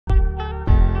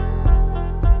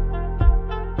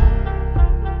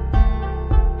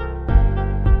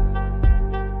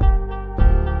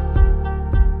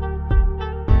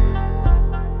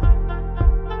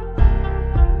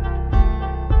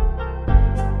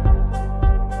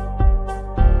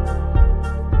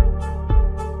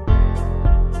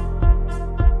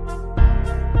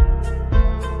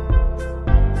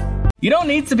You don't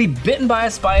need to be bitten by a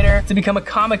spider to become a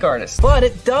comic artist, but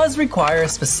it does require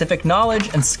specific knowledge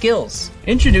and skills.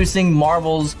 Introducing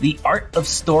Marvel's The Art of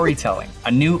Storytelling,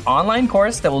 a new online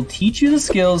course that will teach you the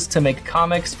skills to make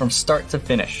comics from start to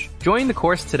finish. Join the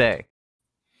course today.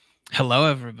 Hello,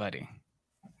 everybody.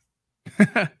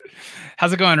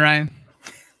 How's it going, Ryan?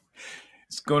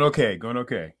 It's going okay, going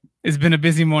okay. It's been a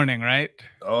busy morning, right?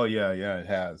 Oh, yeah, it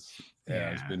has.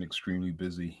 Yeah, it's been extremely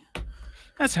busy.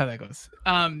 That's how that goes.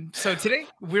 So today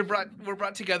we're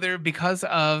brought together because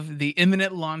of the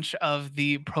imminent launch of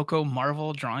the Proko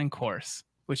Marvel drawing course,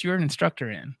 which you're an instructor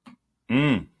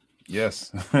in. Yes.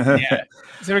 Yeah.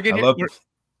 So we're getting.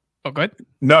 Oh, good.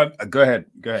 No, go ahead.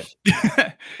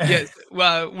 Yes.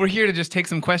 Well, we're here to just take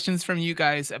some questions from you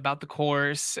guys about the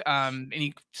course.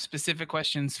 Any specific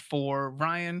questions for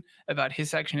Ryan about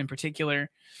his section in particular?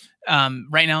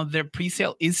 Right now, their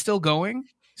pre-sale is still going,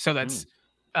 so that's.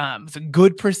 It's a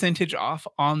good percentage off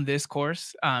on this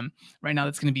course. Right now,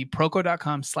 that's going to be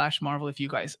proko.com/Marvel if you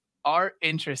guys are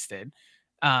interested.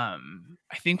 I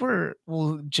think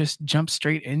we'll just jump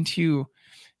straight into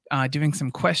doing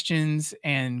some questions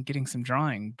and getting some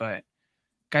drawing. But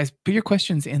guys, put your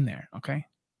questions in there, okay?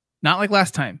 Not like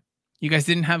last time. You guys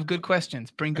didn't have good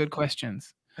questions. Bring good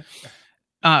questions.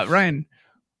 Ryan,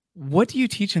 what do you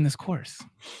teach in this course?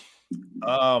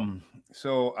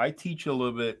 So I teach a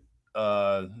little bit.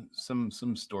 Some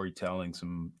storytelling,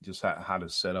 some just how to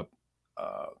set up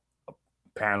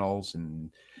panels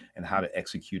and how to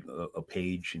execute a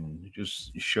page, and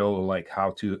just show like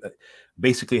how to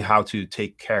basically how to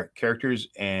take characters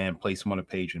and place them on a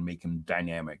page and make them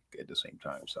dynamic at the same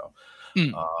time. So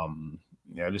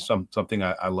yeah, just something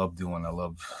I love doing.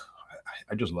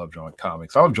 I just love drawing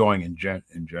comics. I love drawing in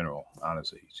general,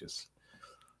 honestly. It's just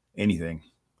anything.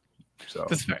 So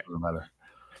that's fair. It doesn't matter.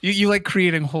 You like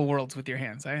creating whole worlds with your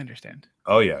hands. I understand.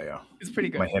 Oh, yeah. It's pretty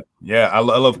good. Yeah, I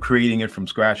love creating it from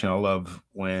scratch. And I love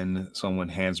when someone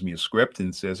hands me a script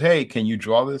and says, hey, can you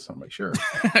draw this? I'm like, sure.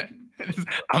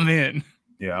 I'm in.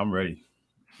 Yeah, I'm ready.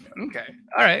 Yeah. Okay.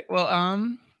 All right. Well,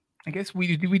 I guess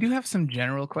we do have some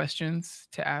general questions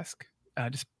to ask,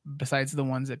 just besides the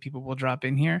ones that people will drop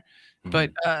in here.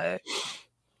 But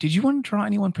did you want to draw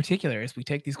anyone particular as we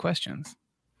take these questions?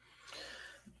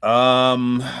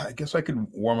 I guess I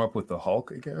could warm up with the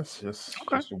Hulk, I guess. Just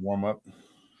to warm up.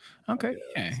 Okay.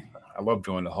 Yeah. I love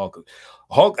drawing the Hulk.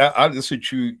 This is a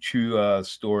true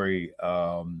story.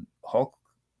 Hulk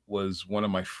was one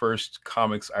of my first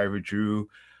comics I ever drew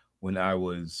when I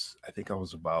think I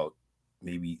was about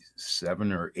maybe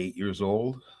 7 or 8 years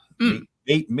old.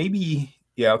 Maybe,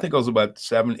 yeah, I think I was about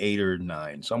 7, 8, or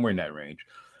 9, somewhere in that range.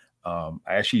 I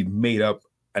actually made up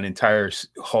an entire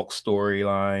Hulk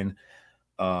storyline.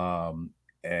 I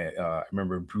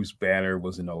remember Bruce Banner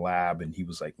was in a lab and he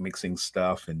was like mixing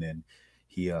stuff, and then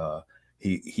he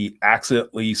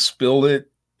accidentally spilled it,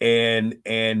 and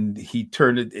he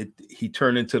turned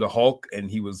into the Hulk, and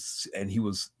he was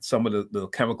some of the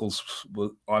chemicals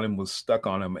on him was stuck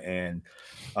on him, and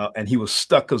he was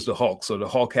stuck as the Hulk. So the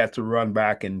Hulk had to run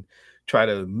back and try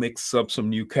to mix up some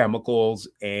new chemicals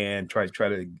and try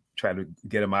to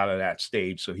get him out of that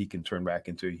stage so he can turn back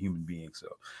into a human being. So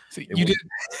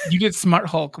you did Smart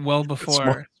Hulk well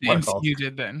before you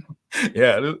did then.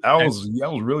 Yeah, I was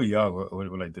really young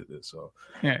when I did this. So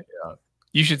yeah.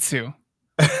 You should sue.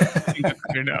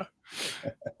 No.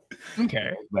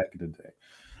 Okay. Back in the day.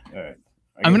 All right.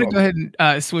 I'm gonna go ahead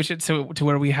and switch it to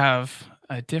where we have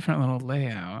a different little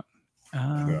layout.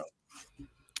 All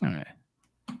right.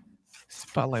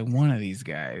 Spotlight one of these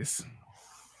guys.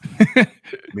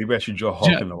 Maybe I should draw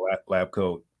Hulk in the lab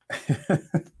coat.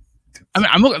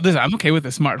 I'm okay with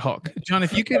the Smart Hulk. John,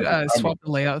 if you could swap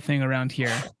the layout thing around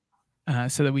here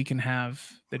so that we can have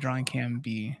the drawing cam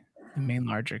be the main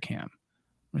larger cam. I'm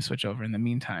gonna switch over in the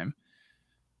meantime.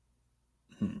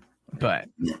 But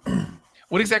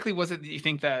what exactly was it that you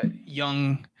think that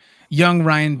young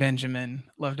Ryan Benjamin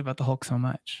loved about the Hulk so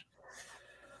much?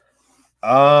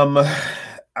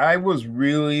 I was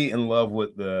really in love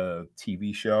with the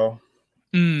TV show.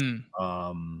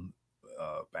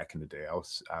 Back in the day, I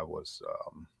was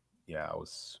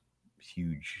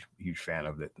huge fan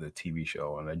of the TV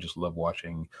show, and I just love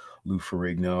watching Lou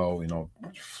Ferrigno,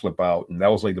 flip out, and that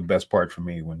was like the best part for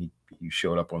me when he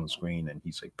showed up on the screen and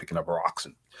he's like picking up rocks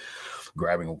and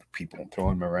grabbing people and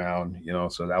throwing them around,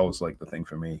 so that was like the thing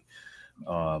for me.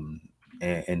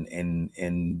 And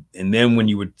then when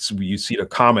you see the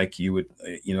comic, you would,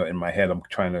 in my head, I'm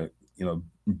trying to,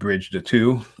 bridge the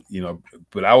two,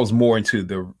 but I was more into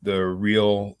the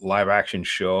real live action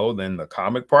show than the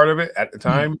comic part of it at the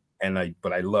time.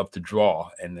 But I love to draw,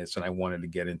 and I wanted to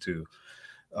get into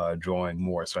drawing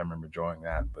more, so I remember drawing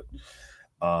that.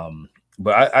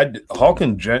 But Hulk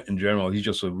in general, he's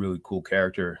just a really cool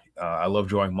character. I love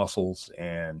drawing muscles,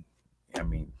 and I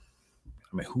mean,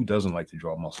 who doesn't like to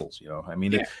draw muscles? You know, I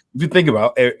mean, Yeah. if you think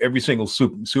about every single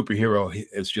superhero,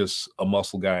 it's just a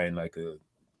muscle guy in like a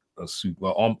suit.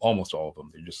 Well, almost all of them,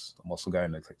 they're just a muscle guy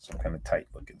in like some kind of tight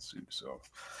looking suit. So,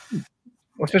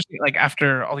 Well, especially like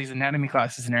after all these anatomy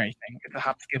classes and everything, it's a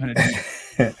hop, skip, and a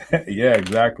jump. yeah,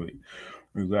 exactly.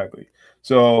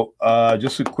 So,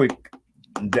 just a quick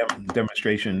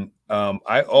demonstration.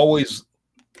 I always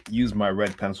use my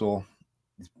red pencil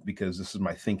because this is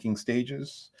my thinking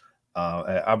stages.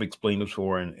 I've explained this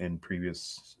before in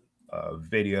previous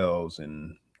videos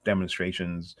and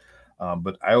demonstrations,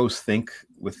 but I always think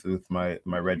with my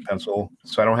red pencil,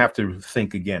 so I don't have to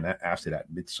think again after that.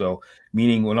 So,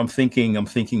 meaning when I'm thinking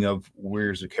of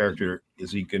where's the character?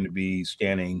 Is he going to be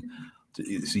standing?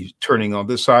 Is he turning on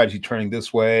this side? Is he turning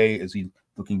this way? Is he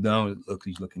looking down?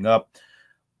 He's looking up.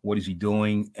 What is he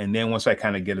doing? And then once I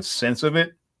kind of get a sense of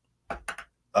it,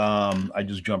 I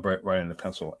just jump right in the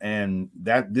pencil. And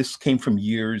this came from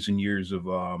years and years of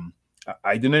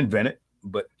I didn't invent it,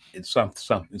 but it's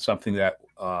something that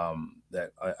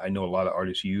that I know a lot of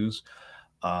artists use.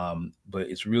 But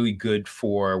it's really good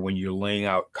for when you're laying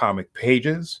out comic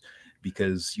pages,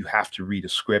 because you have to read a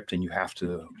script and you have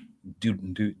to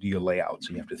do your layout.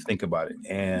 So you have to think about it.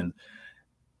 And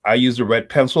I use the red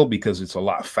pencil because it's a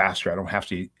lot faster. I don't have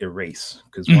to erase,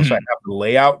 because once I have the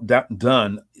layout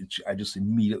done, I just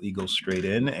immediately go straight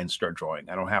in and start drawing.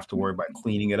 I don't have to worry about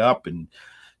cleaning it up, and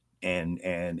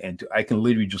I can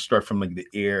literally just start from like the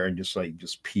air and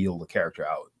just peel the character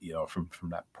out, you know, from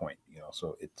that point, you know.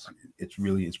 So it's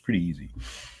pretty easy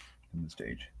in the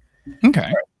stage. Okay.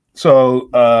 Right. So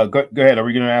go ahead. Are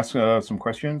we going to ask some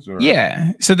questions? Or?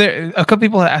 Yeah. So there, a couple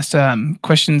people asked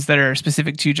questions that are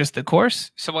specific to just the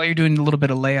course. So while you're doing a little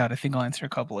bit of layout, I think I'll answer a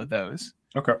couple of those.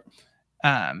 Okay.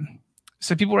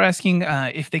 So people were asking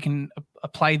if they can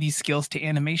apply these skills to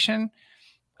animation.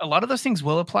 A lot of those things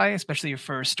will apply, especially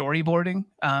for storyboarding,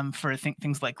 for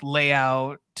things like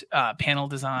layout, panel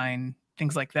design,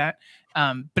 things like that.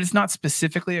 But it's not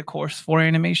specifically a course for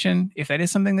animation. If that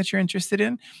is something that you're interested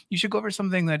in, you should go over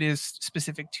something that is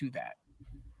specific to that.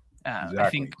 Exactly. I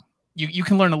think you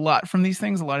can learn a lot from these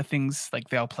things. A lot of things, like,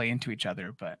 they all play into each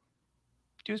other, but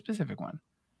do a specific one.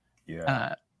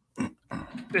 Yeah.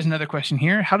 There's another question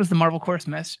here. How does the Marvel course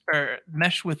mesh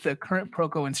with the current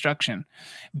Proko instruction?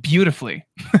 Beautifully.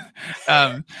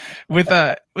 With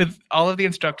all of the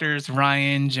instructors,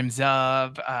 Ryan, Jim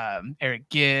Zub, Eric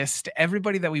Gist,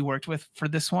 everybody that we worked with for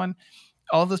this one,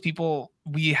 all of those people,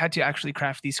 we had to actually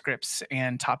craft these scripts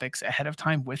and topics ahead of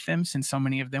time with them, since so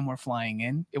many of them were flying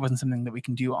in. It wasn't something that we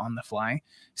can do on the fly.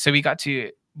 So we got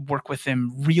to work with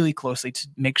them really closely to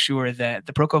make sure that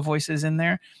the Proko voice is in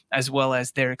there, as well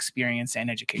as their experience and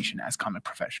education as comic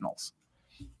professionals.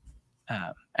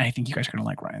 And I think you guys are going to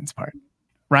like Ryan's part.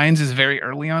 Ryan's is very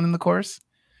early on in the course.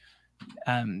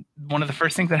 One of the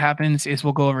first things that happens is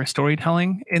we'll go over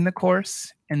storytelling in the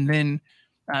course, and then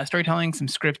storytelling, some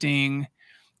scripting,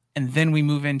 and then we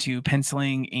move into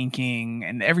penciling, inking,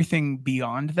 and everything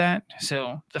beyond that.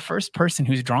 So the first person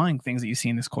who's drawing things that you see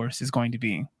in this course is going to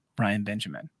be Ryan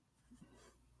Benjamin.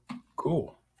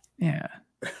 Cool. Yeah.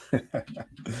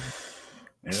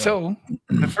 So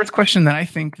the first question that I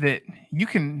think that you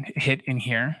can hit in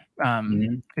here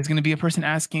is going to be a person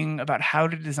asking about how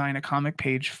to design a comic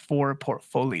page for a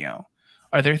portfolio.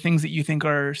 Are there things that you think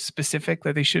are specific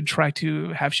that they should try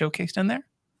to have showcased in there?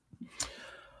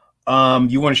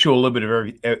 You want to show a little bit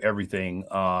of everything.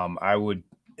 I would,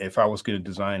 if I was going to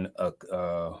design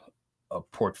a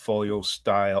portfolio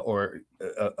style or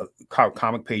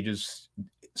comic pages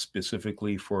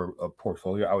specifically for a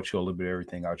portfolio, I would show a little bit of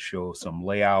everything. I would show some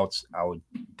layouts. I would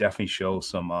definitely show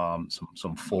some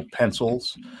full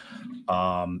pencils.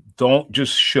 Don't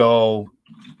just show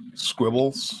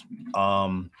scribbles.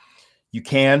 You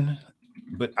can,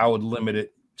 but I would limit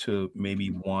it to maybe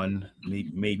one,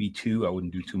 maybe two. I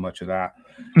wouldn't do too much of that.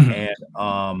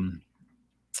 And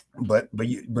but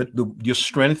your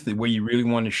strength, where you really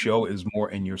want to show, is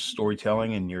more in your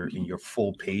storytelling and in your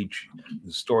full page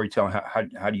storytelling.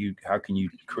 How can you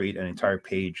create an entire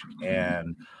page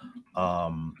and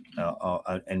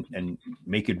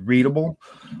make it readable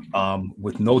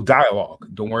with no dialogue.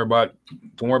 Don't worry about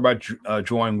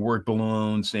drawing word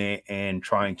balloons and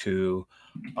trying to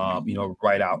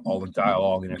write out all the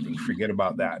dialogue and everything. Forget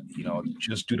about that.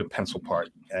 Just do the pencil part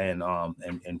and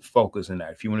focus on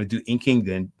that. If you want to do inking,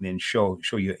 then show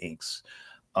your inks.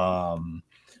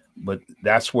 But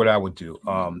that's what I would do.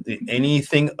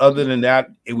 Anything other than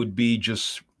that, it would be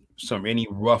just any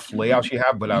rough layouts you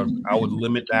have, but I would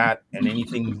limit that, and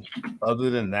anything other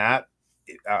than that,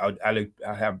 I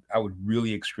would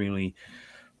really extremely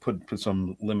put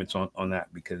some limits on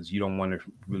that, because you don't want to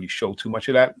really show too much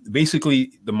of that.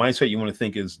 Basically, the mindset you want to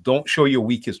think is, don't show your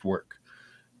weakest work.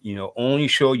 You know, only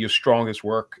show your strongest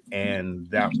work, and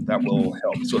that will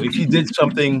help. So if you did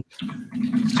something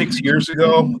 6 years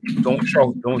ago, don't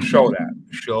show that.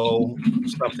 Show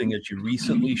something that you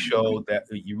recently showed, that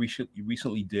you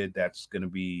recently did, that's going to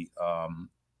be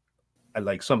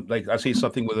like I say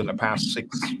something within the past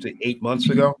 6 to 8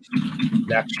 months ago.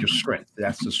 That's your strength.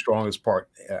 That's the strongest part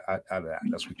out of that.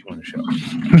 That's what you want to show.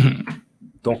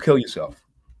 Don't kill yourself.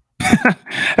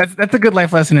 That's a good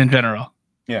life lesson in general.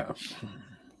 Yeah.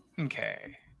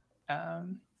 Okay.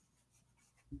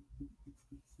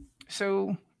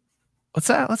 So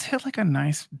let's hit like a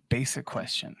nice basic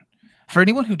question. For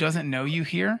anyone who doesn't know you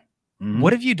here,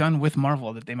 what have you done with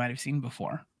Marvel that they might have seen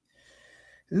before?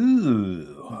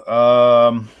 Ooh,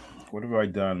 what have I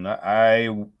done?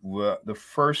 The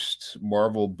first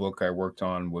Marvel book I worked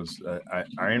on was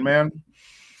Iron Man.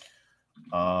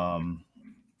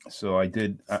 So I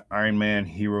did Iron Man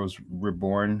Heroes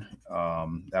Reborn.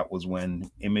 That was when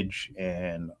Image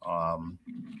and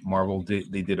Marvel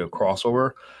did a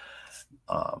crossover.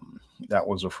 That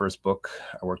was the first book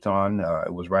I worked on.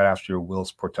 It was right after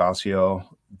Whilce Portacio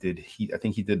I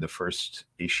think he did the first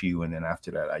issue, and then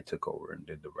after that I took over and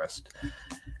did the rest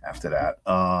after that.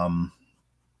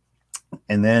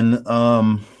 And then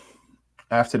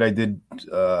after that I did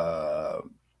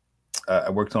I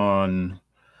worked on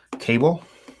Cable.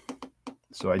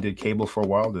 So I did Cable for a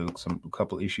while, did a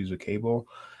couple issues of Cable.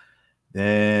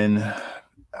 Then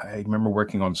I remember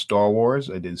working on Star Wars.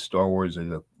 I did Star Wars. I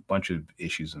did a bunch of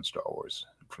issues in Star Wars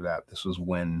for that. This was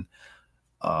when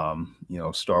you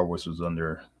know, Star Wars was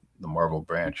under the Marvel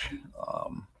branch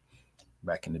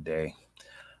back in the day.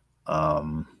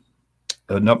 No,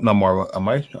 not Marvel. Am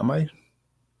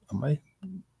I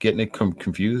getting it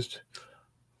confused?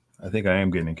 I think I am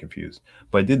getting confused,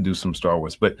 but I did do some Star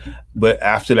Wars. But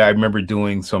after that, I remember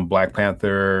doing some Black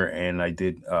Panther, and I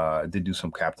did do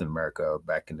some Captain America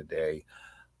back in the day.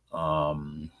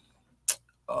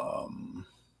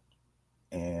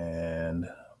 And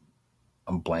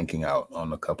I'm blanking out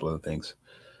on a couple of things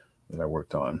that I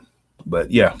worked on.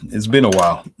 But yeah, it's been a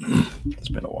while. It's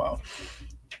been a while.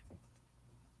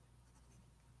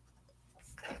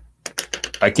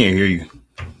 I can't hear you.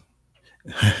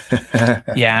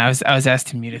 Yeah, I was asked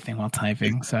to mute a thing while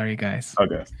typing. Sorry, guys.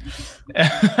 Okay.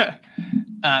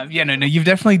 Yeah, no, you've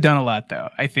definitely done a lot, though.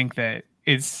 I think that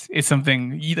it's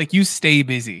something you stay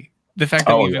busy. The fact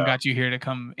that we even got you here to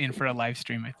come in for a live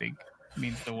stream, I think,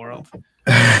 means the world.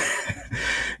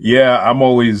 Yeah, I'm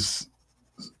always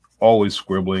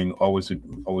scribbling, always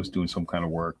doing some kind of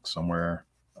work somewhere.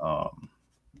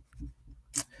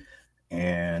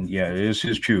 And yeah, it's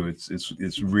just true.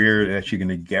 It's rare that you're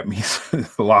gonna get me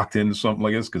locked into something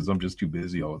like this, because I'm just too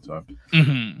busy all the time.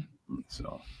 Mm-hmm.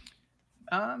 So,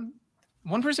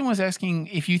 one person was asking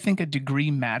if you think a degree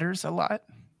matters a lot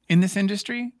in this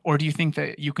industry, or do you think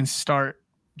that you can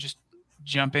just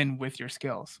jump in with your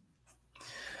skills?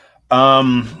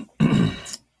 In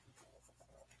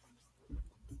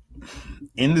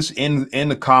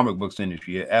the comic books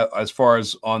industry, as far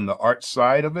as on the art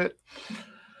side of it,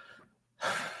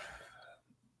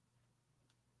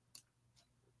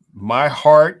 my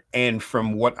heart, and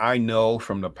from what I know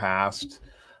from the past,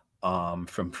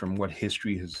 from what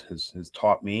history has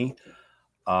taught me,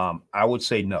 I would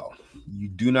say no. You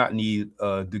do not need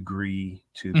a degree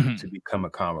to become a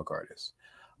comic artist,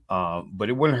 but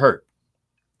it wouldn't hurt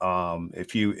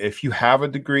if you have a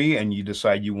degree and you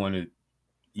decide you want to,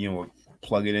 you know,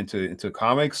 plug it into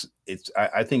comics.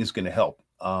 I think it's going to help.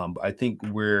 I think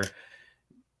where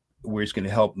it's going to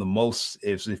help the most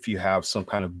is if you have some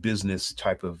kind of business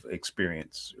type of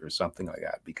experience or something like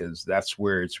that, because that's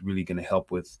where it's really going to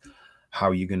help with how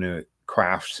you're going to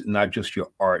craft not just your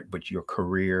art, but your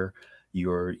career,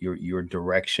 your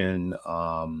direction,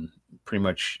 pretty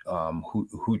much how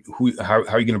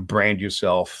are you going to brand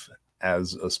yourself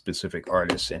as a specific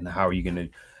artist, and how are you going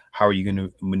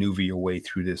to maneuver your way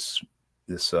through this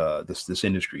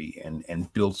industry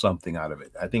and build something out of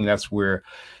it. I think that's where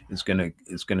it's gonna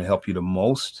help you the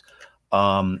most.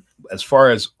 As far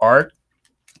as art,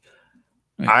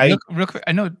 real quick,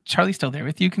 I know Charlie's still there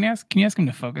with you. Can you ask him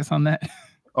to focus on that?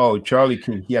 Oh, Charlie,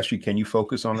 can you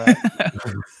focus on that?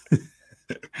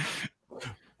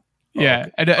 Yeah.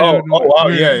 Okay. Oh, wow.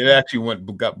 Yeah, it actually went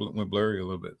blurry a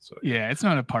little bit. So yeah, it's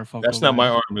not a part focal. That's not my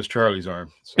arm, it's Charlie's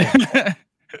arm.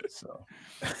 So.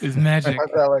 It's magic.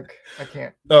 I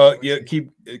can't. Yeah,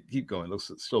 keep going.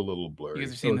 Looks still a little blurry. You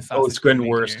guys are seeing the Oh, it's sausage getting we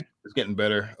make worse. here. It's getting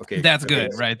better. Okay, That's okay,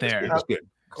 good right there. That's good.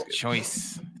 Cool.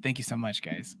 Choice. Thank you so much,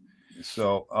 guys.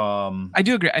 So, I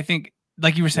do agree. I think,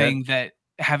 like you were Yeah. saying, that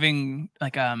having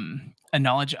like a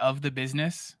knowledge of the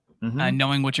business, mhm.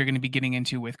 knowing what you're going to be getting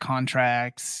into with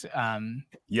contracts,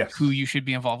 Yes. who you should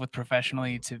be involved with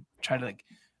professionally to try to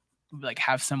like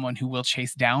have someone who will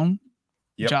chase down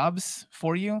Yep. jobs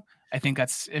for you. I think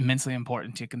that's immensely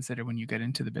important to consider when you get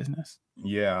into the business.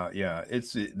 Yeah,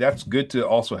 that's good to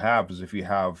also have, is if you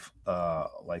have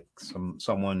like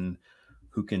someone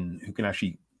who can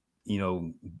actually, you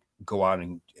know, go out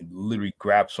and literally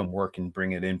grab some work and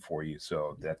bring it in for you.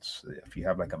 So that's, if you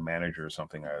have like a manager or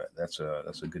something, that's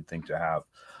a good thing to have.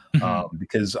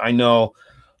 Because I know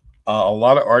a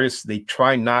lot of artists, they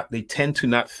tend to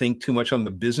not think too much on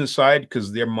the business side,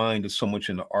 because their mind is so much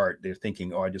in the art. They're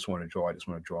thinking, oh, I just want to draw, I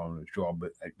want to draw.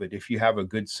 But if you have a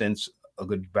good sense, a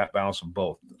good balance of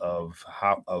both, of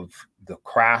the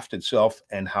craft itself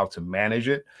and how to manage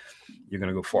it, you're going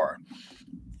to go far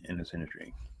in this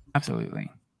industry.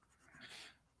 Absolutely.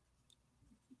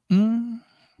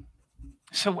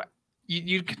 So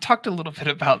you talked a little bit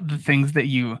about the things that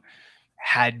you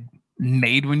had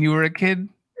made when you were a kid.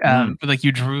 But like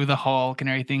you drew the Hulk and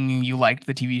everything, and you liked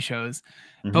the TV shows.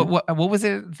 But what was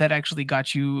it that actually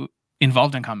got you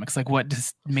involved in comics? Like, what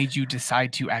made you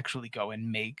decide to actually go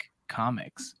and make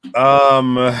comics?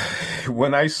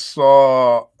 When I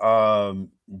saw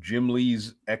Jim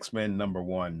Lee's X-Men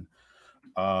 #1,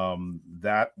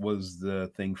 that was the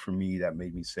thing for me that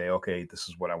made me say, okay, this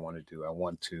is what I want to do. I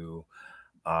want to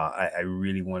I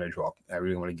really want to draw. I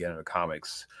really want to get into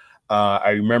comics. I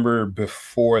remember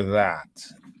before that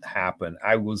happened,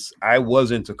 I was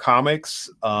into comics.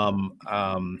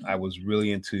 I was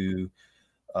really into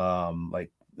like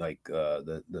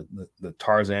the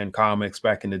Tarzan comics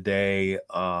back in the day,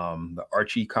 the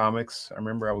Archie comics. I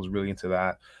remember I was really into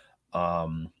that.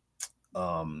 And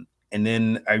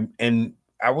then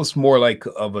I was more like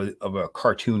of a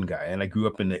cartoon guy, and I grew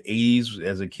up in the 80s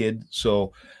as a kid.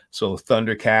 So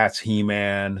Thundercats,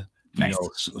 He-Man, Nice. you know,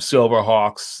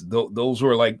 Silverhawks.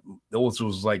 Those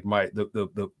was like my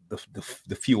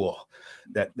the fuel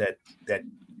that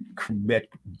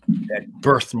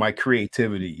birthed my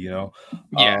creativity, you know.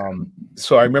 Yeah.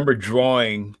 So I remember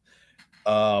drawing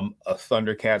a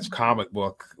Thundercats comic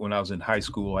book when I was in high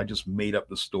school. I just made up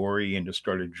the story and just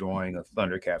started drawing a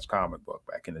Thundercats comic book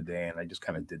back in the day, and I just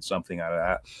kind of did something out of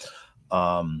that.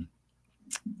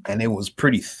 And it was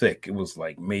pretty thick. It was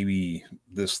like maybe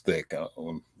this thick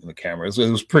on the camera. It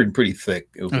was pretty thick.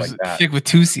 It was like that. Thick with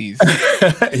 2 C's.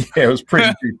 Yeah, it was pretty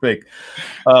thick.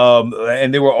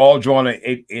 And they were all drawn on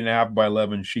 8.5 by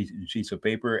 11 sheets of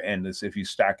paper. And this, if you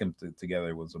stack them together,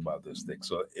 it was about this thick.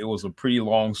 So it was a pretty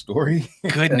long story.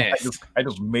 Goodness. I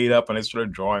just made up and I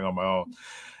started drawing on my own.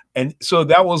 And so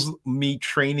that was me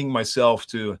training myself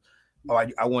to, oh,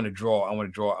 I want to draw. I want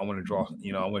to draw.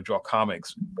 You know, I want to draw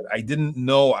comics. But I didn't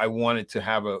know I wanted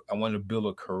to build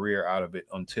a career out of it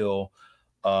until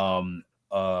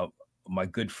my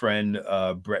good friend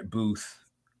Brett Booth.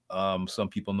 Some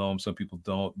people know him, some people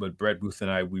don't. But Brett Booth and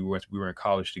I, we were in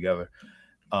college together.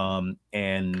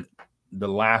 And the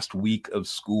last week of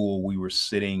school, we were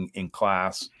sitting in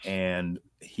class, and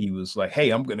he was like, hey,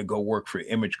 I'm going to go work for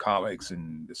Image Comics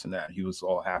and this and that. He was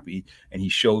all happy. And he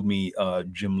showed me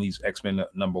Jim Lee's X-Men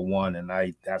 #1.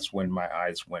 And that's when my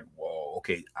eyes went, whoa,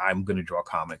 okay, I'm going to draw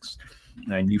comics.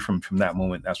 And I knew from that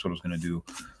moment, that's what I was going to do.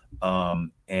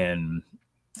 And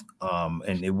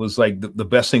it was like the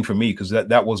best thing for me, because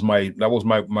that was my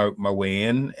way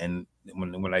in. And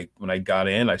when I got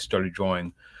in, I started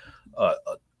drawing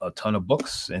a ton of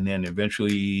books, and then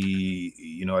eventually,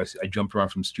 you know, I jumped around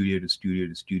from studio to studio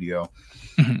to studio,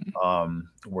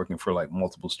 working for like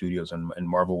multiple studios, and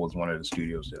Marvel was one of the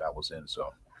studios that I was in.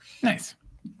 So nice.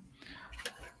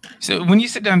 So when you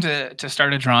sit down to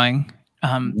start a drawing,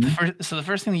 the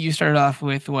first thing that you started off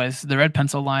with was the red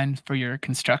pencil line for your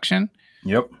construction.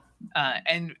 Yep.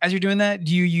 And as you're doing that,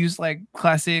 do you use like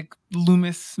classic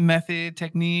Loomis method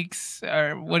techniques,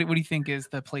 or what do you think is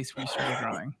the place where you started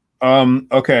drawing?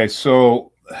 Okay,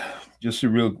 so just a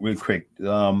real quick,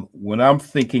 what I'm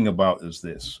thinking about is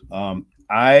this. The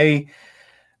eyes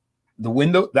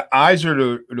are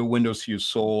the windows to your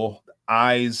soul. The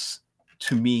eyes,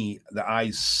 to me,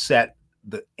 set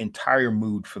the entire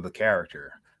mood for the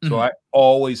character. So I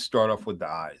always start off with the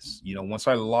eyes. You know, once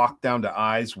I lock down the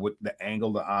eyes, what the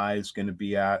angle the eye is going to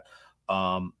be at,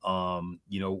 you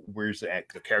know, where's the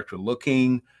character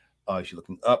looking? Is she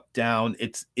looking up, down?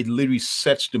 It literally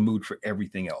sets the mood for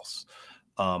everything else.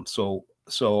 So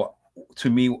to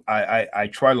me, I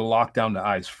try to lock down the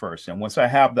eyes first, and once I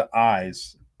have the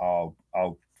eyes, I'll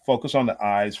focus on the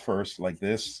eyes first, like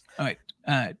this. All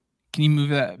right. Can you move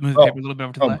the Oh, paper a little bit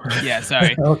over to the oh, left? Yeah,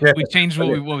 sorry. okay, We changed what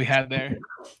okay, we had there.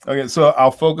 okay. So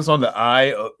I'll focus on the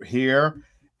eye here,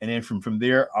 and then from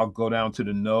there I'll go down to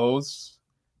the nose.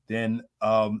 Then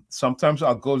sometimes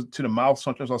I'll go to the mouth.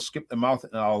 Sometimes I'll skip the mouth,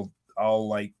 and I'll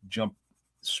like jump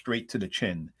straight to the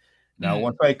chin. Now,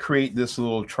 once I create this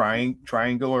little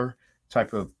triangular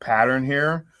type of pattern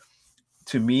here,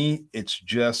 to me, it's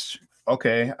just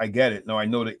okay. I get it. No, I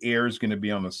know the ear is going to be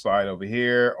on the side over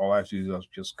here. All I have to do is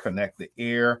just connect the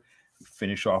ear,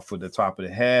 finish off with the top of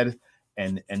the head,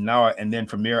 and then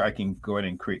from there I can go ahead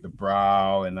and create the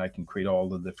brow, and I can create all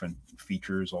the different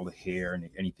features, all the hair, and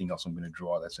anything else I'm going to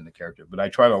draw that's in the character. But I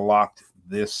try to lock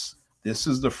this. This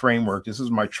is the framework. This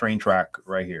is my train track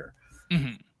right here.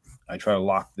 I try to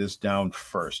lock this down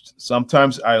first.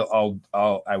 Sometimes I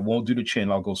won't do the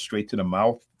chin. I'll go straight to the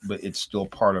mouth, but it's still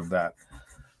part of that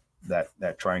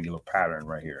triangular pattern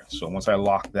right here. So once I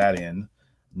lock that in,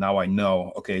 now I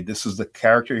know, okay, this is the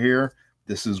character here.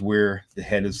 This is where the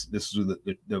head is. This is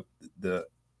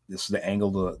this is the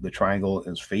angle the triangle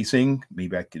is facing.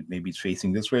 Maybe it's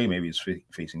facing this way. Maybe it's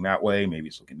facing that way. Maybe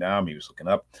it's looking down. Maybe it's looking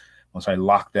up. Once I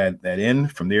lock that in,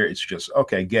 from there it's just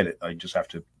okay. I get it. I just have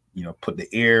to put the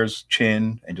ears,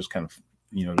 chin, and just kind of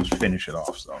just finish it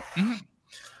off. So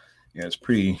yeah, it's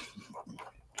pretty.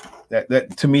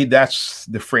 That to me, that's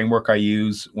the framework I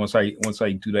use. Once I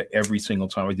do that every single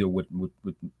time I deal with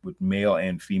male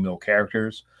and female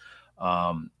characters,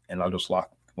 and I'll just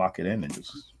lock it in and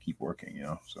just keep working.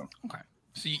 So okay.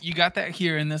 So you got that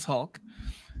here in this Hulk.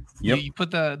 Yep. You put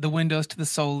the windows to the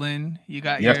soul in. You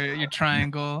got your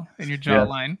triangle and your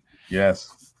jawline.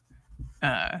 Yes.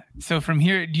 So from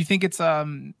here, do you think it's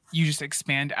you just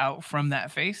expand out from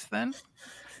that face then?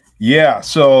 Yeah.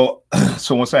 So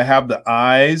once I have the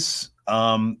eyes,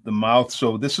 the mouth.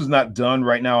 So this is not done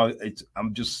right now.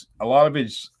 I'm just a lot of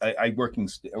it's I work in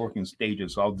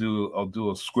stages. So I'll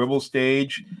do a scribble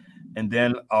stage, and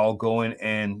then I'll go in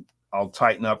and I'll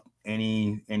tighten up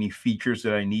any features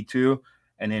that I need to,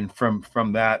 and then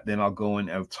from that, then I'll go in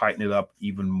and I'll tighten it up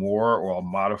even more, or I'll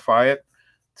modify it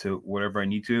to whatever I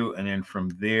need to, and then from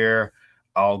there,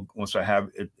 once I have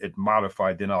it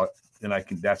modified, then I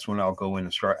can. That's when I'll go in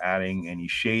and start adding any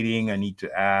shading I need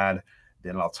to add.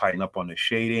 Then I'll tighten up on the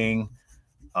shading,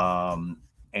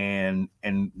 and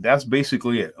that's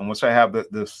basically it. And once I have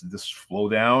this flow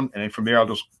down, and then from there I'll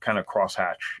just kind of cross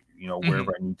hatch,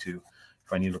 wherever I need to.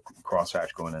 If I need a cross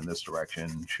hatch going in this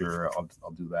direction, sure,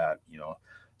 I'll do that.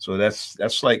 So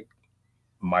that's like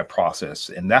my process,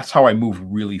 and that's how I move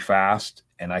really fast,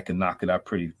 and I can knock it out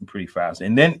pretty fast.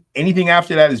 And then anything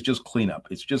after that is just cleanup.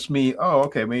 It's just me. Oh,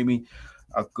 okay, maybe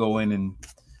I'll go in and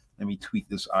let me tweak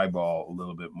this eyeball a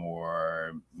little bit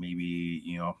more. Maybe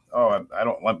I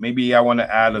don't want. Maybe I want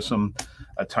to add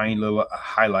a tiny little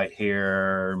highlight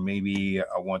here. Maybe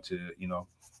I want to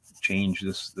change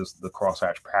the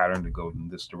crosshatch pattern to go in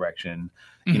this direction.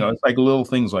 It's like little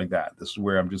things like that. This is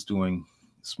where I'm just doing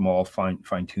small fine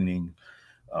tuning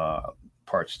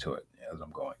parts to it as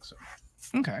I'm going. So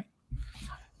okay.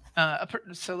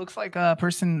 So it looks like a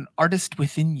artist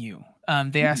within you.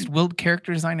 They asked, will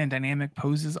character design and dynamic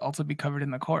poses also be covered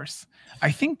in the course?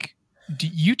 I think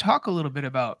you talk a little bit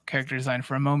about character design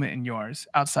for a moment in yours,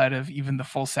 outside of even the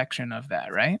full section of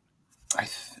that, right? I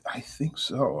think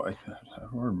so. I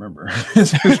don't remember.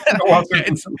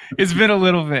 It's been a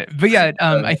little bit, but yeah,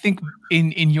 I think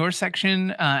in your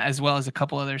section, as well as a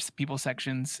couple other people's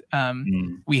sections,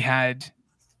 we had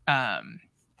one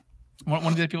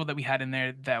of the people that we had in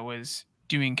there that was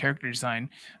doing character design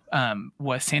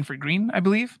was Sanford Green, I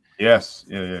believe. Yes.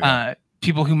 Yeah.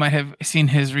 People who might have seen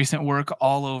his recent work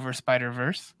all over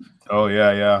Spider-Verse. Oh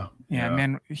yeah.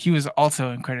 Man, he was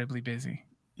also incredibly busy.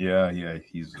 Yeah,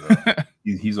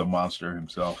 he's a monster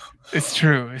himself. It's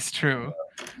true.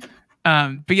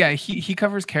 But yeah, he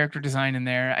covers character design in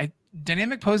there.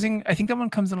 Dynamic posing, I think that one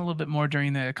comes in a little bit more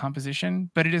during the composition,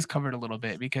 but it is covered a little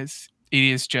bit because it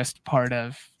is just part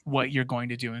of what you're going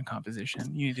to do in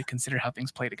composition. You need to consider how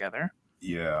things play together.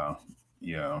 Yeah.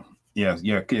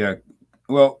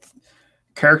 Well,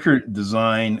 character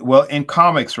design. Well, in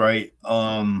comics, right?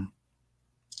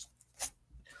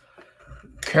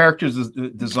 Characters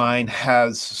design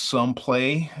has some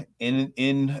play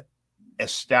in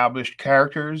established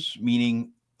characters,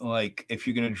 meaning like if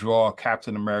you're going to draw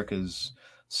Captain America's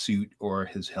suit or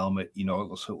his helmet,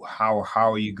 so how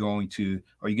are you going to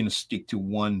stick to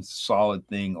one solid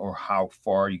thing, or how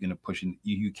far are you going to push in?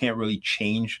 You can't really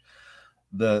change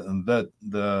the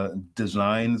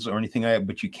designs or anything like that,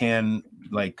 but you can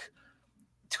like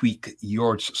tweak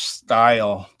your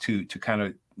style to kind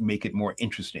of make it more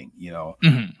interesting, you know.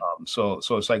 So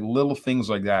it's like little things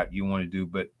like that you want to do,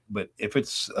 but if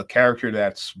it's a character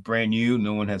that's brand new,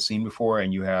 no one has seen before,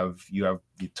 and you have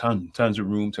tons of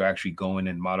room to actually go in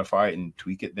and modify it and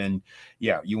tweak it, then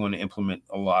yeah, you want to implement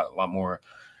a lot more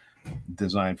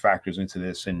design factors into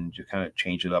this and just kind of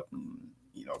change it up and,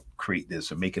 you know, create this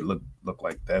and make it look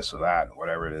like this or that or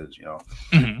whatever it is, you know.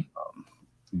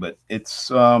 But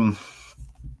it's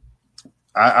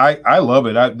I love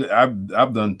it.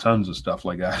 I've done tons of stuff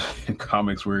like that in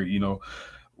comics where, you know,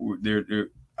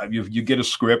 you get a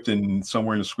script, and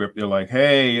somewhere in the script they're like,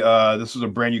 hey, this is a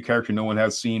brand new character no one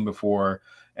has seen before,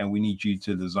 and we need you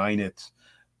to design it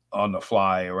on the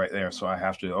fly right there. So I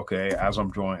have to, okay, as I'm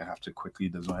drawing, I have to quickly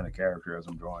design a character as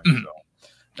I'm drawing. So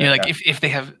yeah, like if they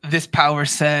have this power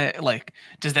set, like,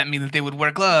 does that mean that they would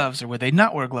wear gloves, or would they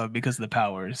not wear gloves because of the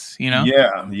powers, you know?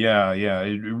 Yeah.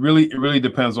 It really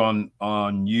depends on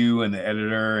you and the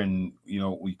editor, and, you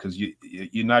know, because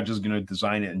you're not just going to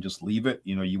design it and just leave it.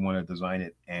 You know, you want to design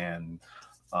it, and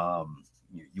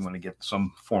you want to get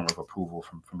some form of approval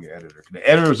from your editor. The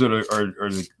editors are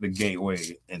the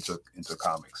gateway into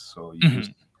comics. So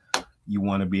you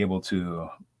want to be able to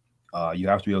you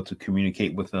have to be able to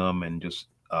communicate with them and just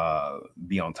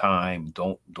be on time.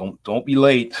 Don't be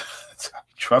late.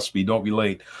 Trust me, don't be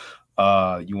late.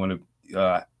 You want to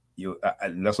that's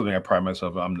something I pride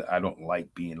myself on. I don't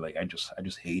like being late. I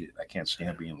just hate it. I can't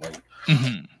stand being late.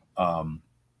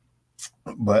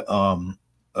 But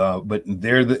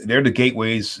they're the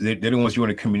gateways. They're the ones you want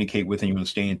to communicate with, and you want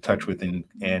to stay in touch with,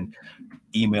 and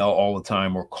email all the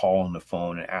time, or call on the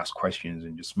phone and ask questions,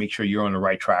 and just make sure you're on the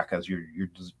right track as you're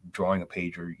just drawing a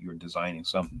page or you're designing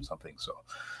something. So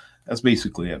that's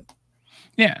basically it.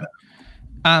 Yeah.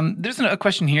 There's a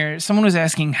question here. Someone was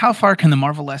asking, how far can the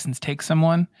Marvel lessons take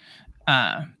someone,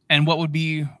 and what would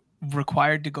be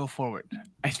required to go forward?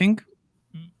 I think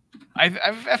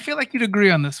I feel like you'd agree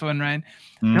on this one, Ryan.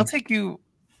 They'll take you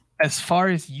as far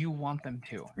as you want them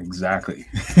to. Exactly.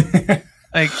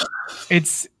 Like,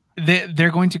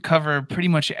 they're going to cover pretty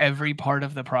much every part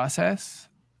of the process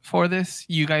for this.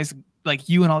 You guys, like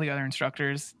you and all the other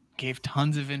instructors, gave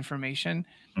tons of information.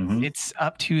 It's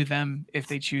up to them if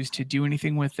they choose to do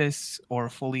anything with this, or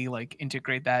fully like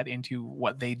integrate that into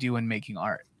what they do in making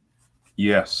art.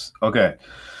 Yes. Okay.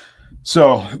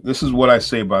 So this is what I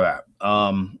say about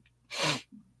that.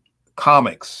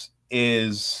 Comics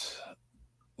is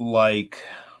like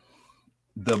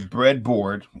the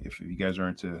breadboard, if you guys are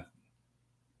into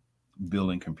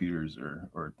building computers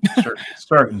or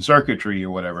certain circuitry or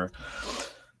whatever.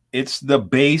 It's the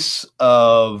base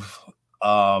of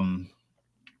I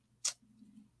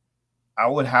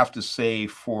would have to say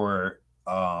for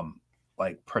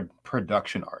like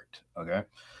production art. Okay,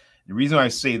 the reason I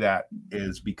say that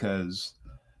is because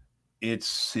it's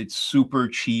super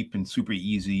cheap and super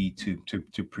easy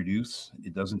to produce.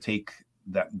 It doesn't take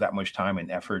that much time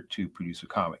and effort to produce a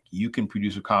comic. You can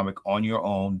produce a comic on your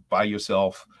own by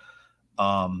yourself.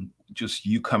 Just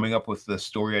you coming up with the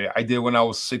story. I did when I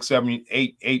was 6, 7,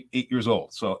 8 years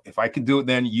old. So if I can do it,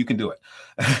 then you can do it.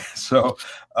 So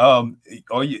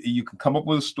you can come up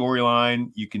with a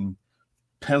storyline. You can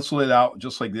pencil it out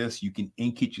just like this. You can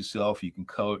ink it yourself. You can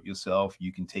color it yourself.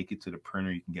 You can take it to the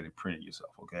printer. You can get it printed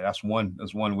yourself. Okay, that's one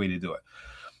way to do it.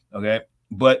 Okay,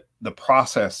 but the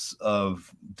process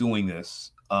of doing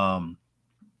this,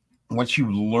 once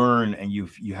you learn and you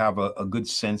have a good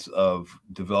sense of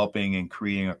developing and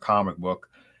creating a comic book,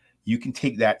 you can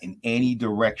take that in any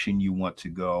direction you want to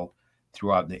go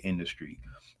throughout the industry.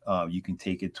 You can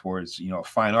take it towards, you know,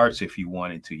 fine arts if you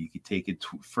wanted to. You could take it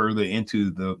further into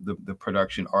the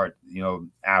production art, you know,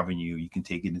 avenue. You can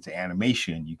take it into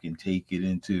animation. You can take it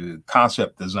into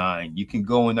concept design. You can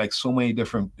go in like so many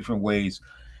different ways,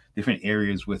 different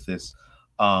areas with this.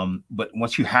 But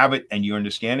once you have it and you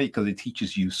understand it, because it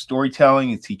teaches you storytelling,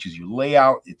 it teaches you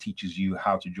layout, it teaches you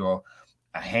how to draw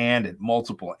a hand at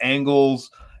multiple angles,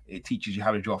 it teaches you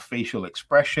how to draw facial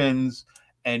expressions,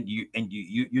 and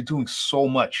you're doing so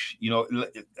much. You know,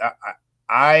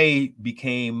 I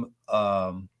became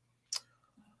I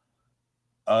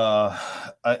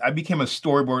became a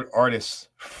storyboard artist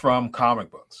from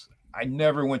comic books. I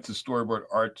never went to storyboard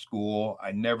art school.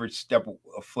 I never stepped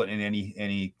a foot in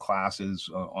any classes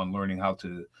on learning how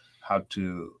to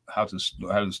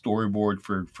storyboard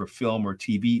for film or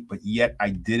TV. But yet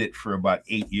I did it for about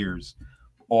 8 years,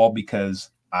 all because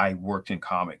I worked in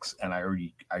comics and I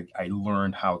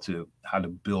learned how to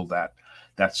build that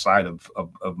side of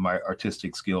my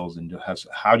artistic skills, and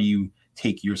how do you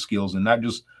take your skills and not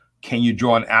just can you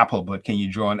draw an apple, but can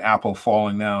you draw an apple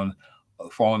falling down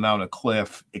falling down a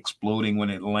cliff, exploding when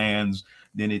it lands.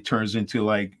 Then it turns into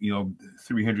like,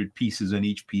 300 pieces, and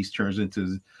each piece turns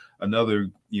into another,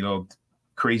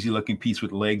 crazy looking piece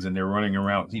with legs, and they're running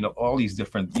around. All these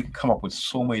different. You can come up with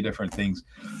so many different things.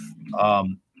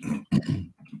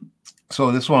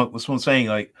 So this one's saying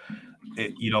like,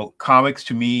 comics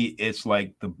to me, it's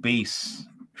like the base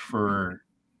for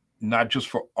not just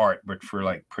for art, but for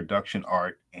like production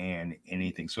art and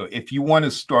anything. So if you want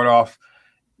to start off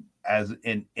as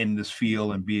in this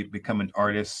field and become an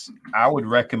artist, I would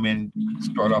recommend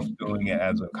start off doing it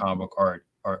as a comic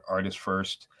artist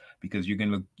first, because you're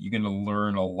gonna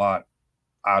learn a lot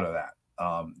out of that.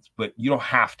 But you don't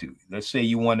have to. Let's say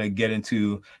you want to get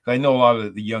into. I know a lot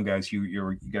of the young guys.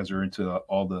 You guys are into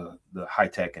all the high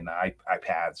tech and the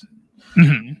iPads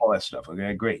and all that stuff.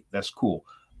 Okay, great. That's cool.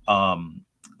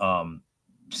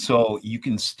 So you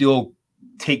can still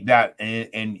take that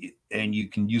and you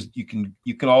can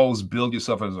always build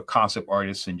yourself as a concept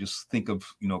artist and just think of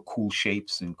cool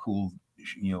shapes and cool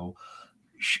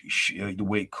the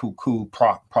way cool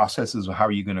processes of how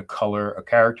are you going to color a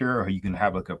character, or are you going to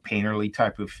have like a painterly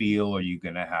type of feel, or are you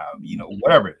going to have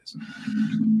whatever it is.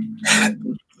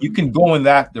 You can go in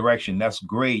that direction. That's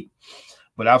great.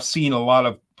 But I've seen a lot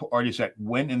of artists that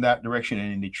went in that direction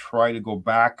and they try to go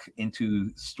back into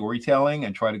storytelling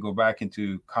and try to go back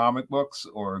into comic books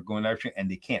or go in that direction, and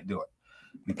they can't do it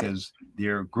because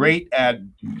they're great at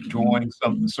drawing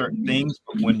some certain things,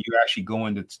 but when you actually go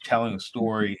into telling a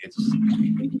story, it's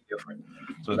completely different.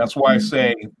 So that's why I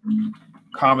say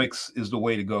comics is the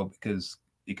way to go, because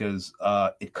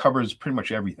it covers pretty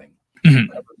much everything. It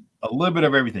covers a little bit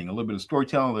of everything, a little bit of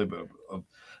storytelling, a little bit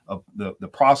of the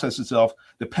process itself.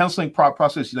 The penciling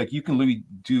process, like you can literally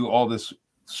do all this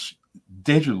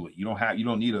digitally. You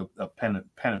don't need a pen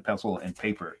and pencil and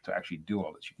paper to actually do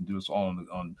all this. You can do this all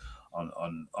on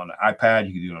an iPad.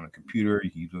 You can do it on a computer.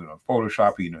 You can do it on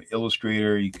Photoshop. You can do it on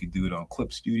Illustrator. You can do it on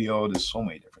Clip Studio. There's so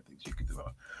many different things you can do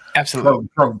on. Absolutely.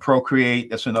 Procreate.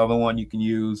 That's another one you can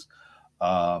use.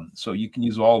 So you can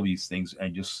use all of these things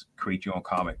and just create your own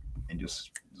comic and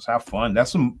just have fun.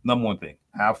 That's the number one thing.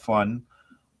 Have fun,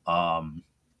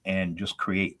 and just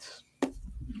create.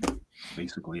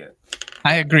 Basically it.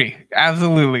 I agree.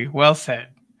 Absolutely. Well said.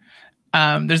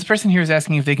 There's a person here who's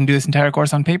asking if they can do this entire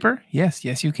course on paper. Yes,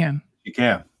 you can. You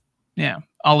can. Yeah,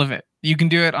 all of it. You can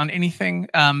do it on anything.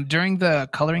 During the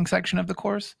coloring section of the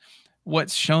course,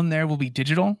 what's shown there will be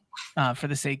digital for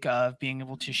the sake of being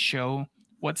able to show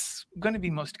what's going to be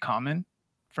most common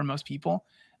for most people.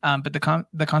 But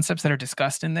the concepts that are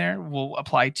discussed in there will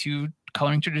apply to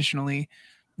coloring traditionally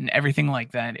and everything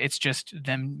like that. It's just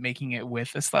them making it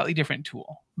with a slightly different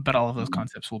tool, but all of those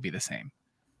concepts will be the same.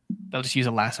 They'll just use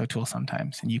a lasso tool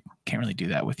sometimes, and you can't really do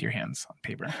that with your hands on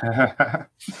paper.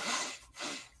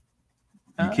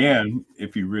 You can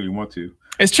if you really want to.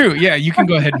 It's true. Yeah, you can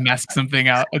go ahead and mask something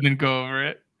out and then go over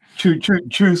it.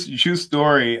 True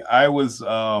story. I was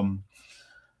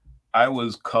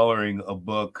coloring a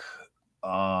book,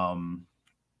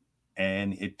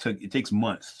 and it takes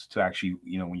months to actually,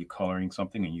 when you're coloring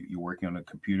something and you're working on a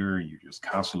computer and you're just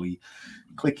constantly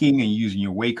clicking and using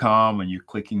your Wacom and you're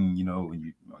clicking,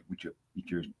 with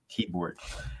your keyboard.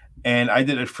 And I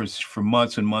did it for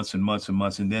months and months and months and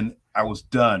months. And then I was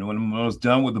done. When I was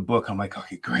done with the book, I'm like,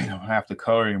 okay, great. I don't have to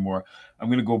color anymore. I'm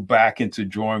going to go back into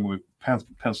drawing with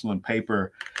pencil and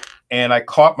paper. And I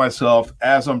caught myself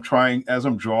as I'm drawing.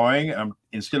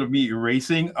 Instead of me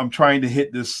erasing, I'm trying to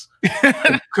hit this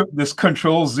this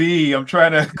Control Z. I'm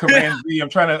trying to Command Z. I'm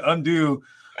trying to undo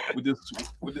with this.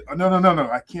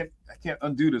 No. I can't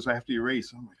undo this. I have to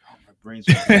erase. I'm like, oh, my brain's.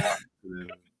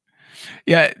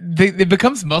 Yeah, it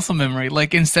becomes muscle memory.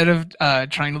 Like instead of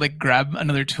trying to like grab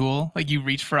another tool, like you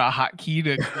reach for a hotkey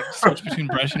to switch between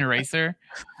brush and eraser.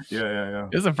 Yeah.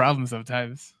 It's a problem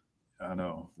sometimes. I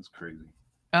know, it's crazy.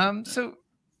 So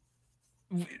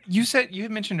you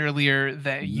had mentioned earlier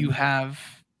that you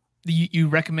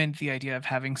recommend the idea of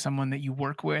having someone that you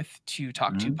work with to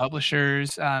talk to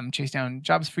publishers, chase down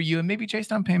jobs for you, and maybe chase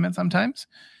down payment sometimes.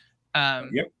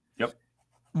 Yep.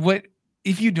 What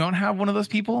if you don't have one of those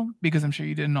people? Because I'm sure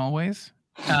you didn't always.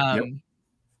 How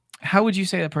would you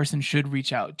say a person should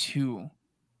reach out to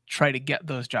try to get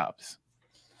those jobs?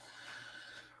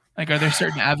 Like, are there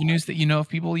certain avenues that you know of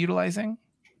people utilizing?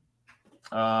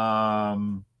 It's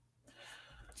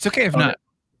okay if not.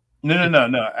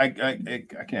 No. I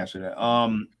can answer that.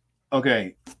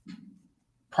 Okay.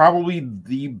 Probably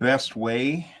the best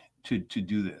way to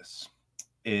do this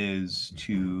is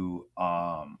to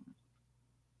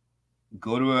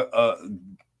go to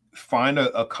find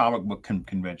a comic book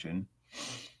convention,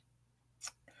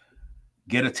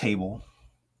 get a table,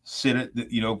 sit at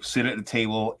the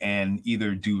table and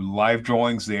either do live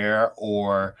drawings there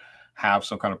or have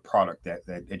some kind of product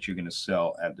that you're going to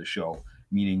sell at the show,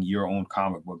 meaning your own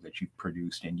comic book that you've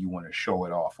produced and you want to show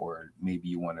it off, or maybe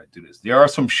you want to do this. There are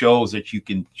some shows that you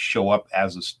can show up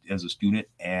as a student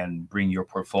and bring your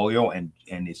portfolio, and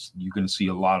you're going to see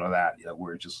a lot of that,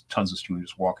 where just tons of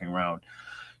students walking around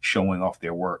showing off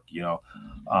their work,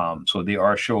 so there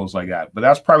are shows like that, but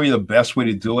that's probably the best way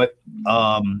to do it.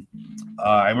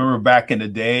 I remember back in the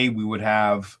day, we would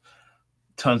have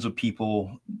tons of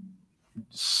people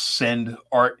send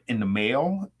art in the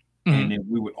mail, and then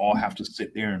we would all have to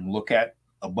sit there and look at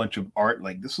a bunch of art,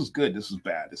 like, this is good, this is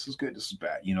bad, this is good, this is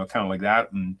bad, kind of like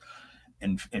that, and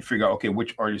figure out, okay,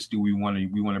 which artists do we want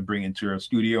to bring into our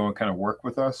studio and kind of work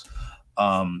with us.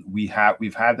 We've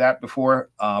had that before,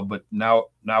 but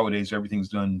nowadays everything's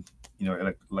done,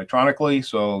 electronically,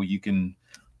 so you can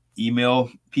email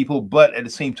people. But at the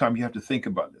same time, you have to think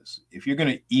about this. If you're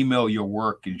going to email your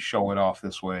work and show it off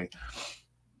this way,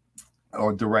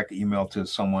 or direct email to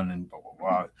someone and blah, blah,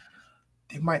 blah,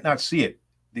 they might not see it,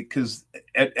 because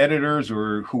editors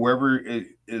or whoever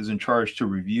is in charge to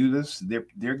review this,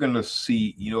 they're going to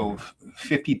see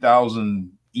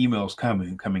 50,000 emails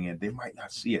coming in. They might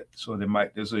not see it, so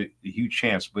there's a huge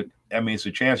chance, but I mean, it's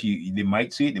a chance they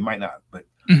might see it, they might not, but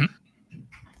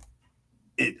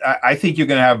I think you're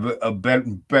going to have a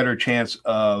better chance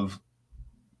of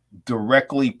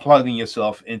directly plugging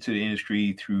yourself into the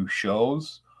industry through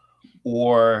shows,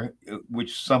 or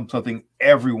something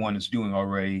everyone is doing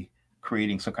already,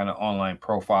 creating some kind of online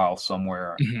profile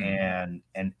somewhere and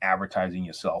advertising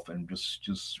yourself and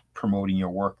just promoting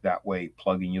your work that way,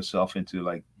 plugging yourself into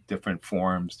like different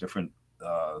forums, different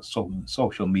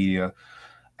social media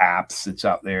apps that's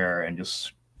out there, and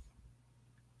just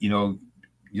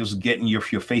getting your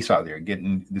face out there,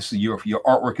 this is your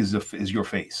artwork is your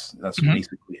face. That's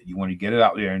basically it. You want to get it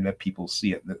out there and let people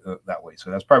see it that way. So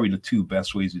that's probably the two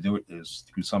best ways to do it, is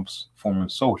through some form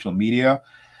of social media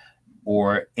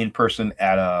or in person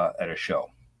at a show.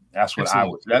 That's what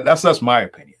Absolutely. That's my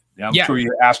opinion. I'm sure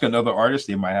you ask another artist,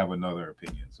 they might have another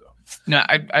opinion. So no,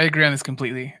 I agree on this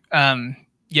completely.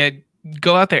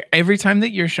 Go out there every time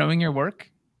that you're showing your work.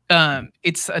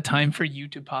 It's a time for you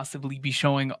to possibly be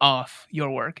showing off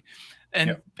your work.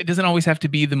 And it doesn't always have to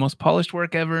be the most polished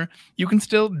work ever. You can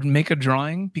still make a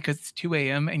drawing because it's 2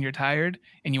 a.m. and you're tired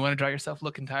and you want to draw yourself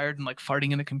looking tired and like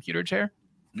farting in a computer chair.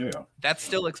 Yeah. That's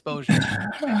still exposure.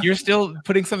 You're still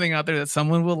putting something out there that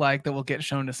someone will like, that will get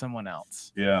shown to someone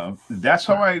else. Yeah. That's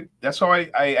how I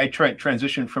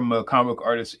transitioned from a comic book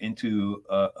artist into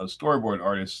a storyboard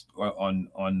artist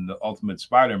on the Ultimate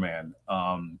Spider-Man.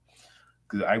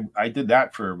 Because I did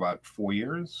that for about 4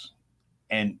 years,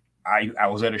 and I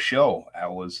was at a show. I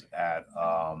was at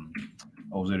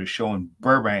a show in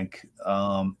Burbank,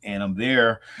 and I'm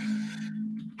there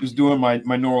just doing my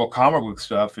normal comic book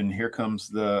stuff, and here comes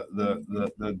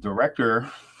the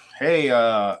director. Hey,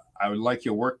 I would like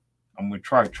your work. I'm gonna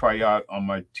try you out on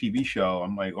my TV show.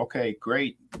 I'm like, okay,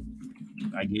 great.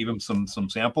 I gave him some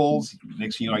samples.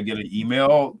 Next thing you know, I get an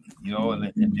email,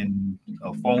 and then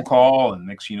a phone call, and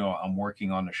next thing you know, I'm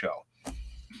working on the show.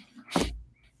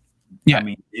 Yeah, I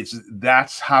mean,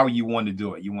 that's how you want to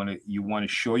do it. You want to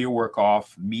show your work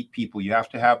off, meet people. You have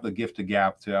to have the gift of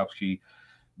gab to actually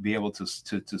be able to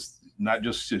not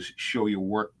just to show your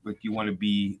work, but you want to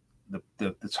be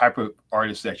the type of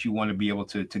artist that you want to be able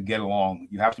to get along.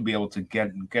 You have to be able to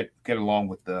get along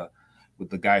with the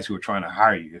guys who are trying to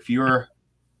hire you. If you're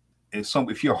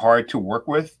hard to work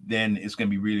with, then it's going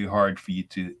to be really hard for you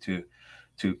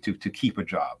to keep a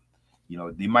job.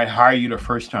 They might hire you the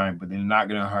first time, but they're not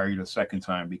going to hire you the second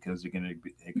time, because they're going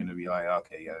to be like,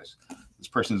 okay, yes, this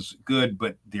person's good,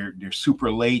 but they're super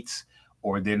late,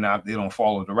 or they don't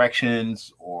follow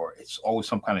directions, or it's always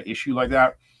some kind of issue like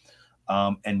that.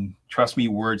 And trust me,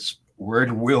 word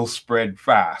will spread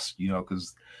fast,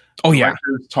 because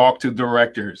directors talk to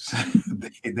directors.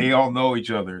 they all know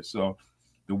each other, so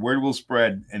the word will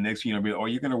spread, and next you're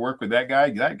going to work with that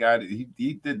guy. That guy,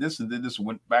 he did this and did this,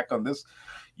 went back on this.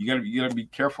 You gotta be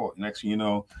careful. Next thing you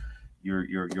know,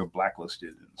 you're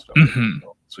blacklisted and stuff.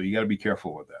 So you got to be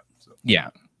careful with that. So. Yeah.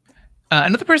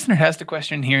 Another person who has the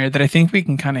question here that I think we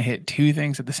can kind of hit two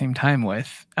things at the same time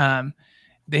with.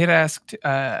 They had asked,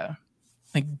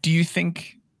 do you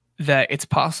think that it's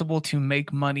possible to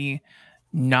make money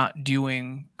not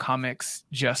doing comics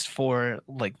just for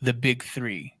like the big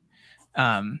three?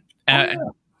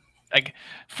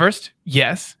 First,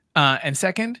 yes. And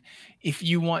second, if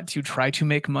you want to try to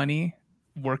make money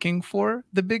working for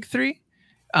the big three,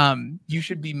 you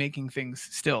should be making things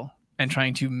still and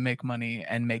trying to make money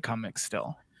and make comics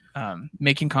still.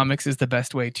 making comics is the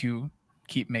best way to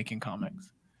keep making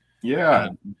comics. Yeah.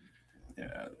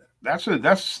 Yeah. That's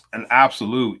an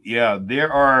absolute. Yeah,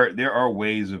 there are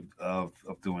ways of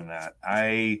doing that.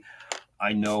 I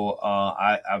know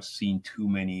I've seen too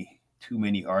many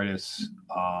artists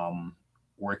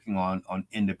working on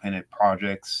independent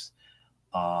projects.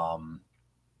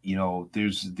 You know,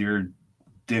 there are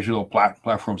digital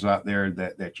platforms out there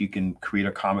that you can create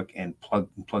a comic and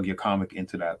plug your comic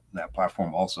into that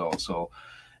platform also. So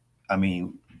I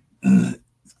mean,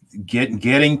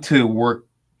 getting to work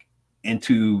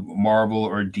into Marvel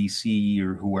or DC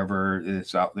or whoever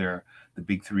is out there, the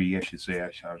big three, I should say. I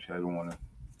don't want to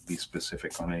be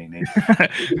specific on any name.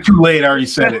 Too late. I already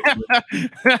said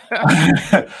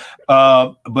it.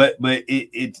 But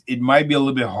it might be a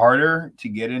little bit harder to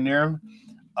get in there,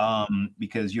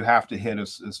 because you have to hit a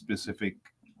specific.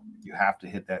 You have to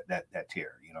hit that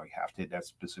tier. You know, you have to hit that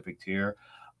specific tier.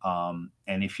 And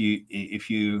if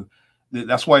you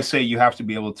that's why I say you have to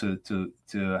be able to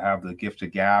have the gift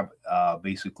of gab,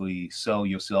 basically sell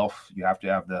yourself. You have to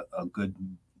have a good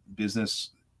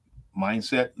business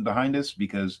mindset behind this,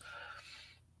 because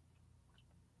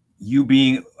you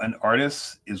being an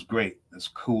artist is great. It's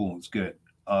cool. It's good.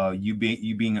 You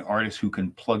being an artist who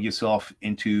can plug yourself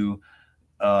into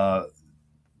the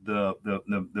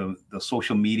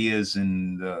social medias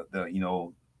and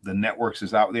the networks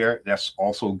is out there. That's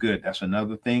also good. That's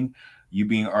another thing. You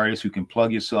being an artist who can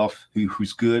plug yourself,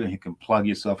 who's good, and who can plug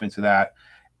yourself into that,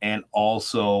 and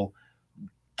also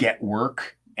get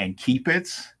work and keep it.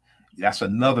 That's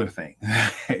another thing,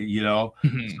 you know.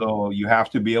 Mm-hmm. So you have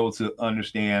to be able to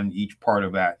understand each part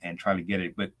of that and try to get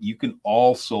it. But you can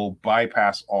also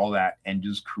bypass all that and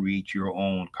just create your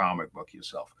own comic book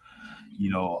yourself.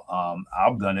 You know,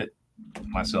 I've done it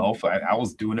myself. I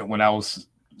was doing it when I was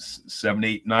 7,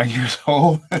 8, 9 years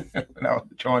old when I was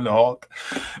drawing the Hulk.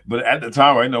 But at the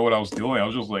time, I didn't know what I was doing. I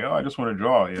was just like, oh, I just want to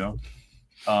draw, you know.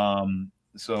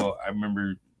 So I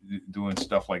remember doing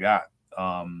stuff like that.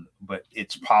 But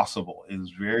it's possible. It is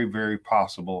very, very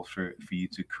possible for you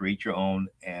to create your own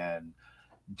and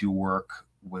do work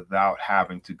without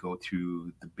having to go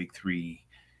through the big three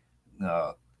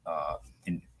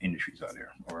industries out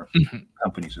there, or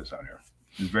companies that's out there.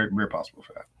 It's very, very possible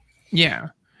for that. Yeah.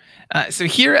 So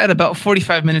here at about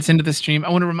 45 minutes into the stream, I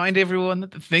want to remind everyone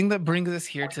that the thing that brings us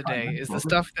here today is the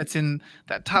stuff that's in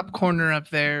that top corner up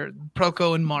there,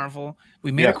 Proko and Marvel.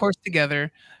 We made a course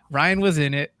together. Ryan was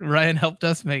in it. Ryan helped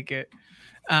us make it.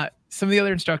 Some of the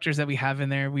other instructors that we have in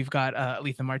there, we've got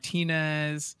Aletha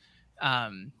Martinez,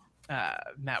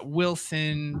 Matt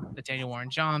Wilson, Nathaniel Warren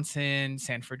Johnson,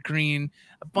 Sanford Green,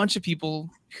 a bunch of people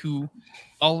who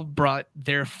all brought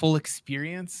their full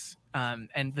experience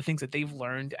and the things that they've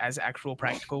learned as actual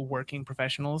practical working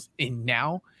professionals in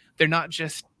now. They're not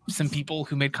just some people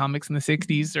who made comics in the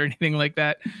 60s or anything like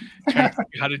that, trying to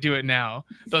figure out how to do it now.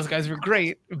 Those guys were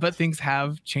great, but things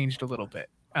have changed a little bit.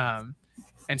 And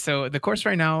so the course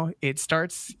right now, it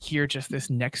starts here just this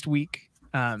next week.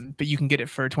 But you can get it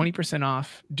for 20%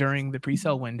 off during the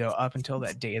pre-sale window up until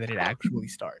that day that it actually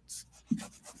starts.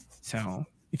 So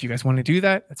if you guys want to do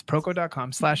that, that's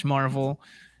proko.com/Marvel.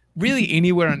 Really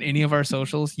anywhere on any of our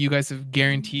socials, you guys have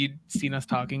guaranteed seen us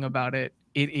talking about it.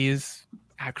 It is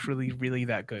actually really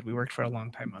that good. We worked for a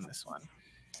long time on this one.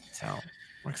 So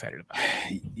we're excited about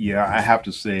it. Yeah, I have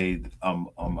to say I'm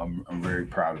very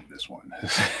proud of this one.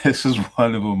 This is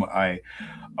one of them.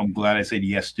 I'm glad I said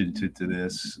yes to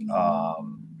this.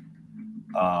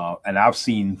 And I've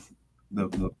seen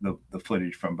the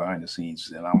footage from behind the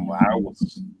scenes, and I'm like,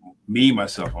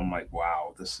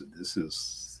 wow, this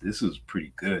is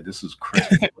pretty good. This is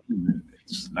crisp.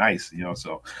 It's nice, you know.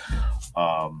 So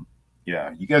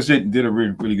yeah, you guys did a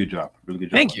really good job. Really good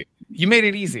job. Thank you. You made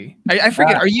it easy. I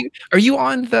forget. Are you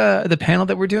on the panel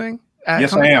that we're doing?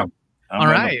 Yes, I am. All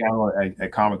right.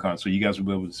 At Comic-Con, so you guys will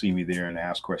be able to see me there and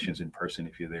ask questions in person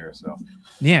if you're there. So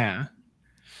yeah.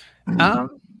 I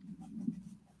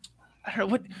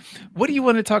don't know, what do you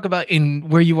want to talk about in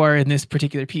where you are in this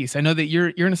particular piece? I know that you're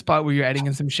in a spot where you're adding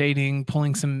in some shading,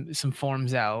 pulling some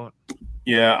forms out.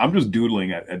 Yeah, I'm just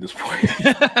doodling at this point.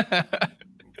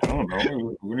 I don't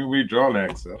know. When do we draw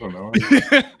next? I don't know.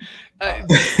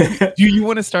 Do you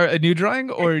want to start a new drawing,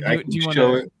 or do you want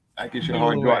to? I can show how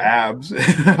I draw abs,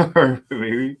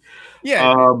 maybe. Yeah.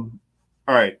 All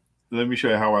right. Let me show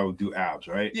you how I would do abs.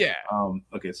 Right. Yeah.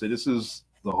 Okay. So this is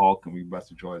the Hulk, and we're about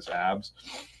to draw his abs.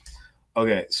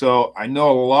 Okay. So I know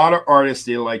a lot of artists,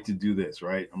 they like to do this.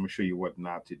 Right. I'm gonna show you what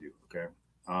not to do. Okay.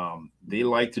 They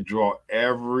like to draw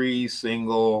every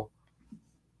single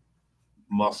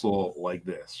muscle like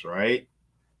this, right?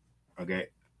 Okay.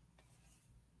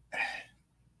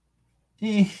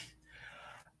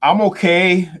 I'm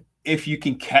okay if you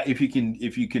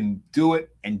can do it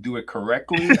and do it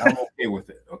correctly. I'm okay with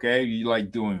it. Okay, you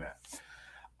like doing that.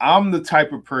 I'm the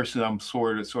type of person, I'm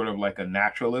sort of like a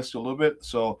naturalist a little bit.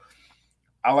 So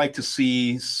I like to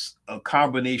see a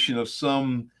combination of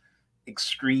some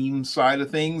extreme side of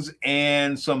things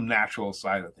and some natural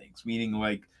side of things, meaning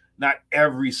like not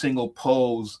every single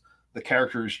pose the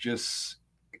character is just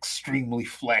extremely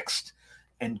flexed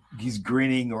and he's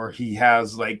grinning, or he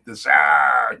has like this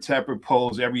type of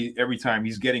pose every time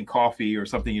he's getting coffee or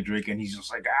something to drink, and he's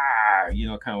just like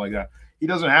kind of like that. He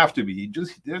doesn't have to be.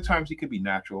 There are times he can be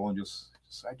natural and just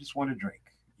I just want to drink,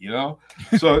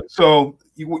 So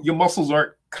your muscles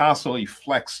aren't constantly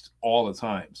flexed all the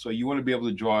time. So you want to be able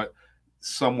to draw it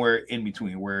somewhere in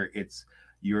between, where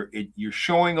you're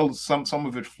showing some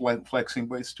of it flexing,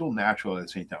 but it's still natural at the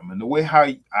same time. And the way how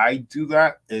I do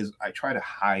that is I try to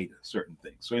hide certain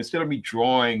things. So instead of me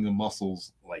drawing the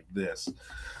muscles like this,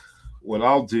 what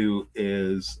I'll do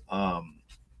is I'll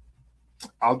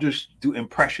just do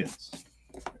impressions.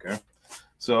 Okay,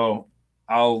 so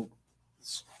what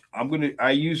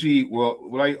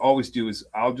I always do is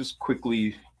I'll just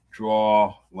quickly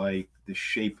draw like the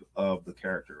shape of the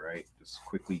character, right? Just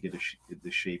quickly get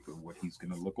the shape of what he's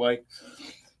going to look like,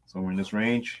 somewhere in this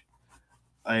range.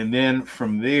 And then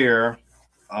from there,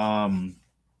 what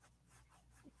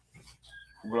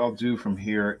I'll do from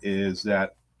here is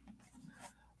that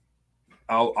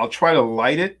I'll try to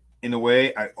light it in a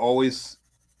way. I always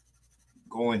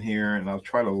go in here and I'll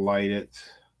try to light it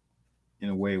in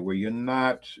a way where you're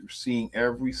not seeing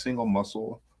every single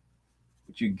muscle,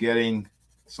 but you're getting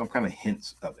some kind of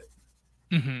hints of it.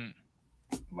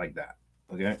 Like that.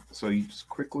 Okay, so you just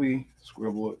quickly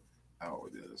scribble it out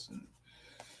with this, and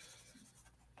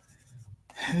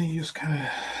then you just kind of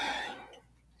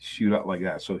shoot out like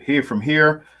that. So from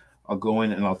here, I'll go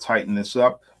in and I'll tighten this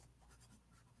up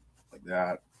like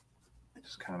that.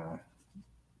 Just kind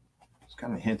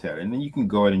of hint at it, and then you can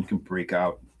go ahead and you can break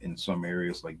out in some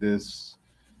areas like this,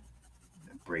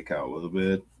 and break out a little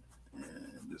bit,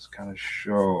 and just kind of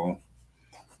show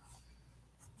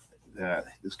that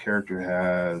this character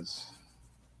has,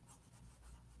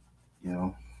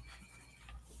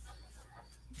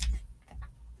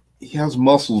 he has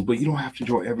muscles, but you don't have to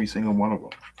draw every single one of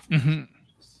them.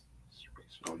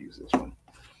 So I'll use this one.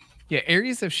 Yeah,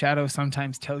 areas of shadow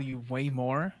sometimes tell you way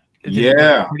more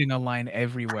than putting a line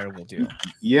everywhere will do.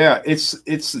 Yeah, this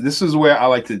is where I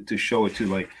like to show it too.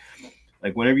 Like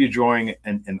whenever you're drawing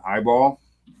an eyeball,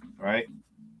 right?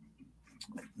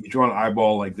 You draw an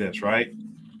eyeball like this, right?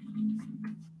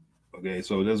 Okay,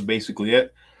 so that's basically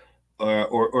it.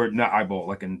 Or not eyeball,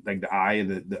 like the eye,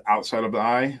 the outside of the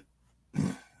eye,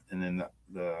 and then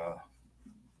the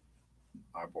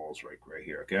eyeballs right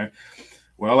here. Okay,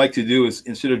 what I like to do is,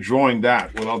 instead of drawing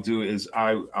that, what I'll do is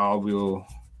I will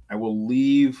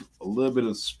leave a little bit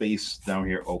of space down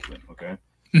here open. Okay,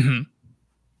 and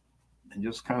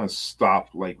just kind of stop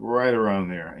like right around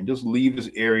there, and just leave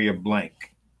this area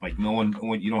blank. Like you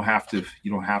don't have to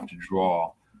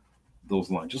draw those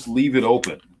lines. Just leave it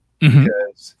open,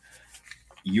 because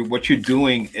what you're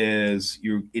doing is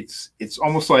it's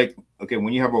almost like, okay,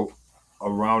 when you have a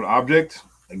round object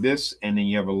like this, and then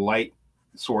you have a light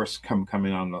source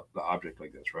coming on the object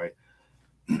like this, right?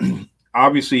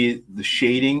 Obviously the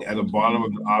shading at the bottom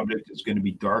of the object is going to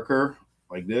be darker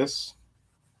like this,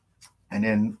 and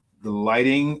then the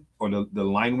lighting or the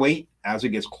line weight, as it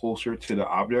gets closer to the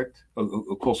object,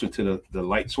 closer to the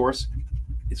light source,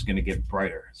 it's going to get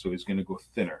brighter, so it's going to go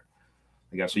thinner.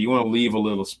 Like, so you want to leave a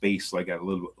little space, like a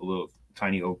little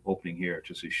tiny opening here,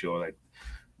 just to show like,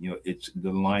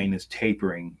 the line is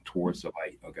tapering towards the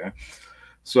light. Okay,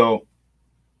 so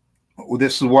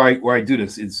this is why I do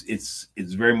this. It's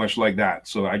very much like that.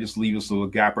 So I just leave this little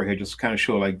gap right here, just kind of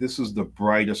show like this is the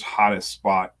brightest, hottest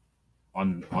spot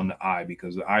on the eye,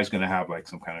 because the eye is going to have like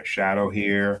some kind of shadow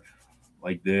here,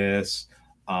 like this.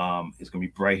 It's going to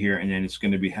be bright here, and then it's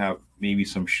going to have maybe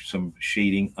some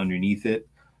shading underneath it.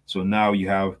 So now you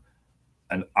have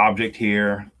an object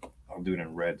here. I'll do it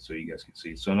in red so you guys can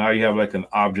see. So now you have like an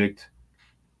object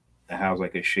that has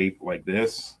like a shape like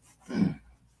this.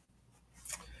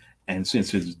 And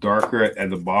since it's darker at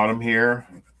the bottom here,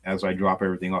 as I drop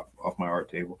everything off my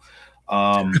art table,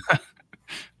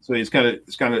 so it's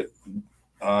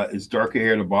darker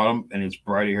here at the bottom and it's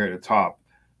brighter here at the top,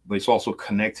 but it's also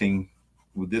connecting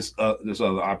with this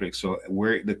other object. So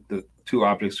where the two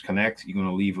objects connect, you're going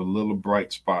to leave a little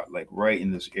bright spot, like right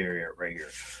in this area right here.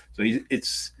 So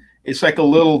it's like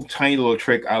a tiny little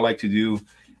trick I like to do.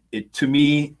 To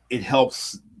me, it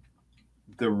helps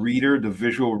the reader, the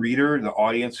visual reader, the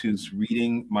audience who's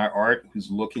reading my art,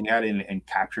 who's looking at it and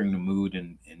capturing the mood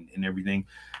and everything.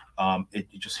 It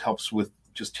just helps with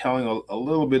just telling a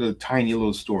little bit of tiny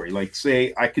little story. Like,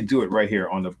 say I could do it right here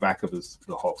on the back of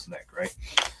the Hulk's neck, right?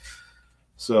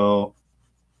 So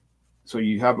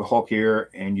you have the Hulk here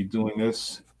and you're doing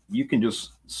this. You can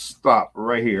just stop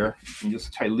right here and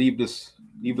just leave this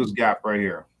gap right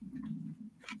here.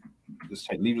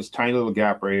 Just leave this tiny little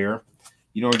gap right here.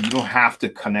 You know, you don't have to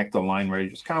connect the line right.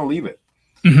 Just kind of leave it,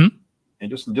 and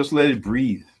just let it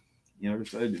breathe. You know,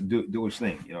 just let it do its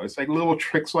thing. You know, it's like little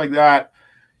tricks like that.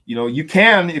 You know, you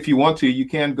can, if you want to, you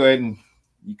can go ahead and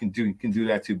you can do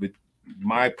that too. But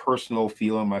my personal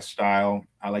feeling, my style,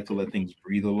 I like to let things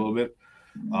breathe a little bit.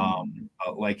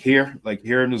 Like here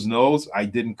in his nose, I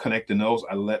didn't connect the nose.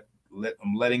 I'm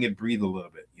letting it breathe a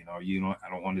little bit. You know, I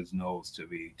don't want his nose to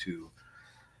be too.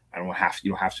 You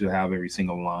don't have to have every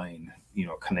single line, you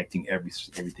know, connecting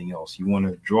everything else. You want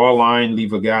to draw a line,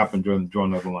 leave a gap, and draw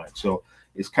another line. So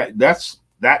it's that's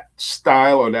that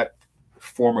style or that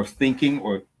form of thinking,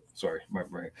 or sorry,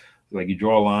 like you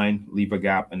draw a line, leave a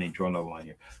gap, and then draw another line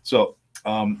here. So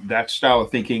that style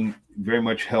of thinking very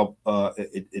much help.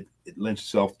 It lends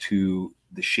itself to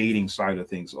the shading side of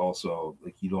things also.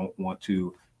 Like you don't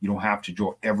have to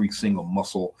draw every single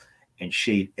muscle and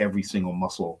shade every single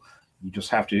muscle. You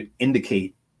just have to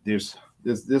indicate there's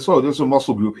a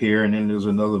muscle group here, and then there's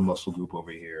another muscle group over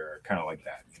here, kind of like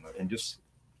that, you know, and just,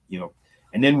 you know,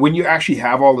 and then when you actually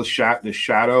have all the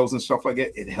shadows and stuff like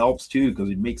that, it helps too,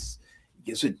 because it makes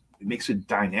it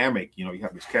dynamic. You know, you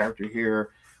have this character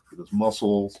here with his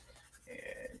muscles,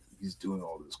 and he's doing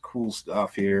all this cool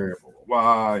stuff here, blah, blah,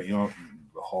 blah, you know,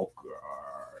 the Hulk,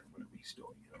 whatever he's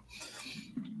doing, you know.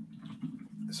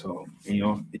 So, you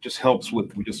know, it just helps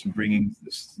with just bringing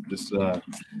this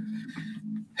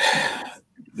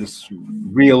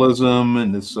realism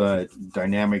and this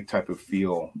dynamic type of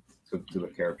feel to the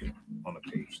character on the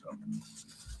page. So.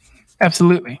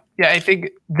 Absolutely. Yeah, I think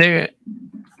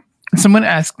someone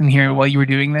asked in here while you were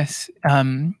doing this,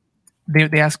 they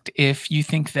asked if you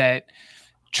think that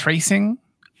tracing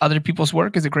other people's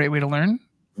work is a great way to learn.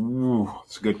 Ooh,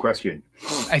 that's a good question.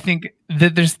 I think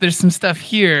that there's some stuff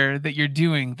here that you're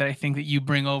doing that I think that you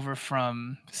bring over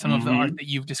from some of the art that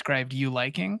you've described you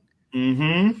liking.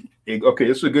 Okay,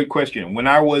 this is a good question. When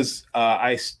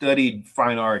I studied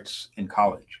fine arts in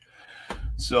college.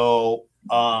 So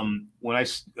when I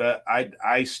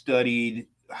studied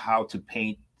how to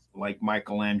paint like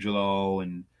Michelangelo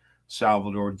and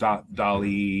Salvador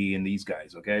Dali and these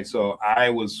guys. Okay, so I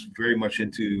was very much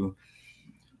into,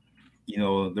 you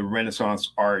know, the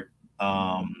Renaissance art,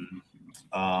 pop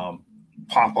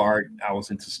art. I was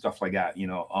into stuff like that, you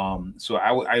know. So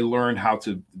I learned how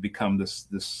to become this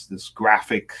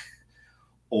graphic,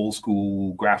 old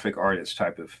school graphic artist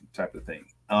type of thing.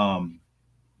 And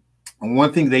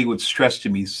one thing they would stress to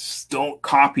me is don't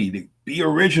copy, be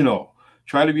original.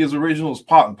 Try to be as original as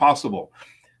possible.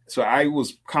 So I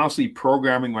was constantly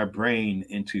programming my brain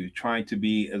into trying to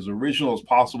be as original as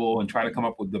possible and try to come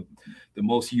up with the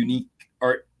most unique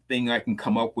art thing I can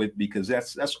come up with, because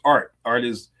that's art. Art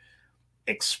is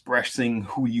expressing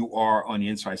who you are on the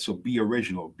inside. So be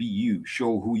original, be you,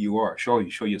 show who you are, show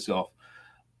yourself.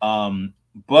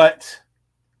 But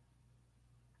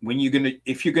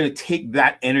if you're gonna take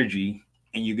that energy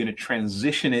and you're gonna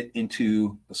transition it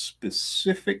into a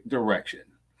specific direction,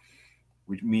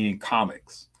 which meaning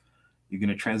comics, you're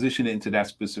gonna transition it into that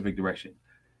specific direction.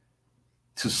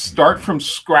 To start from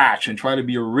scratch and try to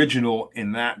be original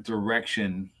in that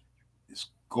direction is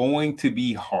going to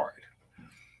be hard,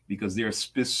 because there are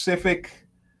specific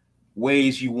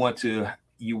ways you want to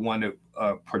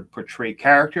portray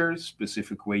characters,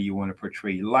 specific way you want to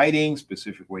portray lighting,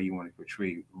 specific way you want to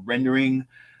portray rendering.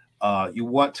 You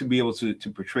want to be able to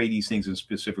portray these things in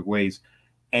specific ways,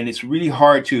 and it's really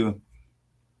hard to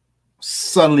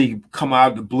suddenly come out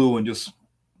of the blue and just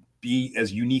be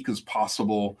as unique as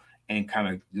possible and kind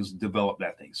of just develop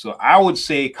that thing. So I would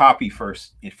say copy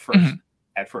first.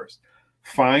 At first,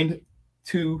 find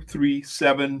 2, 3,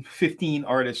 7, 15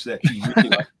 artists that you really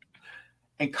like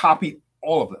and copy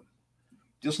all of them.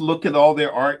 Just look at all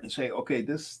their art and say, okay,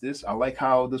 this I like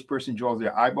how this person draws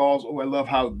their eyeballs. Oh, I love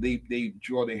how they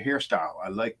draw their hairstyle. I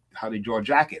like how they draw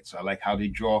jackets. I like how they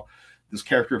draw this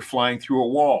character flying through a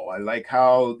wall. I like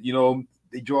how, you know,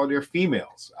 they draw their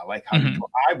females. I like how they draw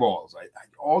eyeballs.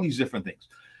 All these different things.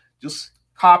 Just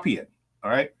copy it.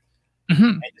 All right.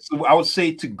 And so I would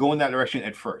say to go in that direction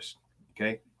at first.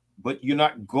 Okay. But you're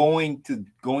not going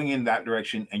in that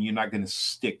direction, and you're not going to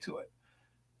stick to it.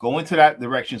 Go into that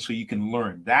direction so you can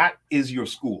learn. That is your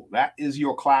school. That is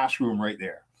your classroom right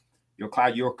there.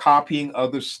 You're copying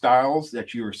other styles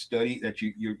that you're studying, that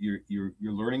you're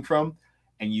learning from,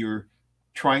 and you're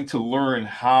trying to learn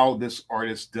how this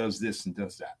artist does this and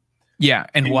does that. Yeah,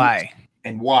 and why.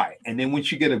 And why. And then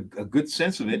once you get a good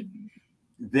sense of it,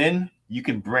 then you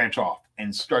can branch off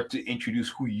and start to introduce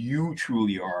who you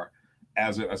truly are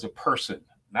as a person,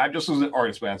 not just as an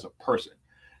artist, but as a person.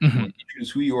 Mm-hmm.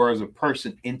 Introduce who you are as a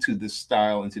person into this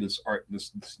style, into this art,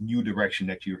 this new direction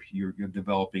that you're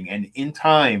developing. And in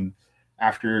time,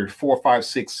 after 4, 5,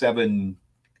 6, 7,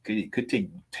 it could take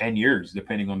 10 years,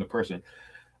 depending on the person.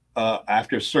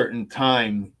 After a certain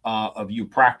time of you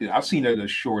practice, I've seen it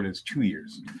as short as 2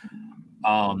 years.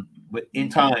 But in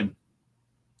time,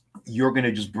 you're going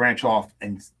to just branch off,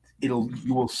 and you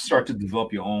will start to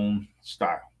develop your own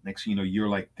style. Next thing you know, you're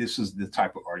like, this is the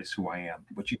type of artist who I am.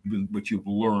 But you've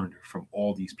learned from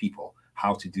all these people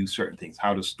how to do certain things,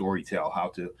 how to storytell, how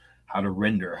to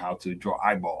render, how to draw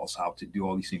eyeballs, how to do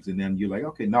all these things. And then you're like,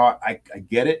 okay, now I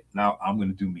get it. Now I'm going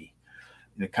to do me.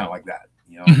 Kind of like that.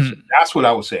 Mm-hmm. So that's what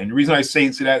I would say. And the reason I say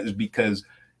to that is because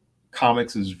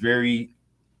comics is very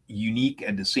unique.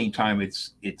 At the same time,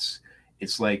 it's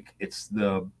like it's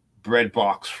the bread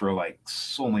box for like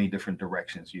so many different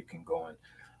directions you can go in.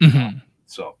 Mm-hmm.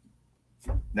 So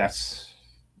that's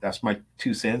my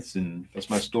 2 cents, and that's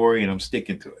my story, and I'm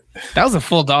sticking to it. That was a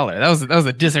full $1. That was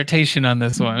a dissertation on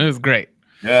this one. It was great.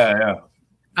 Yeah.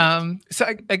 So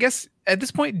I guess at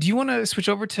this point, do you want to switch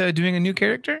over to doing a new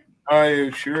character?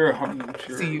 Sure.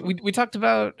 See, we talked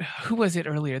about, who was it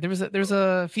earlier? There was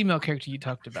a female character you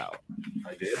talked about.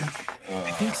 I did.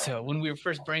 I think so, when we were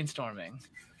first brainstorming.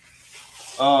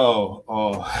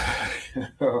 Oh. I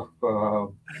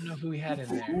don't know who we had in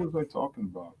there. Who was I talking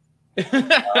about?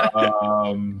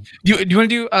 Do you want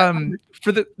to do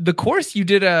for the course? You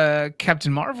did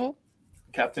Captain Marvel.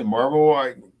 Captain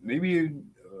Marvel. Maybe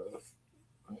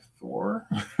Thor.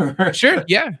 Sure.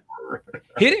 Yeah.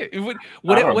 Hit it.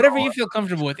 Whatever you feel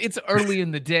comfortable with. It's early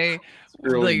in the day.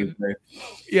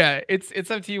 Yeah,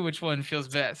 it's up to you which one feels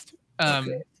best.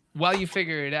 Okay. While you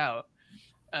figure it out,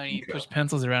 you push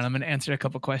pencils around. I'm going to answer a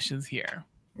couple questions here.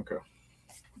 Okay.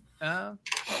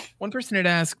 One person had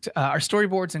asked, are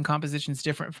storyboards and compositions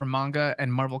different from manga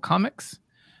and Marvel comics?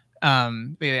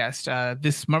 They asked,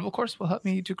 this Marvel course will help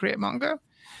me to create manga.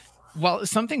 While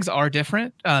some things are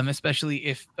different, especially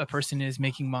if a person is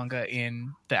making manga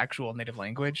in the actual native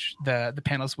language, the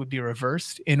panels would be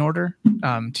reversed in order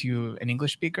to an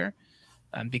English speaker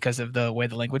because of the way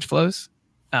the language flows.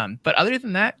 But other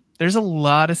than that, there's a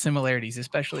lot of similarities,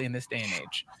 especially in this day and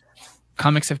age.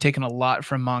 Comics have taken a lot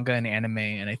from manga and anime,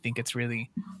 and I think it's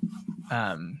really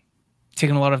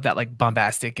taken a lot of that like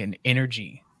bombastic and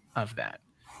energy of that.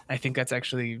 I think that's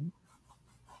actually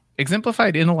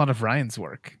exemplified in a lot of Ryan's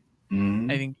work.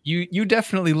 Mm-hmm. I think you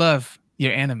definitely love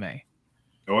your anime.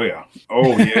 Oh yeah.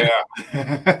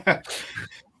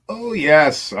 Oh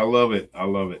yes, I love it.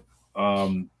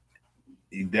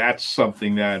 That's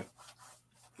something that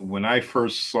when I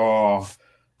first saw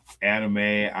anime,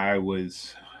 I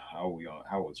was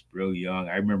really young.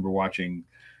 I remember watching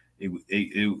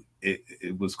it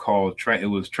was called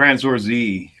Transor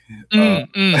Z. A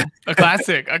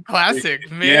classic,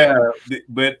 man. Yeah,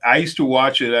 but I used to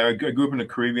watch it. I grew up in the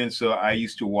Caribbean, so I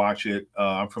used to watch it.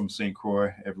 I'm from St.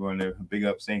 Croix. Everyone there, big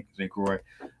up St. Croix.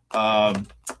 I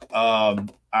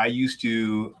used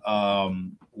to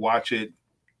watch it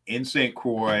in St.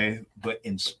 Croix, but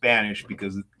in Spanish,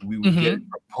 because we would get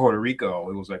from Puerto Rico.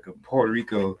 It was like a Puerto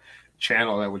Rico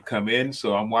channel that would come in.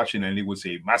 So I'm watching, and it would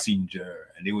say "Messenger,"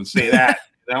 and they would say that.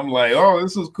 And I'm like, oh,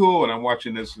 this is cool. And I'm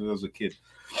watching this as a kid.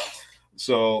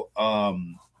 So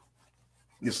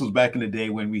this was back in the day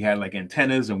when we had like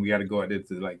antennas, and we had to go out there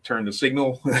to like turn the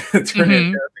signal, turn the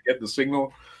antenna to get the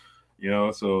signal.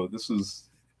 So this is,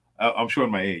 I'm showing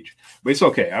my age, but it's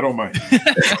okay. I don't mind.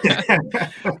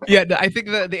 Yeah, I think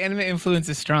the anime influence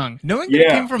is strong. Knowing that it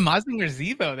came from Mazinger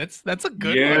Z, though, that's a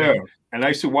good one. And I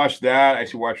used to watch that. I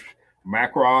used to watch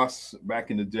Macross back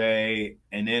in the day,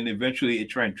 and then eventually it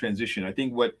tried to transition. I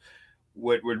think what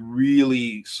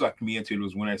really sucked me into it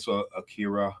was when I saw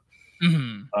Akira.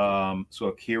 So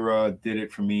Akira did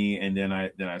it for me, and then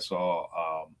I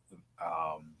saw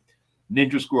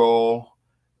Ninja Scroll,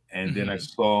 and then I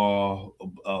saw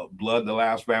Blood the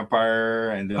Last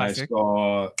Vampire, and then I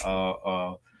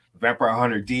saw Vampire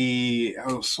Hunter D.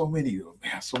 Oh, so many of them.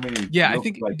 Man, so many. Yeah, I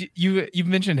think you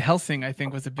mentioned Helsing, I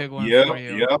think, was a big one for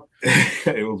you. Yep.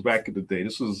 It was back in the day.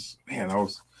 This was, man, it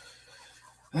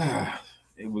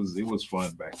was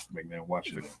fun back then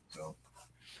watching it. So,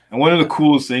 and one of the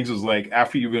coolest things was like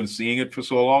after you've been seeing it for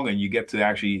so long and you get to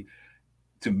actually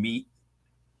to meet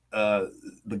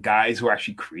the guys who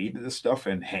actually created this stuff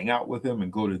and hang out with them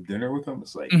and go to dinner with them.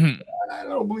 It's like, I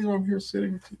don't believe I'm here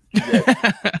sitting with you.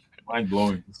 Mind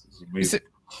blowing. This is amazing. So,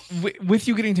 with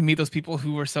you getting to meet those people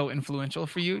who were so influential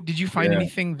for you, did you find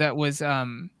anything that was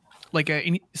like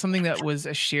something that was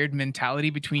a shared mentality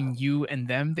between you and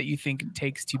them that you think it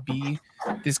takes to be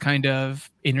this kind of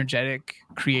energetic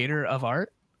creator of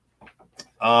art?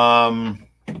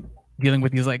 Dealing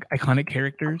with these like iconic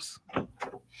characters.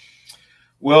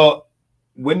 Well,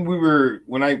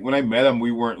 when I met him,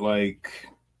 we weren't like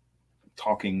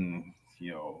talking,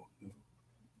 you know,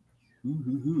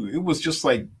 it was just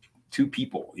like two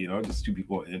people, you know, just two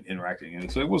people interacting.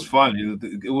 And so it was fun.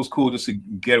 It was cool just to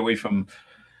get away from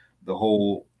the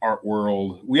whole art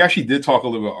world. We actually did talk a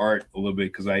little bit art a little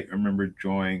bit because I remember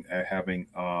drawing, I had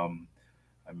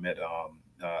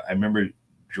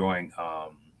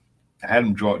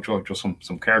him draw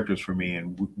some characters for me,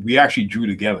 and we actually drew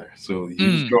together. So he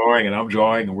was drawing and I'm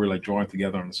drawing, and we're like drawing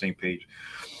together on the same page.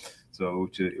 So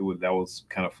that was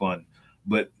kind of fun.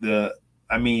 But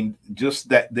just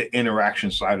the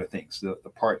interaction side of things, the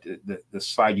part, the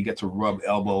side you get to rub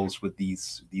elbows with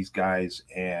these guys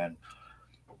and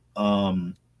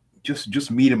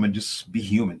just meet them and just be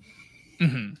human.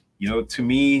 You know, to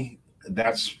me,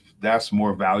 that's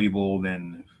more valuable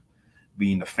than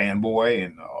being a fanboy.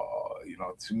 And you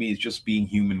know, to me, it's just being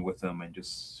human with them, and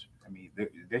just, I mean,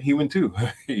 they're human too.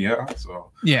 Yeah.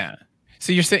 So yeah.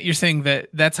 So you're saying that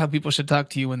that's how people should talk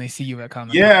to you when they see you at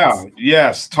Comic-Con. Yeah.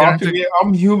 Yes. Talk to me.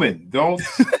 I'm human. Don't.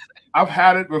 I've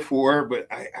had it before, but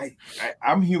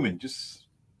I'm human. Just,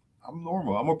 I'm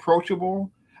normal. I'm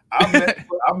approachable.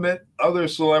 I've met other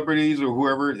celebrities or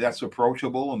whoever that's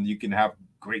approachable, and you can have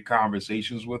great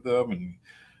conversations with them, and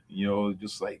you know,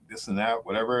 just like this and that,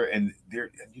 whatever. And they're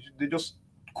just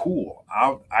cool.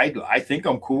 I think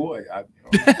I'm cool. I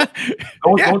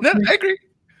agree.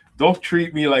 Don't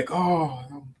treat me like,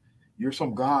 oh, you're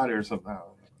some god or something.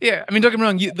 Yeah, I mean, don't get me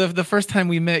wrong. The first time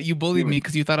we met, you bullied me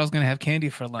because you thought I was gonna have candy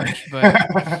for lunch.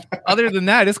 But other than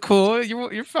that, it's cool.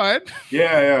 You're fine.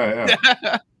 Yeah.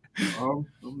 I'm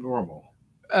normal.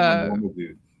 I'm a normal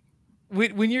dude.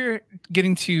 When you're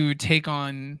getting to take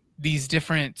on these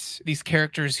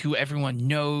characters who everyone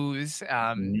knows,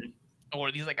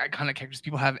 or these like iconic characters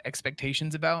people have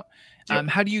expectations about,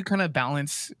 how do you kind of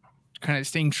balance kind of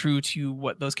staying true to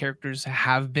what those characters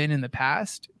have been in the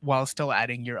past while still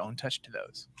adding your own touch to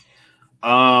those?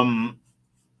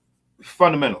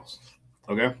 Fundamentals.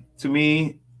 Okay. To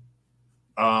me,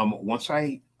 once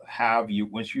you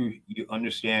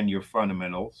understand your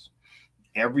fundamentals,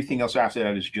 everything else after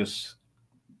that is just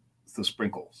the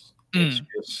sprinkles.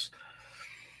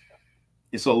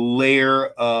 It's a layer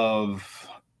of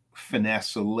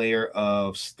finesse, a layer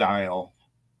of style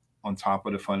on top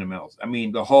of the fundamentals. I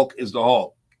mean, the Hulk is the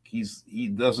Hulk. He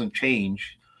doesn't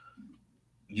change.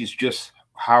 He's just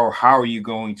how are you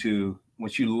going to,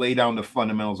 once you lay down the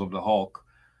fundamentals of the Hulk,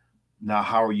 now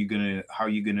how are you gonna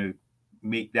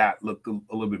make that look a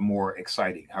little bit more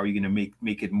exciting? How are you gonna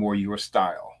make it more your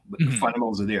style? But the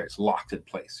fundamentals are there. It's locked in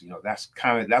place. You know,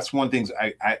 that's one thing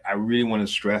I really want to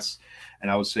stress,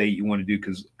 and I would say you want to do,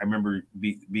 because I remember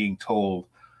being told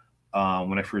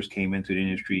when I first came into the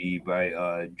industry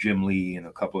by Jim Lee and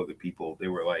a couple other people. They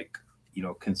were like, you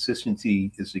know,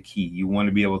 consistency is the key. You want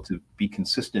to be able to be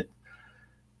consistent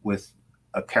with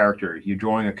a character. You're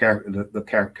drawing a character, the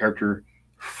character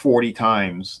 40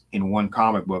 times in one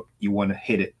comic book. You want to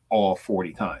hit it all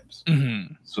 40 times.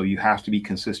 So you have to be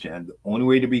consistent. And the only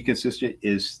way to be consistent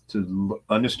is to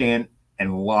understand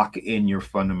and lock in your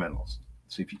fundamentals.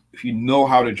 So if you know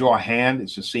how to draw a hand,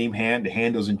 it's the same hand. The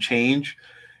hand doesn't change.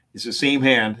 It's the same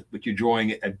hand, but you're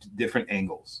drawing it at different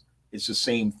angles. It's the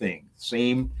same thing.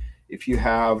 Same if you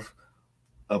have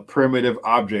a primitive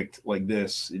object like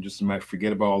this, you might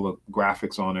forget about all the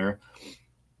graphics on there.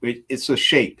 It's a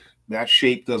shape. That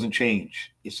shape doesn't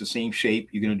change. It's the same shape.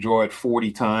 You're going to draw it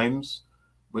 40 times,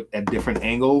 but at different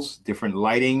angles, different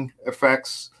lighting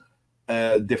effects,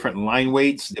 different line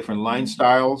weights, different line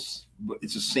styles, but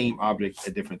it's the same object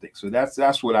at different things. So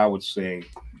that's what I would say.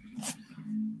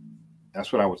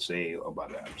 That's what I would say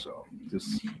about that. So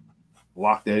just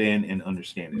lock that in and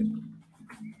understand it.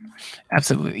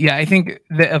 Absolutely. Yeah, I think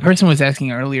a person was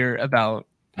asking earlier about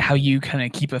how you kind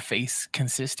of keep a face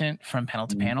consistent from panel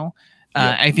to panel.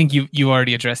 I think you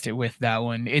already addressed it with that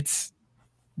one. It's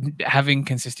having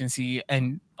consistency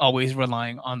and always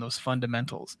relying on those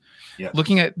fundamentals. Yes.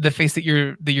 Looking at the face that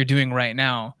you're doing right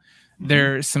now,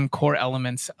 there's some core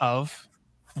elements of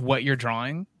what you're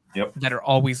drawing that are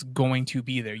always going to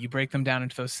be there. You break them down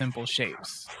into those simple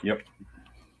shapes. Yes.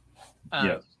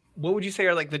 What would you say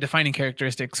are like the defining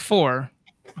characteristics for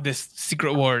this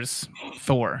Secret Wars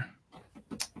Thor?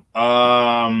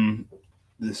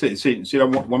 Say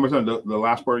that one more time. The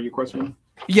last part of your question.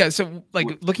 Yeah, so like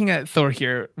looking at Thor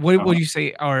here, what would you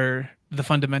say are the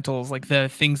fundamentals, like the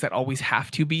things that always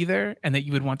have to be there and that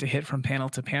you would want to hit from panel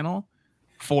to panel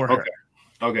for her?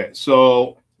 Okay.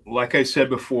 So like I said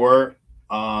before,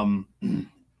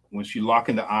 once you lock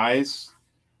in the eyes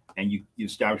and you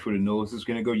establish where the nose is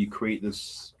going to go, you create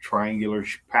this triangular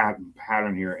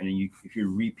pattern here, and then if you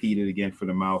repeat it again for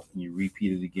the mouth and you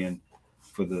repeat it again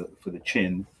for the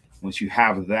chin, once you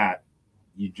have that,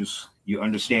 you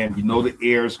understand, you know the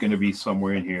air is going to be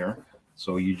somewhere in here,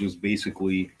 so you just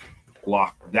basically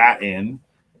lock that in,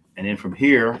 and then from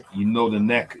here, you know the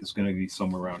neck is going to be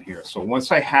somewhere around here. So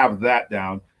once I have that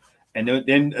down, and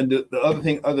then the other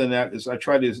thing other than that is I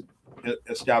try to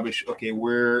establish, okay,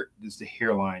 where does the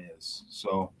hairline is.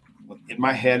 So in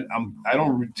my head, I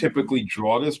don't typically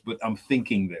draw this, but I'm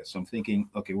thinking this. I'm thinking,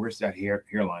 okay, where's that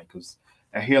hairline? Because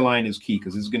that hairline is key,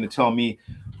 because it's going to tell me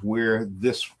where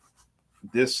this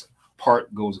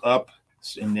part goes up,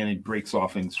 and then it breaks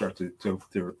off and starts to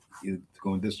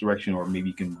go in this direction, or maybe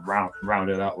you can round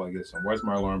it out like this. And why is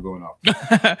my alarm going off?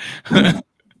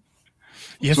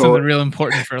 You have something real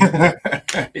important for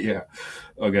yeah.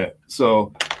 Okay.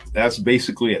 So that's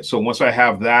basically it. So once I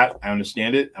have that, I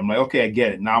understand it. I'm like, okay, I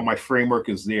get it. Now my framework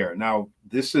is there. Now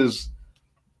this is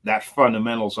that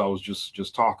fundamentals I was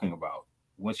just talking about.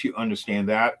 Once you understand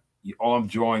that, all I'm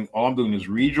doing is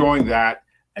redrawing that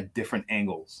at different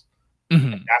angles.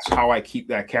 Mm-hmm. That's how I keep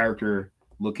that character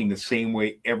looking the same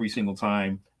way every single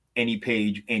time. Any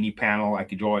page, any panel, I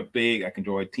could draw it big, I can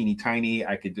draw it teeny tiny,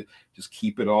 I could just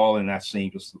keep it all in that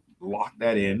same, just lock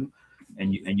that in,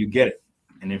 and you get it.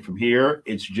 And then from here,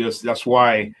 it's just, this is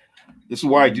why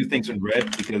I do things in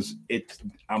red, because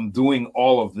I'm doing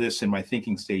all of this in my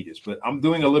thinking stages, but I'm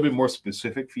doing a little bit more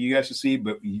specific for you guys to see.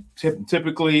 But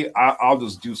typically I'll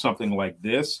just do something like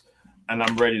this, and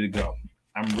I'm ready to go.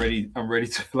 I'm ready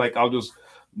to, like, I'll just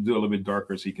do a little bit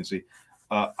darker so you can see.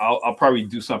 I'll probably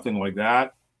do something like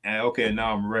that. And okay,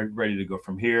 now I'm ready to go.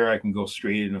 From here, I can go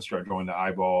straight in and start drawing the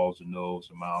eyeballs, the nose,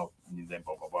 the mouth, and then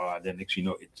blah, blah, blah. Then next you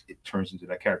know, it turns into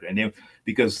that character. And then,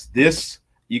 because this,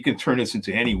 you can turn this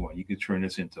into anyone. You can turn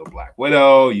this into a Black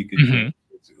Widow. You can turn it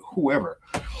into whoever,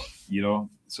 you know?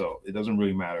 So it doesn't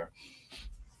really matter.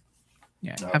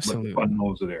 Yeah, absolutely. But the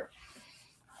fundamentals are there.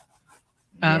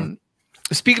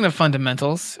 Speaking of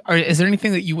fundamentals, is there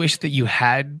anything that you wish that you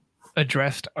had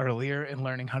addressed earlier in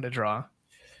learning how to draw?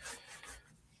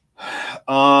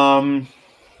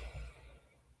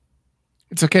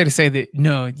 It's okay to say that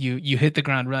no, you hit the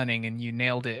ground running and you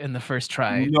nailed it in the first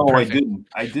try. No, Perfect.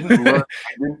 I didn't learn.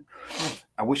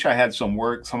 I wish I had some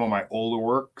of my older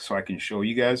work, so I can show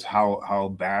you guys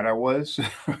how bad I was.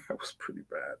 I was pretty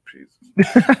bad, Jesus.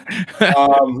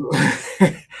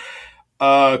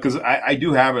 Because I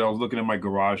do have it. I was looking at my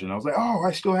garage and I was like, oh,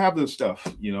 I still have this stuff,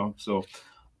 you know. So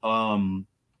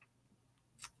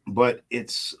but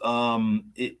it's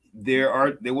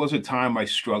there was a time I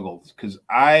struggled, because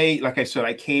like I said,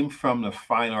 I came from the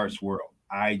fine arts world.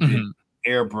 I did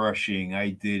airbrushing,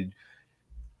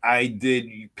 I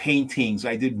did paintings,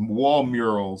 I did wall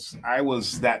murals. I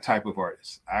was that type of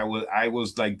artist. I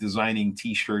was like designing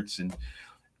t-shirts and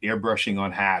airbrushing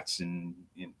on hats, and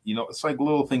you know, it's like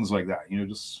little things like that, you know,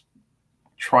 just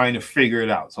trying to figure it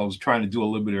out. So I was trying to do a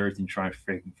little bit of everything, trying to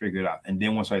figure it out. And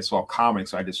then once I saw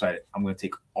comics, I decided I'm going to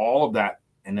take all of that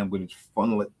and I'm going to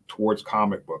funnel it towards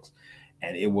comic books.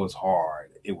 And it was hard.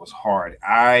 It was hard.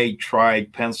 I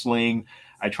tried penciling.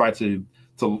 I tried to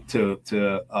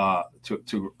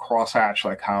cross hatch,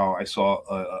 like how I saw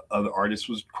other artists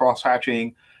was cross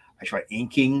hatching. I tried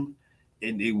inking,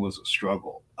 and it was a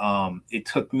struggle. It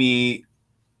took me,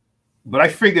 but I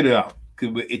figured it out.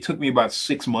 It took me about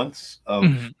 6 months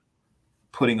of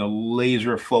putting a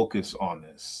laser focus on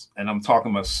this. And I'm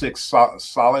talking about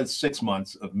solid 6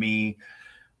 months of me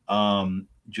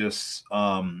just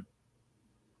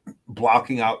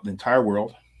blocking out the entire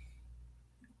world.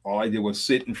 All I did was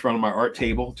sit in front of my art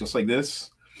table, just like this,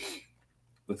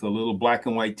 with a little black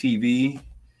and white TV.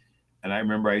 And I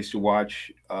remember I used to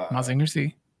watch Mazinger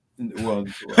Z. Well,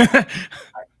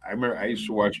 I remember I used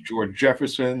to watch George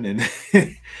Jefferson and,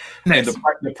 Nice. and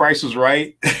the Price is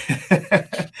Right,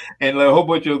 and a whole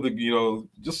bunch of the, you know,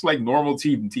 just like normal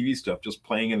TV stuff, just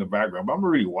playing in the background. But I'm not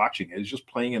really watching it; it's just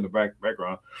playing in the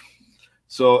background.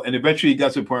 So, and eventually it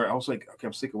got to the point where I was like, okay,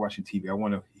 I'm sick of watching TV. I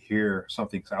want to hear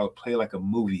something. So I would play like a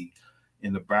movie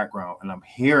in the background, and I'm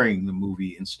hearing the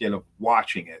movie instead of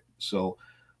watching it. So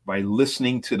by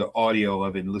listening to the audio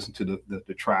of it and listen to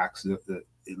the tracks,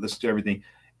 listen to everything,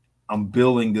 I'm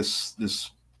building this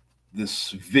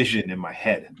this vision in my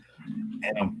head,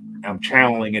 and I'm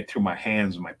channeling it through my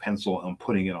hands and my pencil, and I'm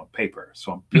putting it on paper.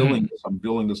 So I'm building this. I'm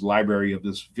building this library of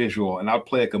this visual, and I'll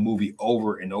play like a movie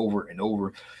over and over and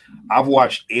over. I've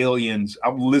watched Aliens.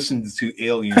 I've listened to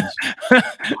Aliens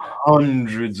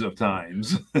hundreds of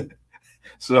times.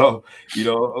 So, you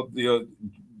know,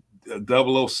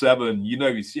 007, you know,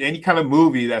 you see any kind of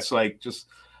movie that's like just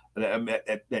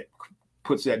that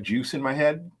puts that juice in my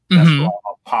head. That's why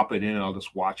I'll pop it in and I'll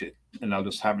just watch it, and I'll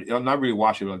just have it. I'll not really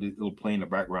watch it, but it'll play in the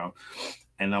background,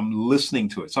 and I'm listening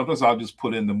to it. Sometimes I'll just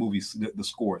put in the movies, the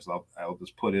scores. I'll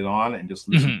just put it on and just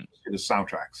listen to the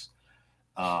soundtracks,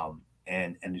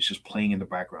 and it's just playing in the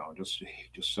background, just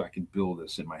so I can build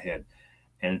this in my head,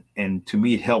 and to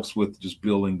me it helps with just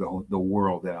building the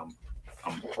world that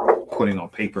I'm putting on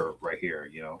paper right here.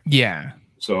 You know. Yeah.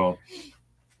 So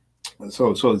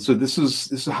this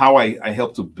is how I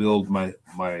help to build my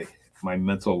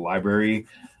mental library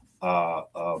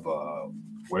of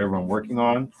whatever I'm working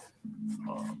on,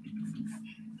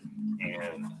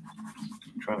 and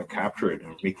trying to capture it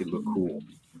and make it look cool.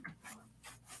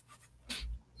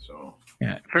 So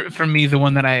yeah, for me, the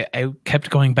one that I kept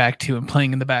going back to and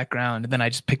playing in the background, and then I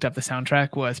just picked up the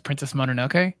soundtrack, was Princess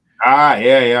Mononoke.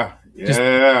 Yeah. Just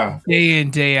day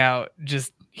in, day out,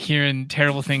 just hearing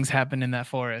terrible things happen in that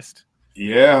forest.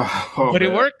 Yeah, but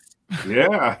it works.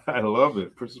 Yeah, I love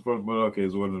it. Princess Mononoke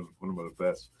is one of the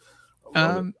best.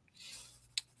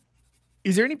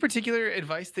 Is there any particular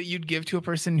advice that you'd give to a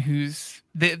person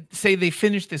say they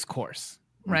finished this course,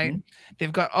 right?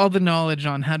 They've got all the knowledge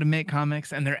on how to make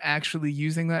comics, and they're actually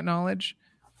using that knowledge.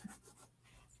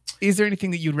 Is there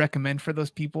anything that you'd recommend for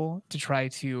those people to try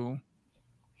to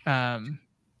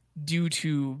do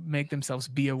to make themselves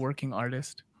be a working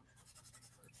artist?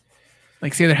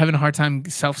 Like, say they're having a hard time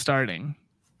self-starting.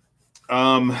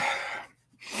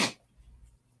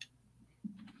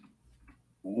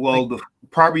 Well,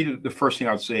 probably the first thing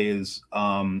I'd say is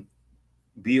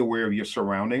be aware of your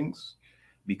surroundings,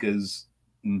 because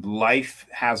life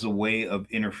has a way of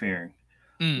interfering.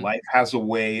 Life has a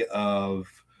way of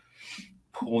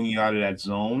pulling you out of that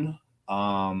zone,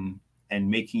 and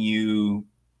making you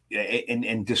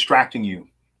and distracting you.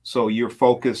 So you're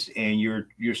focused and you're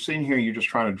sitting here, you're just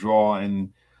trying to draw,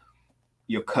 and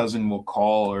your cousin will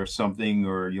call or something,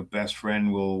 or your best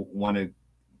friend will want to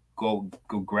go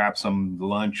grab some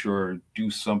lunch or do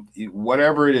something,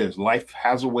 whatever it is. Life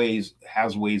has ways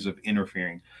of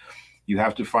interfering. You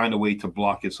have to find a way to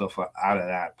block yourself out of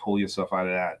that, pull yourself out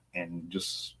of that, and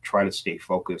just try to stay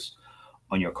focused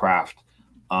on your craft.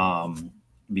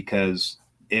 Because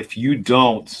if you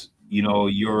don't, you know,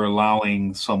 you're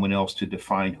allowing someone else to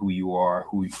define who you are,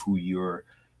 who your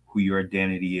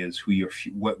identity is,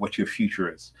 what your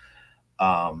future is.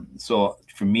 So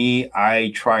for me,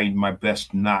 I tried my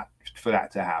best not for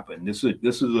that to happen. This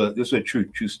is a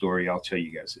true story. I'll tell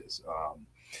you guys this.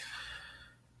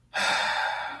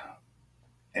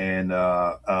 And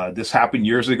this happened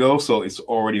years ago, so it's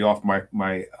already off my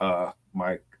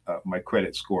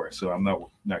credit score, so I'm not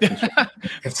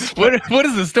what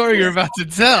is the story you're about to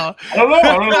tell? I don't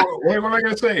know. What am I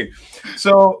gonna say?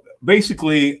 So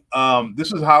basically,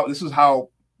 this is how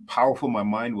powerful my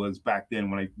mind was back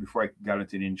then before I got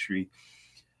into the industry.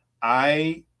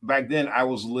 Back then I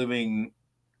was living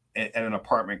at an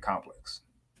apartment complex,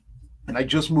 and I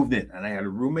just moved in, and I had a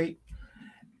roommate,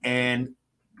 and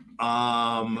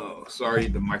sorry,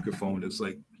 the microphone is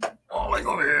like, oh my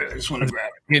god, I just want to grab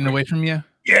it. Getting away from you?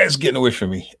 Yeah, it's getting away from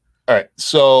me. All right.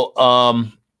 So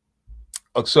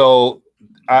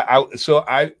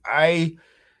I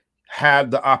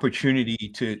had the opportunity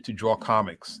to draw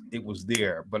comics. It was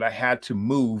there, but I had to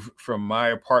move from my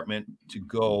apartment to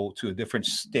go to a different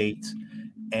state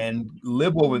and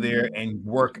live over there and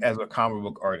work as a comic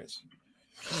book artist.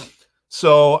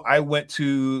 So I went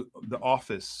to the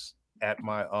office at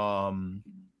my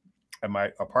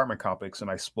apartment complex, and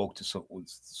I spoke to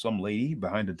some lady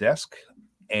behind the desk,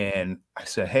 and I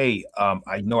said, hey,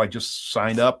 I know I just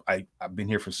signed up. I've been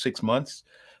here for 6 months,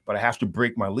 but I have to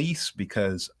break my lease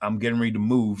because I'm getting ready to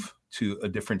move to a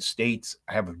different state.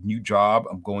 I have a new job.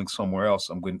 I'm going somewhere else.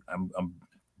 I'm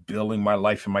building my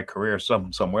life and my career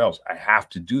somewhere else. I have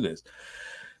to do this.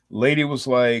 Lady was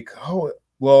like, oh,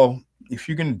 well, if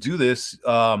you're going to do this, if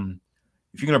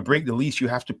you're going to break the lease, you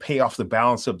have to pay off the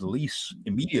balance of the lease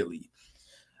immediately.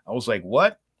 I was like,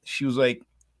 what? She was like,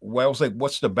 well, I was like,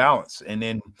 what's the balance? And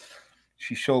then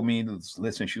she showed me this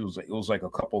list, and she was like, it was like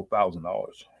 $2,000.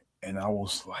 And I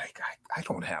was like, I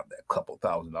don't have that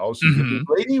 $2,000.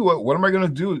 Lady, what am I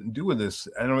going to do with this?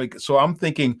 And I'm like, so I'm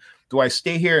thinking, do I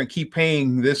stay here and keep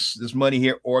paying this money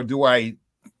here, or do I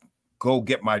go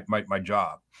get my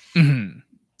job?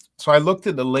 So I looked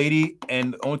at the lady,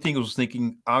 and the only thing I was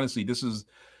thinking, honestly, this is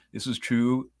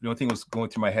true. The only thing that was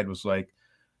going through my head was like,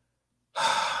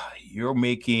 you're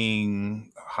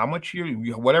making how much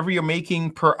whatever you're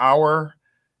making per hour,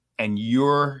 and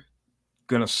you're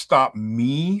gonna stop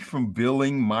me from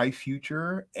building my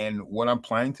future and what I'm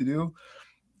planning to do.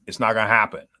 It's not gonna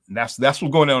happen. And that's what's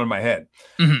going on in my head.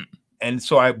 Mm-hmm. And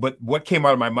so but what came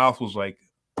out of my mouth was like,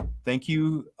 thank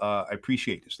you. I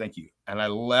appreciate this. Thank you. And I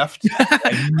left.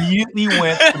 I immediately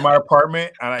went to my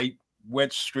apartment, and I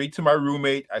went straight to my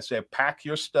roommate. I said, pack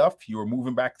your stuff. You are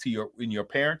moving back to your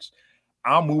parents.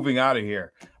 I'm moving out of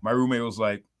here. My roommate was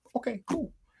like, okay,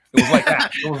 cool. It was like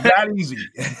that. It was that easy.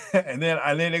 and then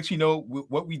next,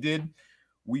 what we did,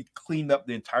 we cleaned up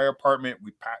the entire apartment.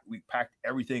 We packed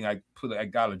everything. I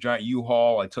got a giant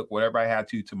U-Haul. I took whatever I had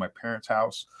to my parents'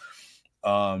 house.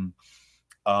 I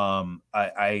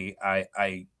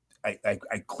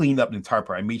cleaned up the entire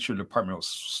apartment. I made sure the apartment was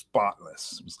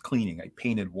spotless. It was cleaning. I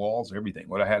painted walls, everything,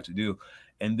 what I had to do.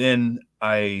 And then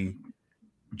I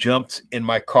jumped in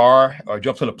my car, or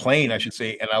jumped on a plane, I should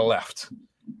say, and I left.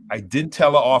 I didn't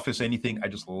tell the office anything. I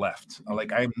just left.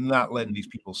 I'm not letting these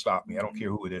people stop me. I don't care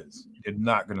who it is. They're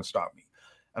not going to stop me.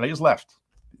 And I just left.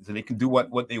 So they can do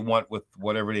what they want with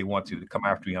whatever they want to come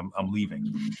after me. I'm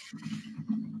leaving.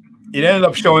 It ended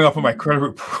up showing up on my credit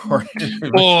report.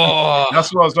 Oh.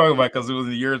 That's what I was talking about, because it was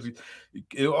the years.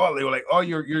 They were like, "Oh,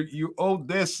 you owe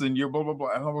this, and you're blah blah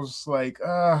blah." And I was like,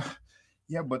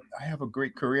 yeah, but I have a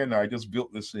great career now. I just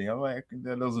built this thing. I'm like,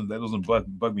 that doesn't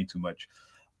bug me too much.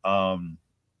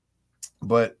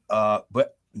 But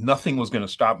nothing was going to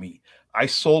stop me. I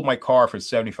sold my car for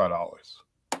 $75.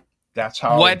 That's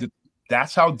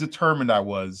how determined I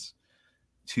was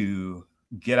to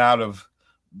get out of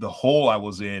the hole I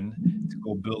was in to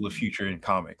go build a future in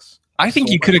comics. I think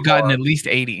you could have gotten at least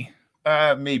 80.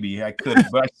 Maybe I could,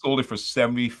 but I sold it for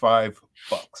 $75.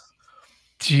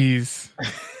 Jeez.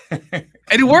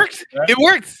 And it worked. It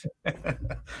worked.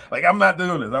 Like, I'm not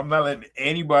doing this. I'm not letting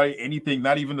anybody, anything,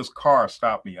 not even this car,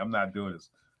 stop me. I'm not doing this.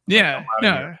 Yeah.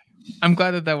 No, I'm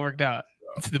glad that worked out.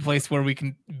 It's the place where we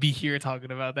can be here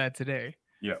talking about that today.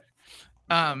 Yeah.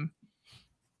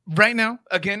 Right now,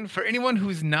 again, for anyone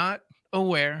who's not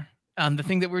aware, the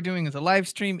thing that we're doing is a live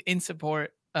stream in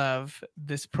support of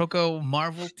this Proko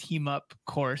Marvel Team Up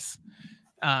course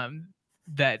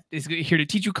that is here to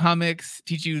teach you comics,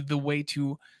 teach you the way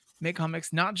to make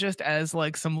comics, not just as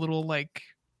like some little like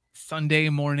Sunday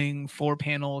morning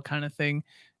 4-panel kind of thing.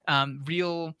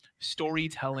 Real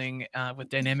storytelling with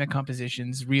dynamic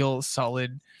compositions, real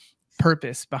solid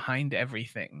purpose behind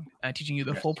everything, teaching you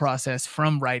the full process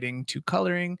from writing to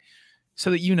coloring, so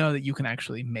that you know that you can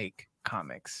actually make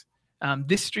comics.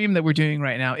 This stream that we're doing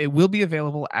right now, it will be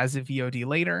available as a VOD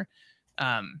later,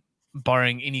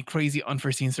 barring any crazy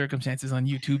unforeseen circumstances on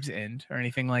YouTube's end or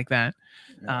anything like that.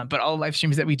 But all live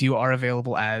streams that we do are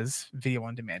available as video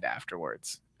on demand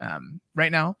afterwards.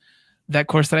 Right now, that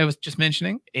course that I was just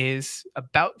mentioning is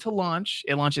about to launch.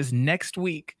 It launches next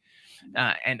week.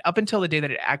 And up until the day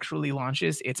that it actually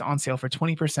launches, it's on sale for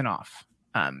 20% off.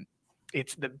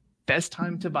 It's the best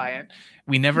time to buy it.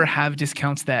 We never have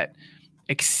discounts that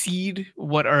exceed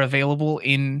what are available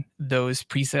in those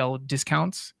pre-sale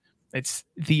discounts. It's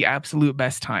the absolute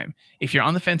best time. If you're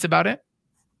on the fence about it,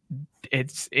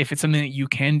 if it's something that you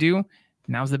can do,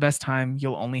 now's the best time.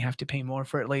 You'll only have to pay more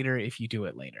for it later if you do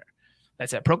it later.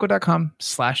 That's at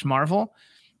proko.com/Marvel.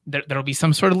 There'll be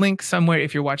some sort of link somewhere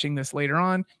if you're watching this later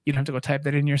on. You don't have to go type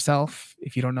that in yourself.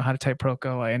 If you don't know how to type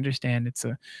Proko, I understand. It's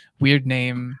a weird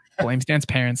name. Blame Stan's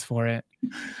parents for it.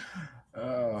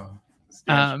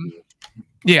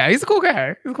 Yeah, he's a cool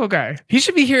guy. He's a cool guy. He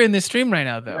should be here in this stream right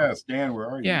now, though. Yeah, Stan, where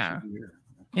are you?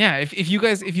 Yeah. If you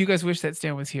guys wish that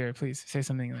Stan was here, please say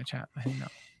something in the chat. Let him know.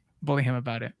 Bully him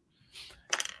about it.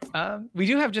 We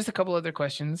do have just a couple other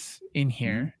questions in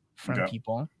here from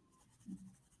people.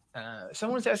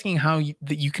 Someone's asking how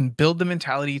that you can build the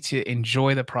mentality to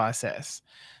enjoy the process.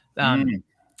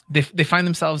 They find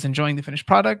themselves enjoying the finished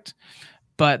product,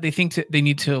 but they think they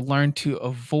need to learn to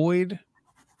avoid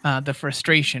the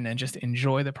frustration and just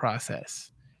enjoy the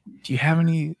process. Do you have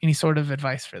any sort of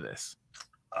advice for this?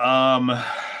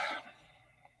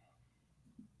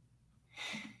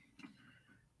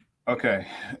 Okay.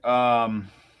 To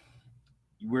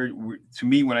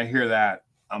me, when I hear that,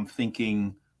 I'm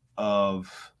thinking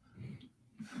of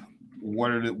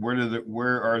where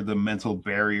are the mental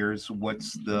barriers?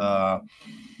 What's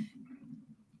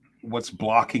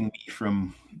blocking me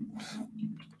from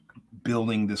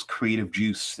building this creative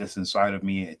juice that's inside of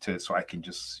me so I can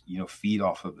just feed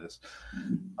off of this.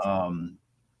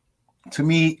 To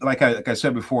me, like I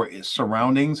said before,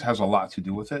 surroundings has a lot to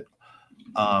do with it.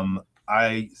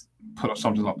 I put up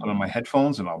something, I'll put on my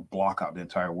headphones and I'll block out the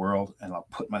entire world and I'll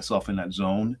put myself in that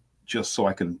zone just so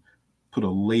I can put a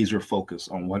laser focus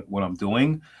on what I'm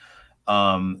doing.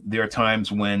 There are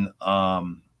times when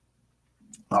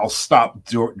I'll stop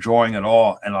drawing at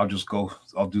all and I'll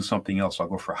do something else. I'll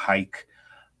go for a hike.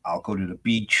 I'll go to the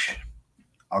beach.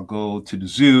 I'll go to the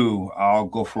zoo. I'll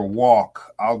go for a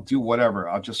walk. I'll do whatever.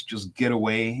 I'll just get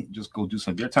away, just go do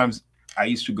something. There are times I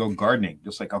used to go gardening,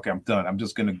 just like, okay, I'm done. I'm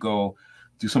just going to go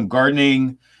do some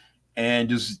gardening and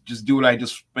just do what I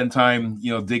just spend time,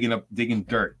 digging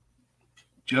dirt,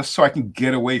 just so I can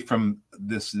get away from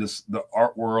the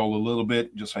art world a little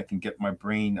bit, just so I can get my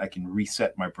brain, I can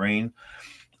reset my brain.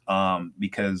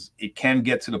 Because it can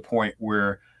get to the point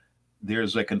where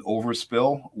there's like an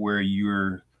overspill where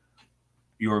you're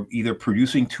either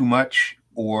producing too much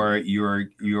or you're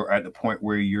at the point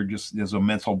where there's a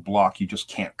mental block. You just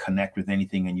can't connect with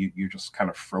anything and you're just kind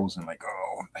of frozen, like,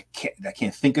 oh, I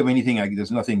can't think of anything.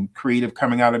 There's nothing creative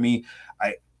coming out of me.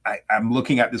 I'm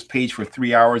looking at this page for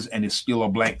 3 hours and it's still a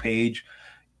blank page.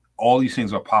 All these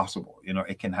things are possible.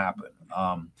 It can happen.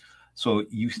 So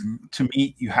to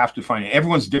me, you have to find it.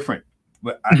 Everyone's different,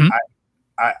 but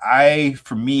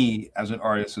for me, as an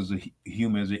artist, as a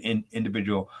human, as an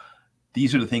individual,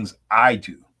 these are the things I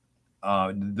do.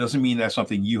 It doesn't mean that's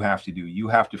something you have to do. You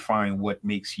have to find what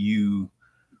makes you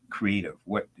creative,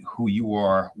 who you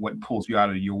are, what pulls you out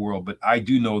of your world. But I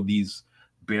do know these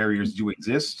barriers do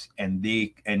exist, and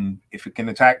if it can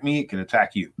attack me, it can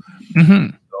attack you.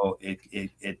 So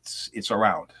it's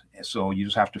around, and so you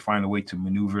just have to find a way to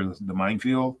maneuver the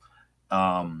minefield,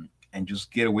 and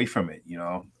just get away from it.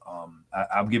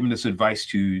 I've given this advice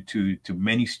to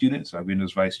many students. I've given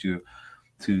this advice to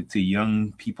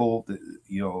young people.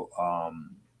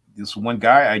 This one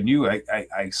guy I knew,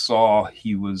 I saw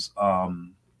he was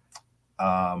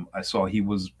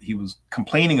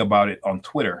complaining about it on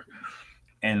Twitter,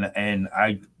 and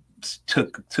I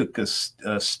took a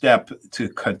step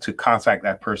to contact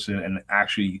that person and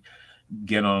actually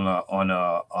get on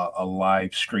a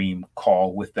live stream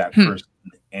call with that person.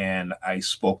 And I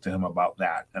spoke to him about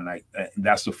that. And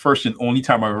that's the first and only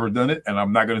time I've ever done it. And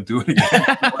I'm not going to do it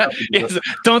again. Yes,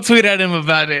 don't tweet at him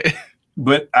about it.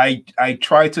 But I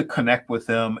tried to connect with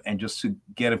him and just to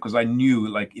get him, because I knew,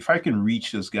 like, if I can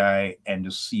reach this guy and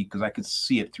just see, because I could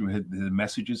see it through the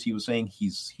messages he was saying,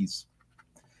 he's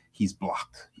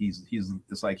blocked.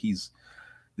 It's like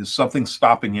there's something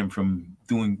stopping him from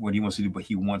doing what he wants to do, but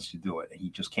he wants to do it and he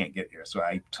just can't get there. So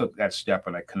I took that step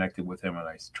and I connected with him and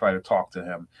I tried to talk to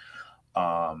him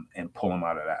and pull him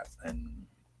out of that. And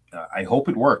I hope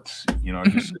it works,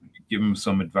 just give him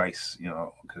some advice,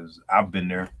 because I've been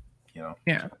there,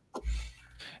 Yeah.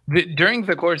 During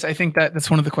the course, I think that's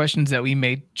one of the questions that we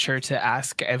made sure to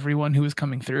ask everyone who was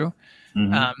coming through.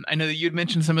 I know that you'd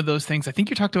mentioned some of those things. I think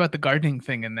you talked about the gardening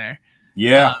thing in there.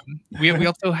 Yeah. We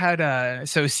also had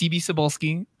so CB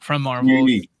Cebulski from Marvel.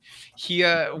 He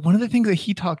one of the things that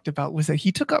he talked about was that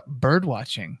he took up bird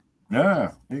watching.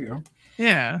 Yeah, there you go.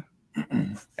 Yeah.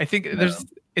 I think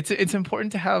it's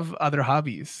important to have other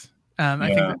hobbies. I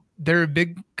think that there are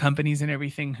big companies and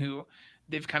everything who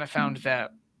they've kind of found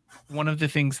that one of the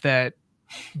things that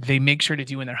they make sure to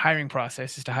do in their hiring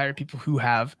process is to hire people who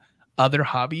have other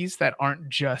hobbies that aren't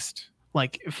just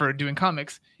like for doing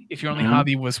comics. If your only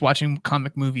hobby was watching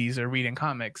comic movies or reading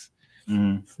comics,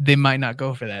 they might not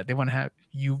go for that. They want to have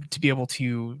you to be able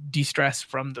to de-stress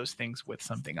from those things with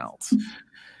something else.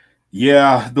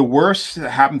 Yeah, the worst that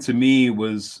happened to me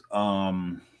was a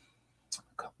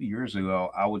couple years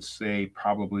ago. I would say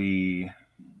probably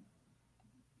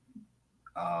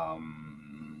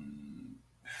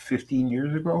 15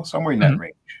 years ago, somewhere in that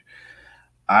range.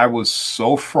 I was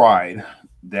so fried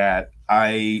that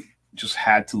I just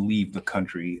had to leave the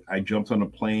country. I jumped on a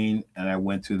plane and I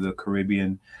went to the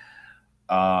Caribbean,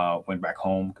 went back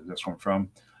home because that's where I'm from.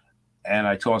 And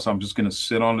I told myself I'm just going to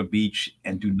sit on the beach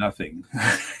and do nothing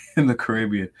in the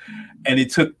Caribbean. And it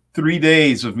took 3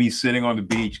 days of me sitting on the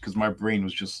beach because my brain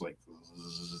was just like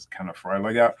kind of fried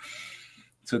like that.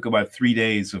 It took about 3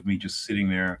 days of me just sitting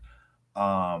there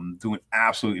doing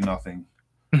absolutely nothing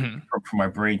for my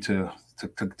brain to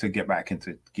get back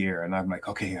into gear. And I'm like,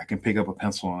 okay, I can pick up a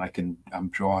pencil and I can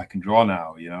draw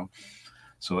now,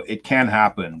 So it can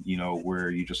happen,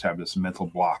 where you just have this mental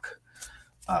block.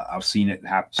 I've seen it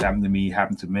happen to me,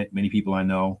 happen to many people I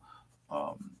know.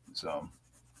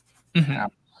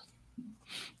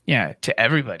 Yeah, to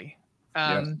everybody.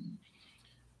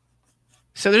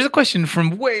 So there's a question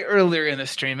from way earlier in the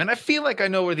stream, and I feel like I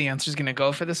know where the answer is going to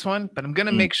go for this one, but I'm going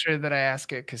to make sure that I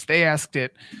ask it because they asked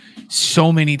it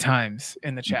so many times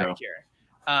in the chat here.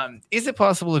 Is it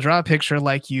possible to draw a picture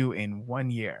like you in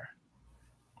 1 year?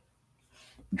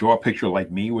 Draw a picture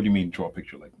like me? What do you mean draw a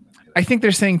picture like me? I think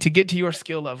they're saying to get to your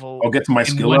skill level. I'll get to my in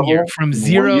skill 1 level year, from in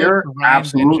 0 1 year? to Ryan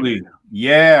Absolutely. Benjamin.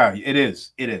 Yeah, it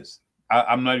is. It is.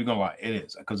 I'm not even gonna lie. It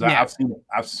is, because Yeah.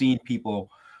 I've seen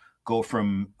people go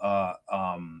from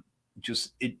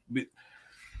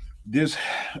there's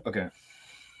okay.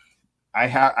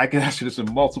 I can answer this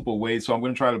in multiple ways, so I'm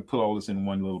going to try to put all this in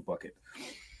one little bucket.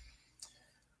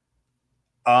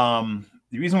 The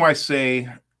reason why I say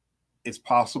it's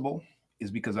possible is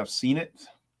because I've seen it.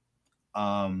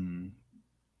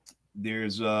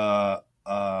 There's a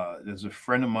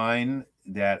friend of mine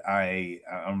that I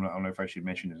don't know if I should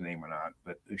mention his name or not,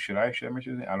 but should I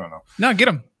mention his name? I don't know. No, get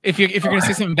him. If you're gonna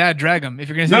say something bad, drag him. If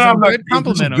you're gonna say No, something good,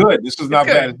 compliment him. Good. This is not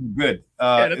bad. This is good.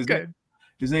 Yeah, that's good.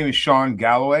 His name is Sean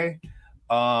Galloway.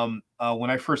 When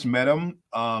I first met him,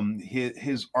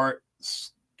 his art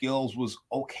skills was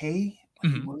okay.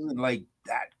 He wasn't like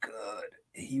that good.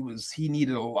 He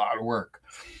needed a lot of work.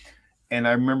 And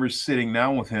I remember sitting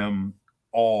down with him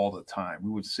all the time. We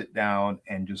would sit down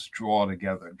and just draw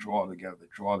together.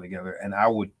 And I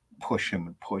would push him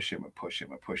and push him and push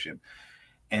him and push him.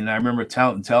 And I remember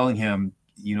telling him,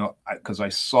 you know, because I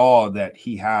saw that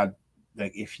he had,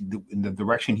 like, in the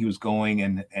direction he was going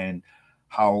and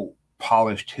how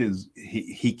polished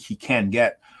he can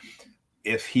get,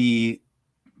 if he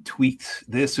tweaked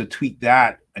this or tweaked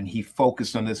that, and he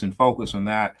focused on this and focused on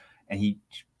that, and he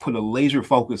put a laser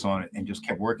focus on it and just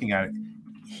kept working at it,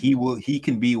 he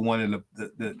can be one of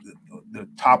the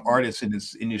top artists in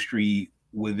this industry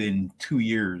within 2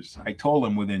 years. I told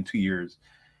him within 2 years.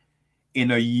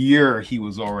 In a year, he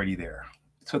was already there.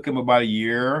 It took him about a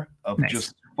year of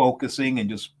just focusing and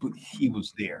he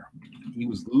was there. He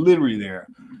was literally there.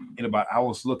 I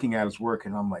was looking at his work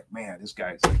and I'm like, man, this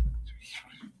guy's,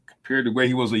 compared to where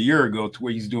he was a year ago to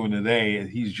where he's doing today,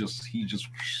 he just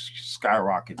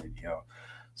skyrocketed, you know.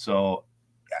 So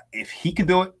if he can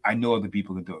do it, I know other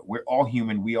people can do it. We're all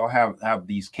human. We all have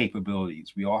these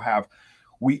capabilities.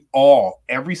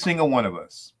 Every single one of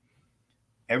us,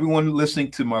 everyone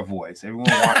listening to my voice, everyone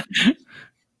watching,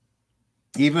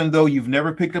 even though you've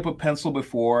never picked up a pencil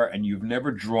before and you've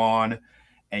never drawn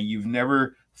and you've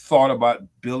never thought about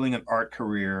building an art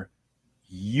career,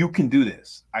 you can do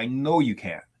this. I know you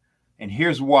can. And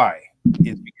here's why.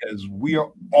 It's because we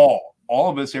are all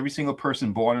of us, every single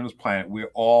person born on this planet,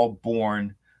 we're all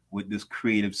born with this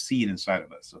creative seed inside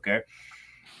of us, okay?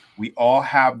 We all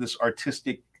have this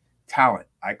artistic talent.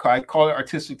 I call it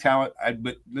artistic talent,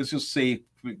 but let's just say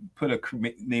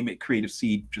name it creative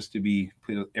seed, just to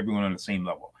put everyone on the same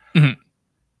level.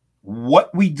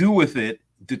 What we do with it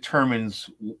determines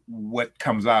what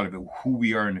comes out of it, who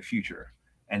we are in the future.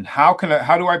 And how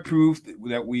do I prove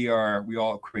that we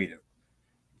all creative?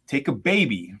 Take a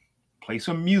baby, play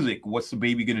some music. What's the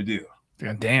baby gonna do? They're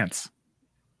gonna dance.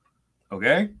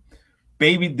 Okay,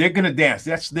 baby, they're gonna dance.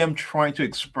 That's them trying to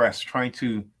express, trying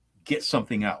to get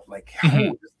something out. Like,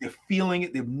 they're feeling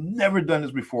it. They've never done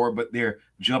this before, but they're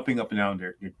jumping up and down.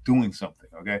 They're doing something.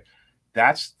 Okay,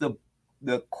 that's the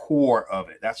core of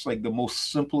it. That's like the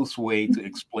most simplest way to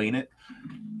explain it.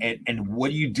 And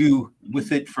what you do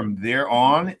with it from there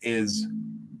on is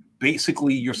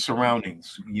basically your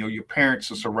surroundings. You know, your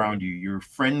parents are surround you, your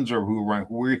friends are who around.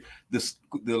 Where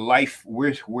did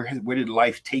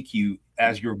life take you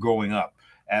as you're growing up,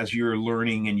 as you're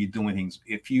learning and you're doing things?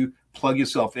 If you plug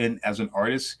yourself in as an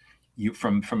artist, you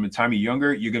from the time you're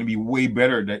younger, you're going to be way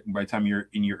better by the time you're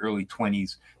in your early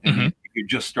 20s. And you're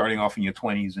just starting off in your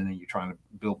 20s and then you're trying to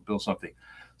build something.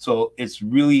 So it's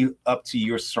really up to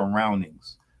your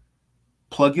surroundings.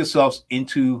 Plug yourselves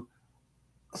into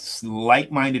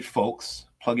like-minded folks.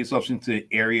 Plug yourselves into an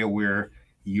area where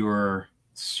you're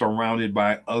surrounded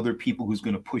by other people who's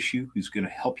going to push you, who's going to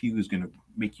help you, who's going to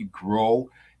make you grow,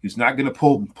 who's not going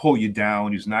to pull you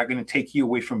down, who's not going to take you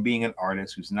away from being an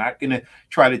artist, who's not going to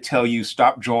try to tell you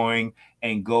stop drawing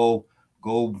and go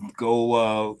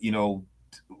you know,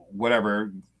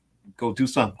 whatever, go do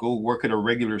something, go work at a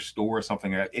regular store or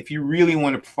something like that. If you really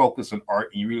want to focus on art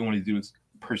and you really want to do this,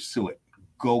 pursue it.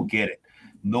 Go get it.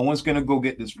 No one's going to go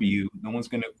get this for you. No one's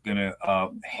going to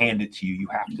hand it to you. You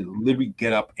have to literally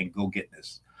get up and go get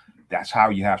this. That's how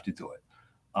you have to do it.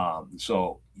 I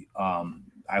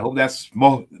hope that's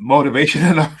motivation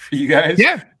enough for you guys.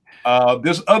 Yeah.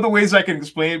 There's other ways I can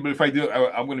explain it, but if I do,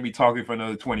 I'm going to be talking for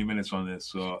another 20 minutes on this.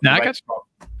 So I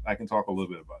can talk a little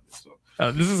bit about this. So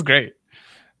this is great.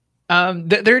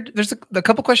 There's a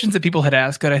couple questions that people had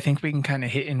asked that I think we can kind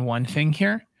of hit in one thing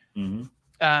here.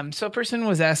 So a person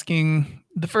was asking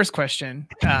the first question,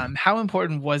 how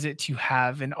important was it to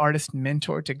have an artist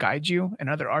mentor to guide you and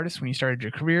other artists when you started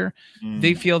your career?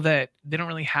 They feel that they don't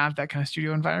really have that kind of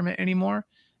studio environment anymore.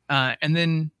 And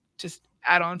then just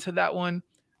add on to that one,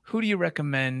 who do you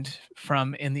recommend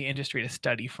from in the industry to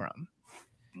study from?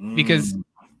 Because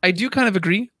I do kind of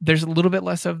agree. There's a little bit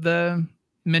less of the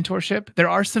mentorship. There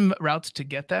are some routes to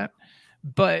get that.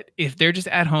 But if they're just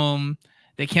at home,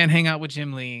 they can't hang out with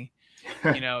Jim Lee,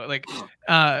 you know, like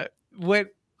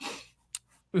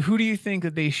who do you think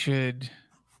that they should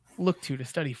look to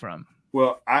study from?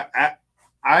 Well,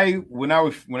 when I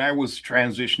was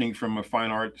transitioning from a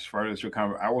fine arts artist to a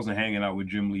comic, I wasn't hanging out with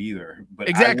Jim Lee either. But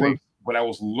exactly, but I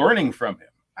was learning from him.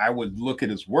 I would look at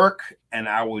his work and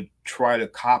I would try to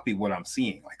copy what I'm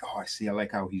seeing. Like, oh, I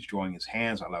like how he's drawing his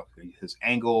hands. I like his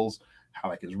angles. I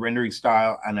like his rendering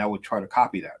style, and I would try to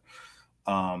copy that.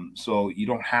 So you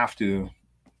don't have to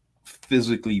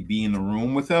physically be in the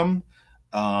room with them.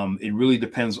 It really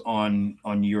depends on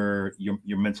your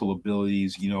mental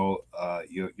abilities, you know,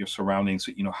 your surroundings,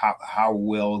 you know, how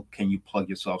well can you plug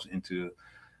yourselves into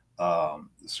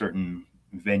certain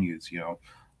venues, you know.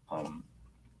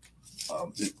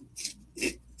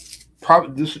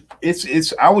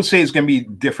 I would say it's going to be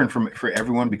different for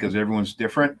everyone because everyone's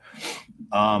different.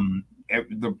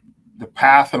 The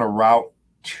path and a route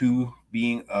to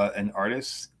being an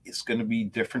artist is going to be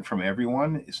different from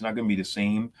everyone. It's not going to be the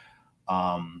same.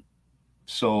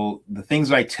 So the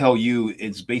things I tell you,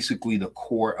 it's basically the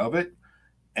core of it.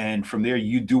 And from there,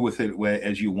 you do with it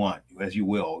as you want, as you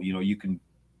will. You know, you can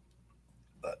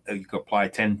apply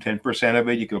 10% of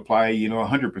it. You could apply, you know,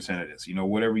 100% of this. You know,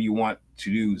 whatever you want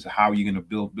to do is how you're going to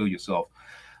build yourself.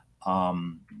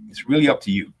 It's really up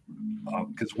to you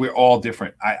because we're all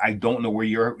different. I don't know where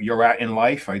you're at in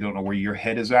life. I don't know where your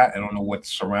head is at. I don't know what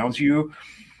surrounds you.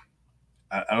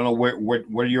 I don't know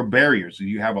what are your barriers. Do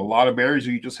you have a lot of barriers,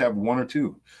 or you just have one or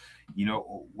two? You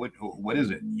know, what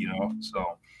is it? You know,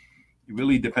 so it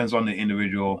really depends on the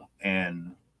individual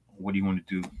and what do you want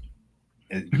to do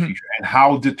in the future and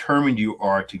how determined you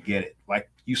are to get it. Like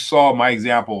you saw my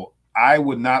example, I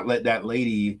would not let that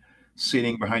lady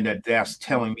sitting behind that desk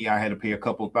telling me I had to pay a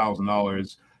couple of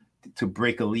 $1,000s to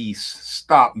break a lease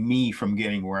stop me from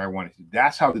getting where I wanted to.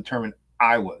 That's how determined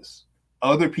I was.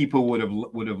 Other people would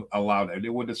have allowed that. They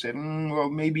would have said, well,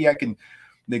 maybe I can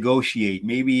negotiate.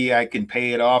 Maybe I can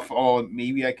pay it off. Oh,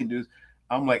 maybe I can do this.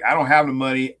 I'm like, I don't have the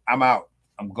money. I'm out.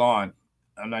 I'm gone.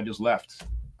 And I just left.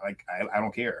 Like, I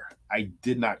don't care. I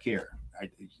did not care.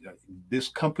 This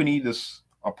company, this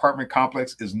apartment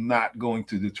complex is not going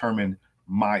to determine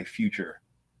my future.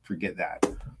 Forget that.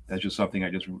 That's just something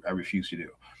I refuse to do.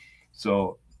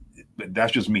 So, but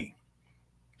that's just me.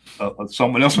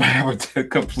 Someone else might have a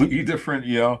completely different,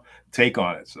 you know, take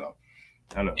on it. So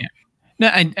I don't know. Yeah. No,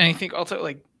 and I think also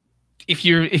like if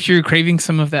you're craving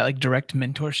some of that like direct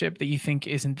mentorship that you think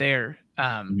isn't there,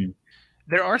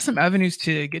 there are some avenues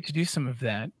to get to do some of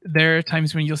that. There are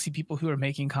times when you'll see people who are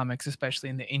making comics, especially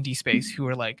in the indie space, who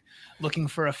are like looking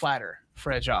for a flatter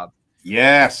for a job.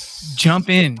 Yes. Jump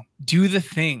in, do the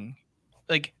thing.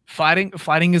 Like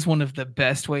flatting is one of the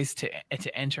best ways to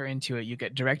enter into it. You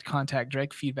get direct contact,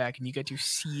 direct feedback, and you get to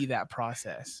see that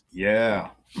process. Yeah.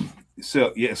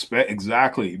 So yes,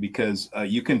 exactly, because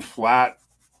you can flat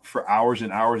for hours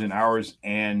and hours and hours,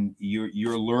 and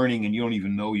you're learning, and you don't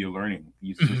even know you're learning.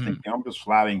 You just think I'm just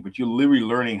flatting, but you're literally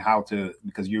learning how to,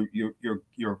 because you're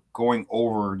going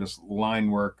over this line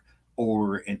work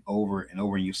over and over and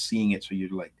over, and you're seeing it. So you're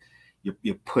like.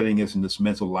 You're putting this in this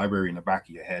mental library in the back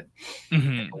of your head,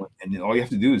 and all you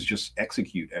have to do is just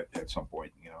execute at some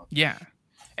point, you know. Yeah,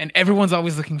 and everyone's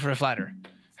always looking for a flatter.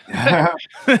 We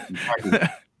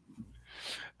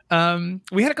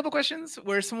had a couple questions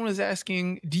where someone was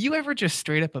asking, "Do you ever just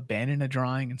straight up abandon a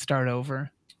drawing and start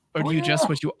over, or do you adjust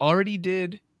what you already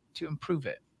did to improve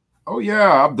it?" Oh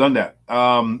yeah, I've done that.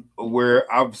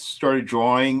 Where I've started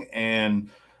drawing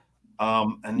and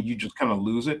you just kind of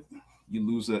lose it. You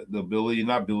lose the ability,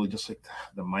 not ability, just like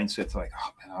the mindset's like,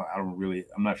 oh man,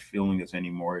 I'm not feeling this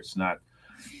anymore. It's not,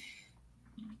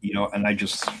 you know, and I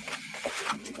just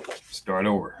start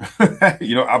over.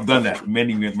 You know, I've done that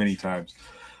many times.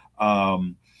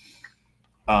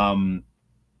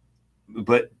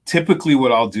 But typically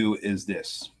what I'll do is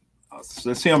this. So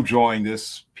let's say I'm drawing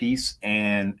this piece,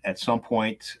 and at some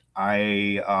point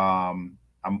I'm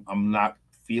not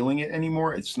feeling it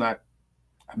anymore. It's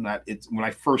when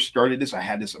I first started this, I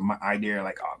had this idea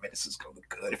like, oh man, this is gonna look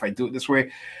good if I do it this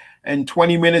way. And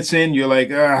 20 minutes in, you're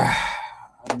like, I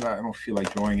don't feel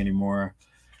like drawing anymore.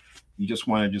 You just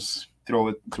want to just throw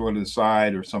it to the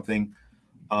side or something.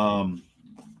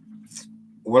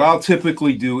 what I'll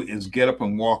typically do is get up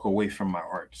and walk away from my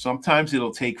art. Sometimes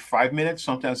it'll take 5 minutes.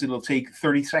 Sometimes it'll take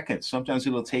 30 seconds. Sometimes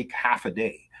it'll take half a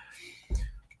day.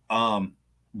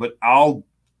 But I'll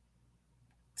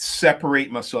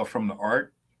separate myself from the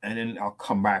art, and then I'll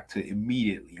come back to it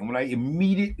immediately. And when I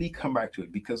immediately come back to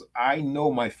it, because I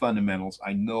know my fundamentals,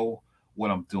 I know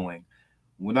what I'm doing.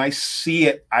 When I see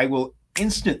it, I will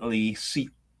instantly see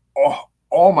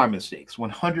all my mistakes,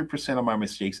 100% of my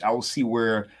mistakes. I will see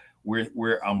where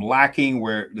I'm lacking,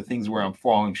 where the things where I'm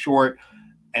falling short.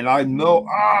 And I know,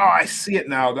 I see it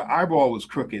now. The eyeball was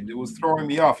crooked. It was throwing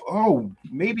me off. Oh,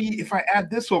 maybe if I add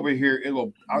this over here,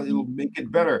 it'll make it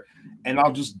better. And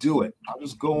I'll just do it. I'll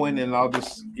just go in and I'll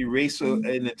just erase an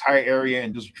entire area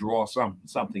and just draw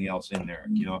something else in there.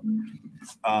 You know,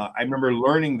 I remember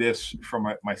learning this from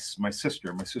my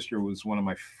sister. My sister was one of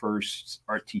my first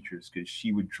art teachers, because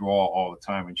she would draw all the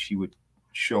time, and she would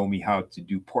show me how to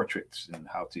do portraits and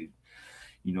how to,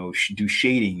 you know, do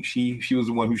shading. She was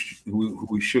the one who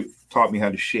taught me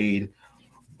how to shade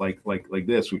like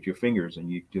this with your fingers,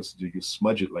 and you just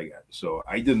smudge it like that. So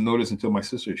I didn't notice until my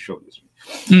sister showed this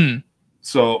to me.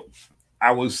 So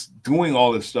I was doing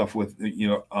all this stuff with, you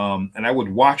know, and I would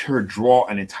watch her draw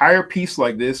an entire piece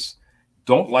like this,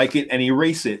 don't like it, and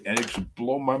erase it, and it just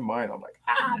blow my mind. I'm like,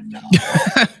 no.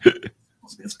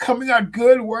 It's coming out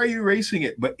good. Why are you erasing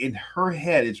it? But in her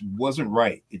head, it wasn't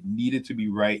right. It needed to be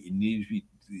right. It needed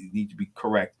to be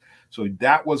correct. So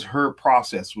that was her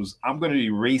process. Was I'm going to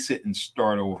erase it and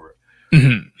start over.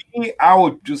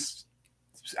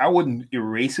 I wouldn't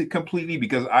erase it completely,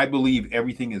 because I believe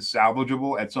everything is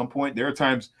salvageable at some point. There are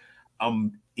times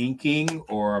I'm inking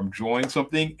or I'm drawing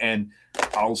something and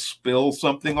I'll spill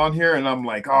something on here, and I'm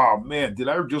like, oh man, did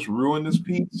I just ruin this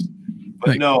piece?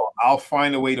 But no, I'll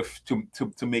find a way to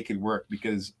make it work,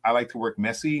 because I like to work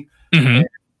messy.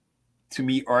 To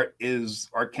me, art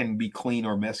can be clean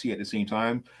or messy at the same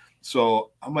time.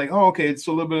 So I'm like, oh, okay, it's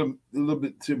a little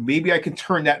bit. Maybe I can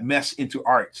turn that mess into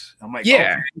art. I'm like,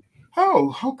 yeah.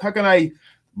 Okay, how can I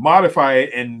modify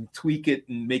it and tweak it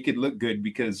and make it look good?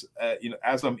 Because you know,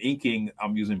 as I'm inking,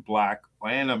 I'm using black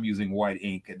and I'm using white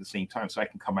ink at the same time, so I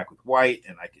can come back with white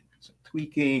and I can do some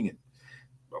tweaking and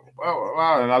blah, blah, blah,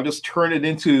 blah, and I'll just turn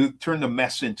the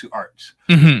mess into art.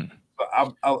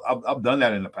 But I've done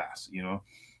that in the past, you know.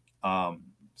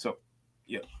 So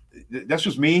yeah, that's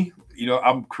just me. You know,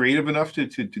 I'm creative enough to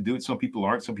do it. Some people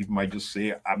aren't. Some people might just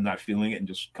say I'm not feeling it and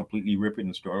just completely rip it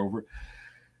and start over.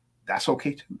 That's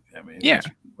okay too. I mean, yeah, that's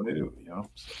what I do, you know.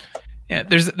 So. Yeah,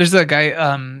 there's a guy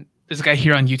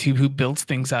here on YouTube who builds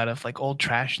things out of like old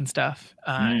trash and stuff.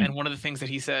 And one of the things that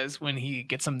he says when he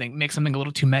makes something a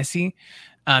little too messy,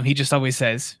 he just always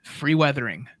says free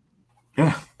weathering.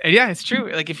 Yeah. And yeah, it's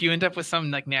true. Like if you end up with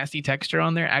some like nasty texture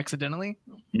on there accidentally,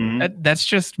 that's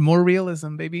just more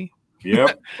realism, baby.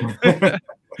 Yep.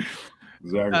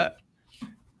 Exactly.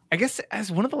 I guess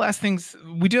as one of the last things,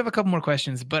 we do have a couple more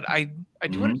questions, but I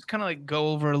do want to kind of like go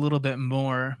over a little bit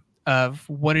more of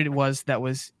what it was that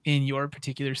was in your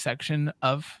particular section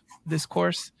of this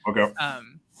course. Okay.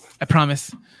 I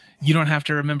promise you don't have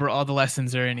to remember all the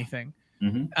lessons or anything.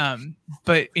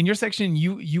 But in your section,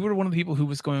 you were one of the people who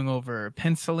was going over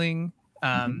penciling,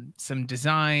 some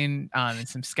design, and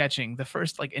some sketching, the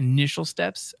first like initial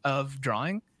steps of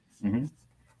drawing.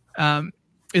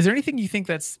 Is there anything you think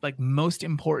that's like most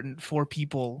important for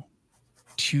people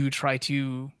to try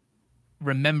to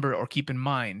remember or keep in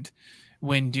mind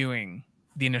when doing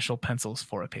the initial pencils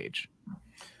for a page?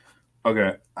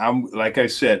 Okay. Like I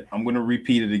said, I'm going to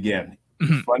repeat it again.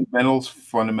 Fundamentals.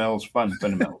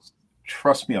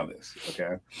 Trust me on this.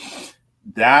 Okay.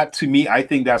 That to me, I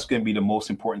think that's going to be the most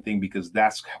important thing, because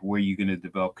that's where you're going to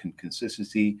develop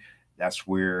consistency. That's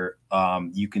where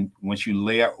you can, once you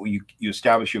lay out, you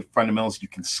establish your fundamentals, you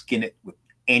can skin it with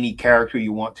any character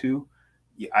you want to.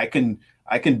 I can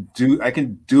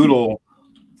doodle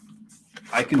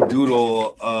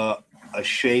a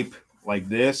shape like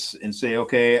this and say,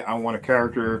 okay, I want a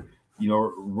character, you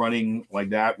know, running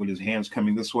like that with his hands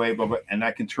coming this way, blah, blah, and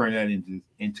I can turn that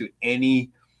into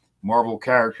any Marvel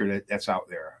character that's out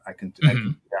there. I can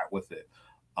do that with it.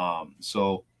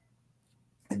 So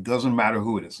it doesn't matter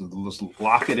who it is. So let's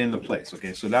lock it into place.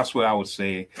 Okay, so that's what I would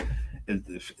say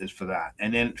is for that.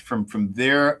 And then from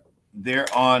there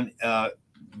on,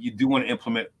 you do want to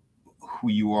implement who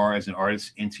you are as an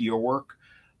artist into your work.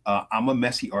 I'm a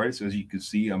messy artist, as you can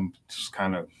see. I'm just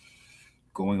kind of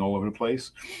going all over the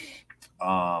place.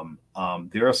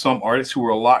 There are some artists who are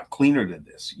a lot cleaner than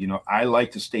this. You know, I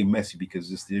like to stay messy because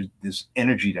there's this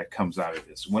energy that comes out of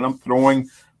this. When I'm throwing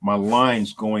my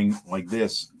lines going like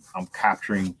this, I'm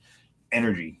capturing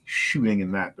energy shooting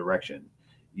in that direction.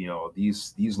 You know,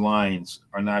 these lines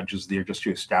are not just there just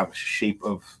to establish shape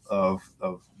of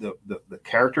the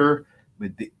character,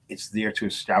 but it's there to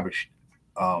establish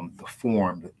the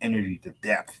form, the energy, the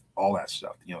depth, all that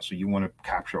stuff. You know, so you want to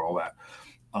capture all that.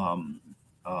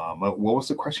 What was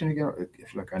the question again? I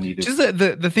feel like I need to just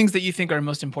the things that you think are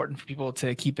most important for people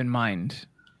to keep in mind.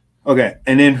 Okay,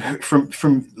 and then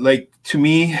from like, to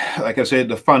me, like I said,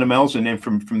 the fundamentals, and then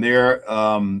from there,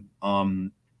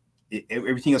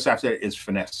 everything else after that is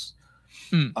finesse.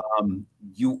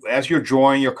 You, as you're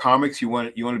drawing your comics, you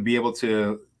want to be able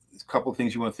to, a couple of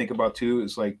things you want to think about too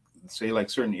is, like, say, like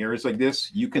certain areas like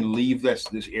this, you can leave this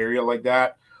area like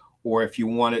that, or if you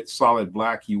want it solid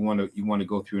black, you want to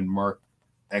go through and mark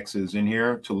X's in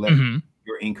here to let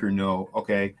your inker know,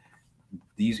 okay,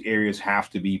 these areas have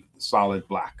to be solid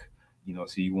black. You know,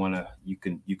 so you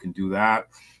can do that.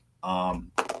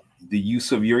 The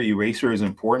use of your eraser is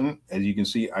important. As you can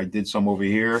see, I did some over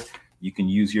here. You can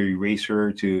use your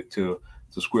eraser to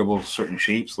scribble certain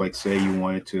shapes. Like, say you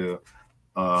wanted to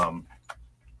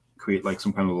create like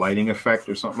some kind of lighting effect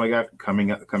or something like that.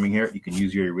 Coming here, you can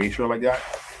use your eraser like that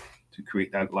to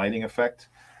create that lighting effect.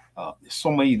 There's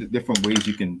so many different ways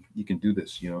you can do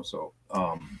this. You know, so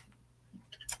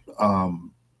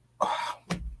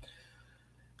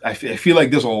I feel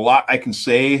like there's a lot I can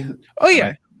say. Oh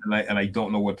yeah. And I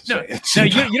don't know what to say. No,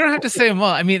 you don't have to say them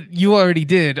all. I mean, you already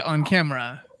did on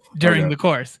camera during the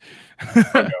course.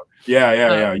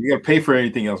 Yeah. You gotta pay for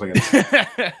anything else, I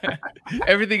guess.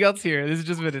 Everything else here. This is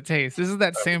just a bit of taste. This is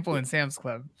that sample in Sam's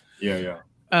Club. Yeah.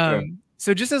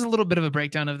 So just as a little bit of a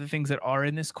breakdown of the things that are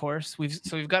in this course,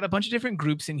 we've got a bunch of different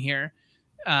groups in here.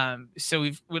 So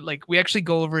we actually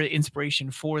go over inspiration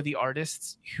for the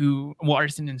artists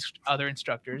artists and other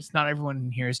instructors. Not everyone in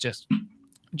here is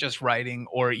just writing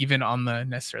or even on the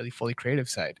necessarily fully creative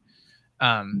side.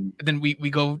 Then we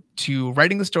go to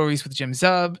writing the stories with Jim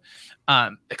Zub,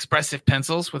 expressive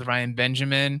pencils with Ryan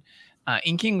Benjamin,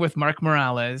 inking with Mark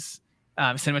Morales,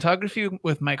 cinematography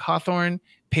with Mike Hawthorne,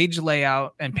 page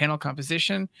layout and panel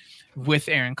composition with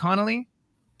Aaron Connolly,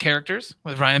 characters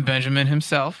with Ryan Benjamin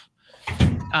himself,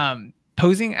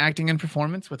 posing, acting, and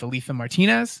performance with Aletha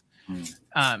Martinez.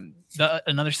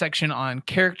 Another section on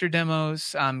character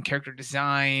demos, character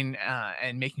design,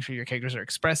 and making sure your characters are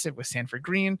expressive with Sanford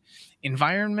Green,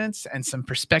 environments, and some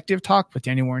perspective talk with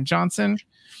Danny Warren Johnson,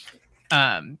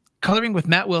 coloring with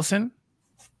Matt Wilson,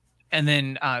 and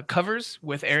then covers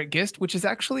with Eric Gist, which is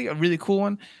actually a really cool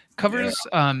one. Covers,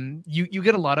 you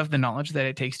get a lot of the knowledge that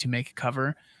it takes to make a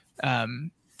cover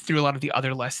through a lot of the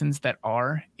other lessons that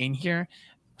are in here.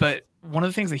 But one of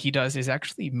the things that he does is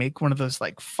actually make one of those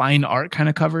like fine art kind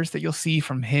of covers that you'll see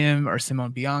from him or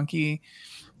Simone Bianchi,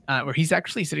 where he's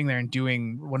actually sitting there and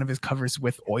doing one of his covers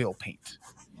with oil paint,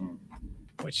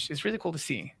 which is really cool to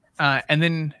see. And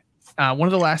then one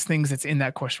of the last things that's in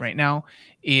that course right now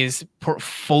is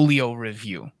portfolio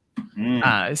review.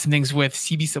 Some things with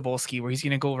CB Sobolski, where he's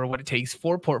going to go over what it takes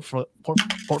for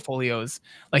portfolios,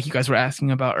 like you guys were asking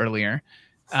about earlier.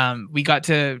 We got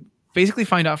to basically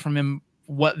find out from him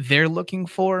what they're looking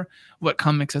for, what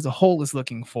comics as a whole is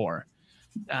looking for,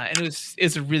 and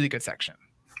it's a really good section.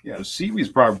 Yeah, CB's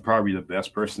probably the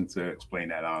best person to explain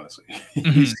that, honestly.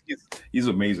 He's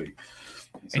amazing.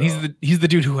 So, and he's the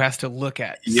dude who has to look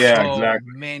at exactly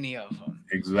many of them.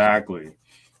 Exactly.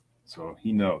 So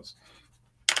he knows.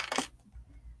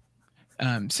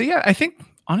 So yeah, I think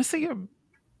honestly,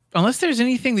 unless there's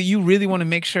anything that you really want to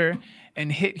make sure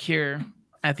and hit here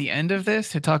at the end of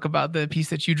this to talk about the piece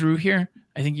that you drew here,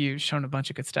 I think you've shown a bunch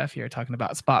of good stuff here, talking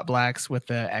about spot blacks with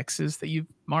the X's that you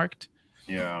marked.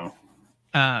 Yeah.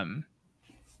 I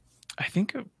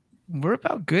think we're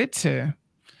about good to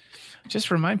just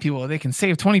remind people they can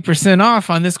save 20% off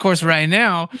on this course right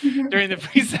now during the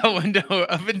pre-sale window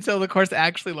up until the course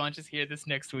actually launches here this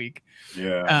next week.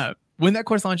 Yeah. When that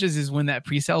course launches is when that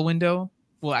pre-sale window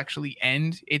will actually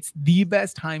end. It's the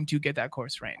best time to get that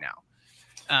course right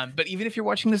now. But even if you're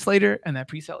watching this later and that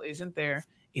pre-sale isn't there,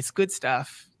 it's good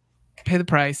stuff. Pay the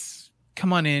price.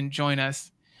 Come on in. Join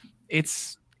us.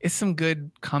 It's some good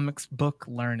comics book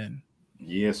learning.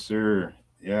 Yes, sir.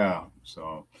 Yeah.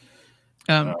 So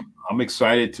I'm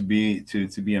excited to be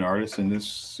an artist in this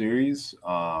series.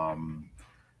 I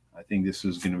think this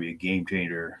is going to be a game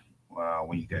changer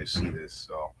when you guys see this.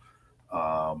 So,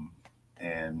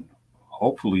 and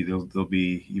hopefully there'll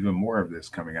be even more of this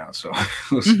coming out. So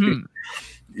we'll see.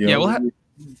 We'll have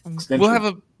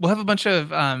a bunch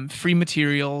of free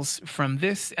materials from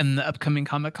this and the upcoming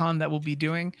Comic-Con that we'll be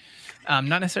doing. Not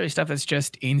necessarily stuff that's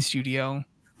just in studio,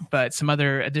 but some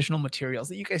other additional materials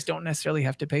that you guys don't necessarily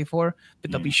have to pay for, but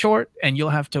they'll be short and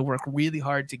you'll have to work really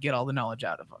hard to get all the knowledge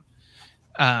out of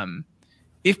them.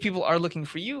 if people are looking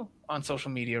for you on social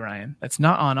media, Ryan, that's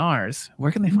not on ours,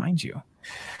 where can they find you?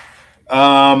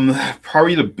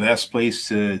 Probably the best place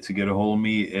to get a hold of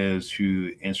me is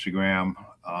through Instagram.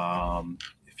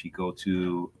 If you go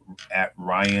to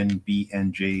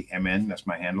 @RyanBNJMN, that's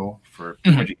my handle for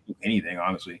pretty much anything,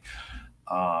 honestly.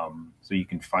 So you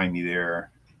can find me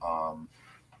there.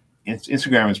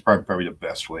 Instagram is probably the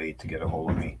best way to get a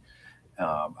hold of me.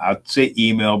 I'd say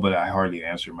email, but I hardly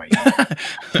answer my email.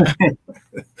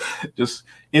 Just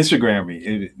Instagram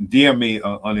me, DM me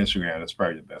on Instagram. That's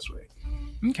probably the best way.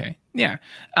 Okay. Yeah.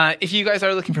 If you guys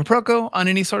are looking for Proko on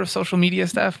any sort of social media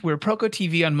stuff, we're Proko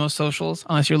TV on most socials.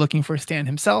 Unless you're looking for Stan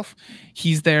himself,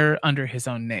 he's there under his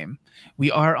own name.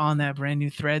 We are on that brand new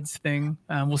Threads thing.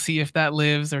 We'll see if that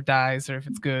lives or dies or if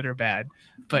it's good or bad.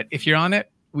 But if you're on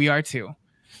it, we are too.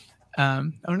 I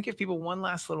want to give people one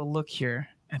last little look here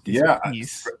at this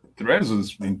piece. Threads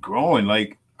has been growing.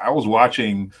 Like I was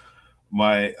watching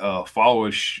my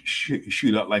followers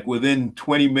shoot up. Like within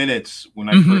 20 minutes when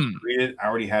I first created, I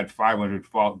already had 500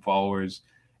 followers,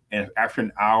 and after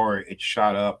an hour, it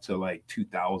shot up to like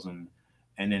 2,000,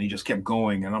 and then he just kept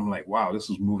going. And I'm like, wow, this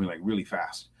is moving like really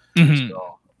fast.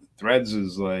 So Threads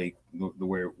is like the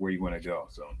where you want to go.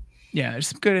 So yeah, there's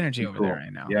some good energy over there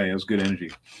right now. Yeah, it's good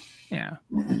energy. Yeah.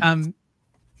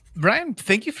 Brian,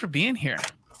 thank you for being here.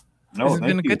 No, this has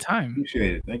been a good time.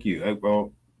 Appreciate it. Thank you.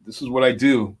 Well, this is what I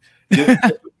do.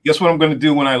 Guess what I'm going to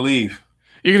do when I leave?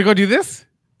 You're going to go do this?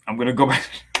 I'm going to go back.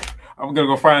 I'm going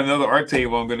to go find another art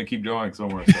table. I'm going to keep drawing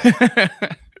somewhere. So.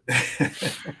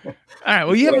 All right.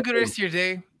 Well, you have a good rest of your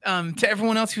day. To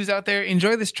everyone else who's out there,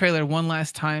 enjoy this trailer one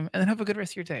last time and then have a good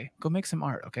rest of your day. Go make some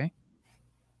art, okay?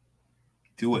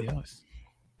 Do it. Adios.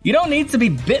 You don't need to be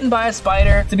bitten by a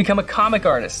spider to become a comic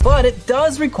artist, but it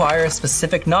does require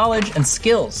specific knowledge and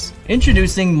skills.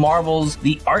 Introducing Marvel's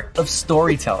The Art of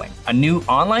Storytelling, a new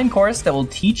online course that will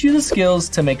teach you the skills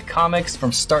to make comics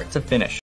from start to finish.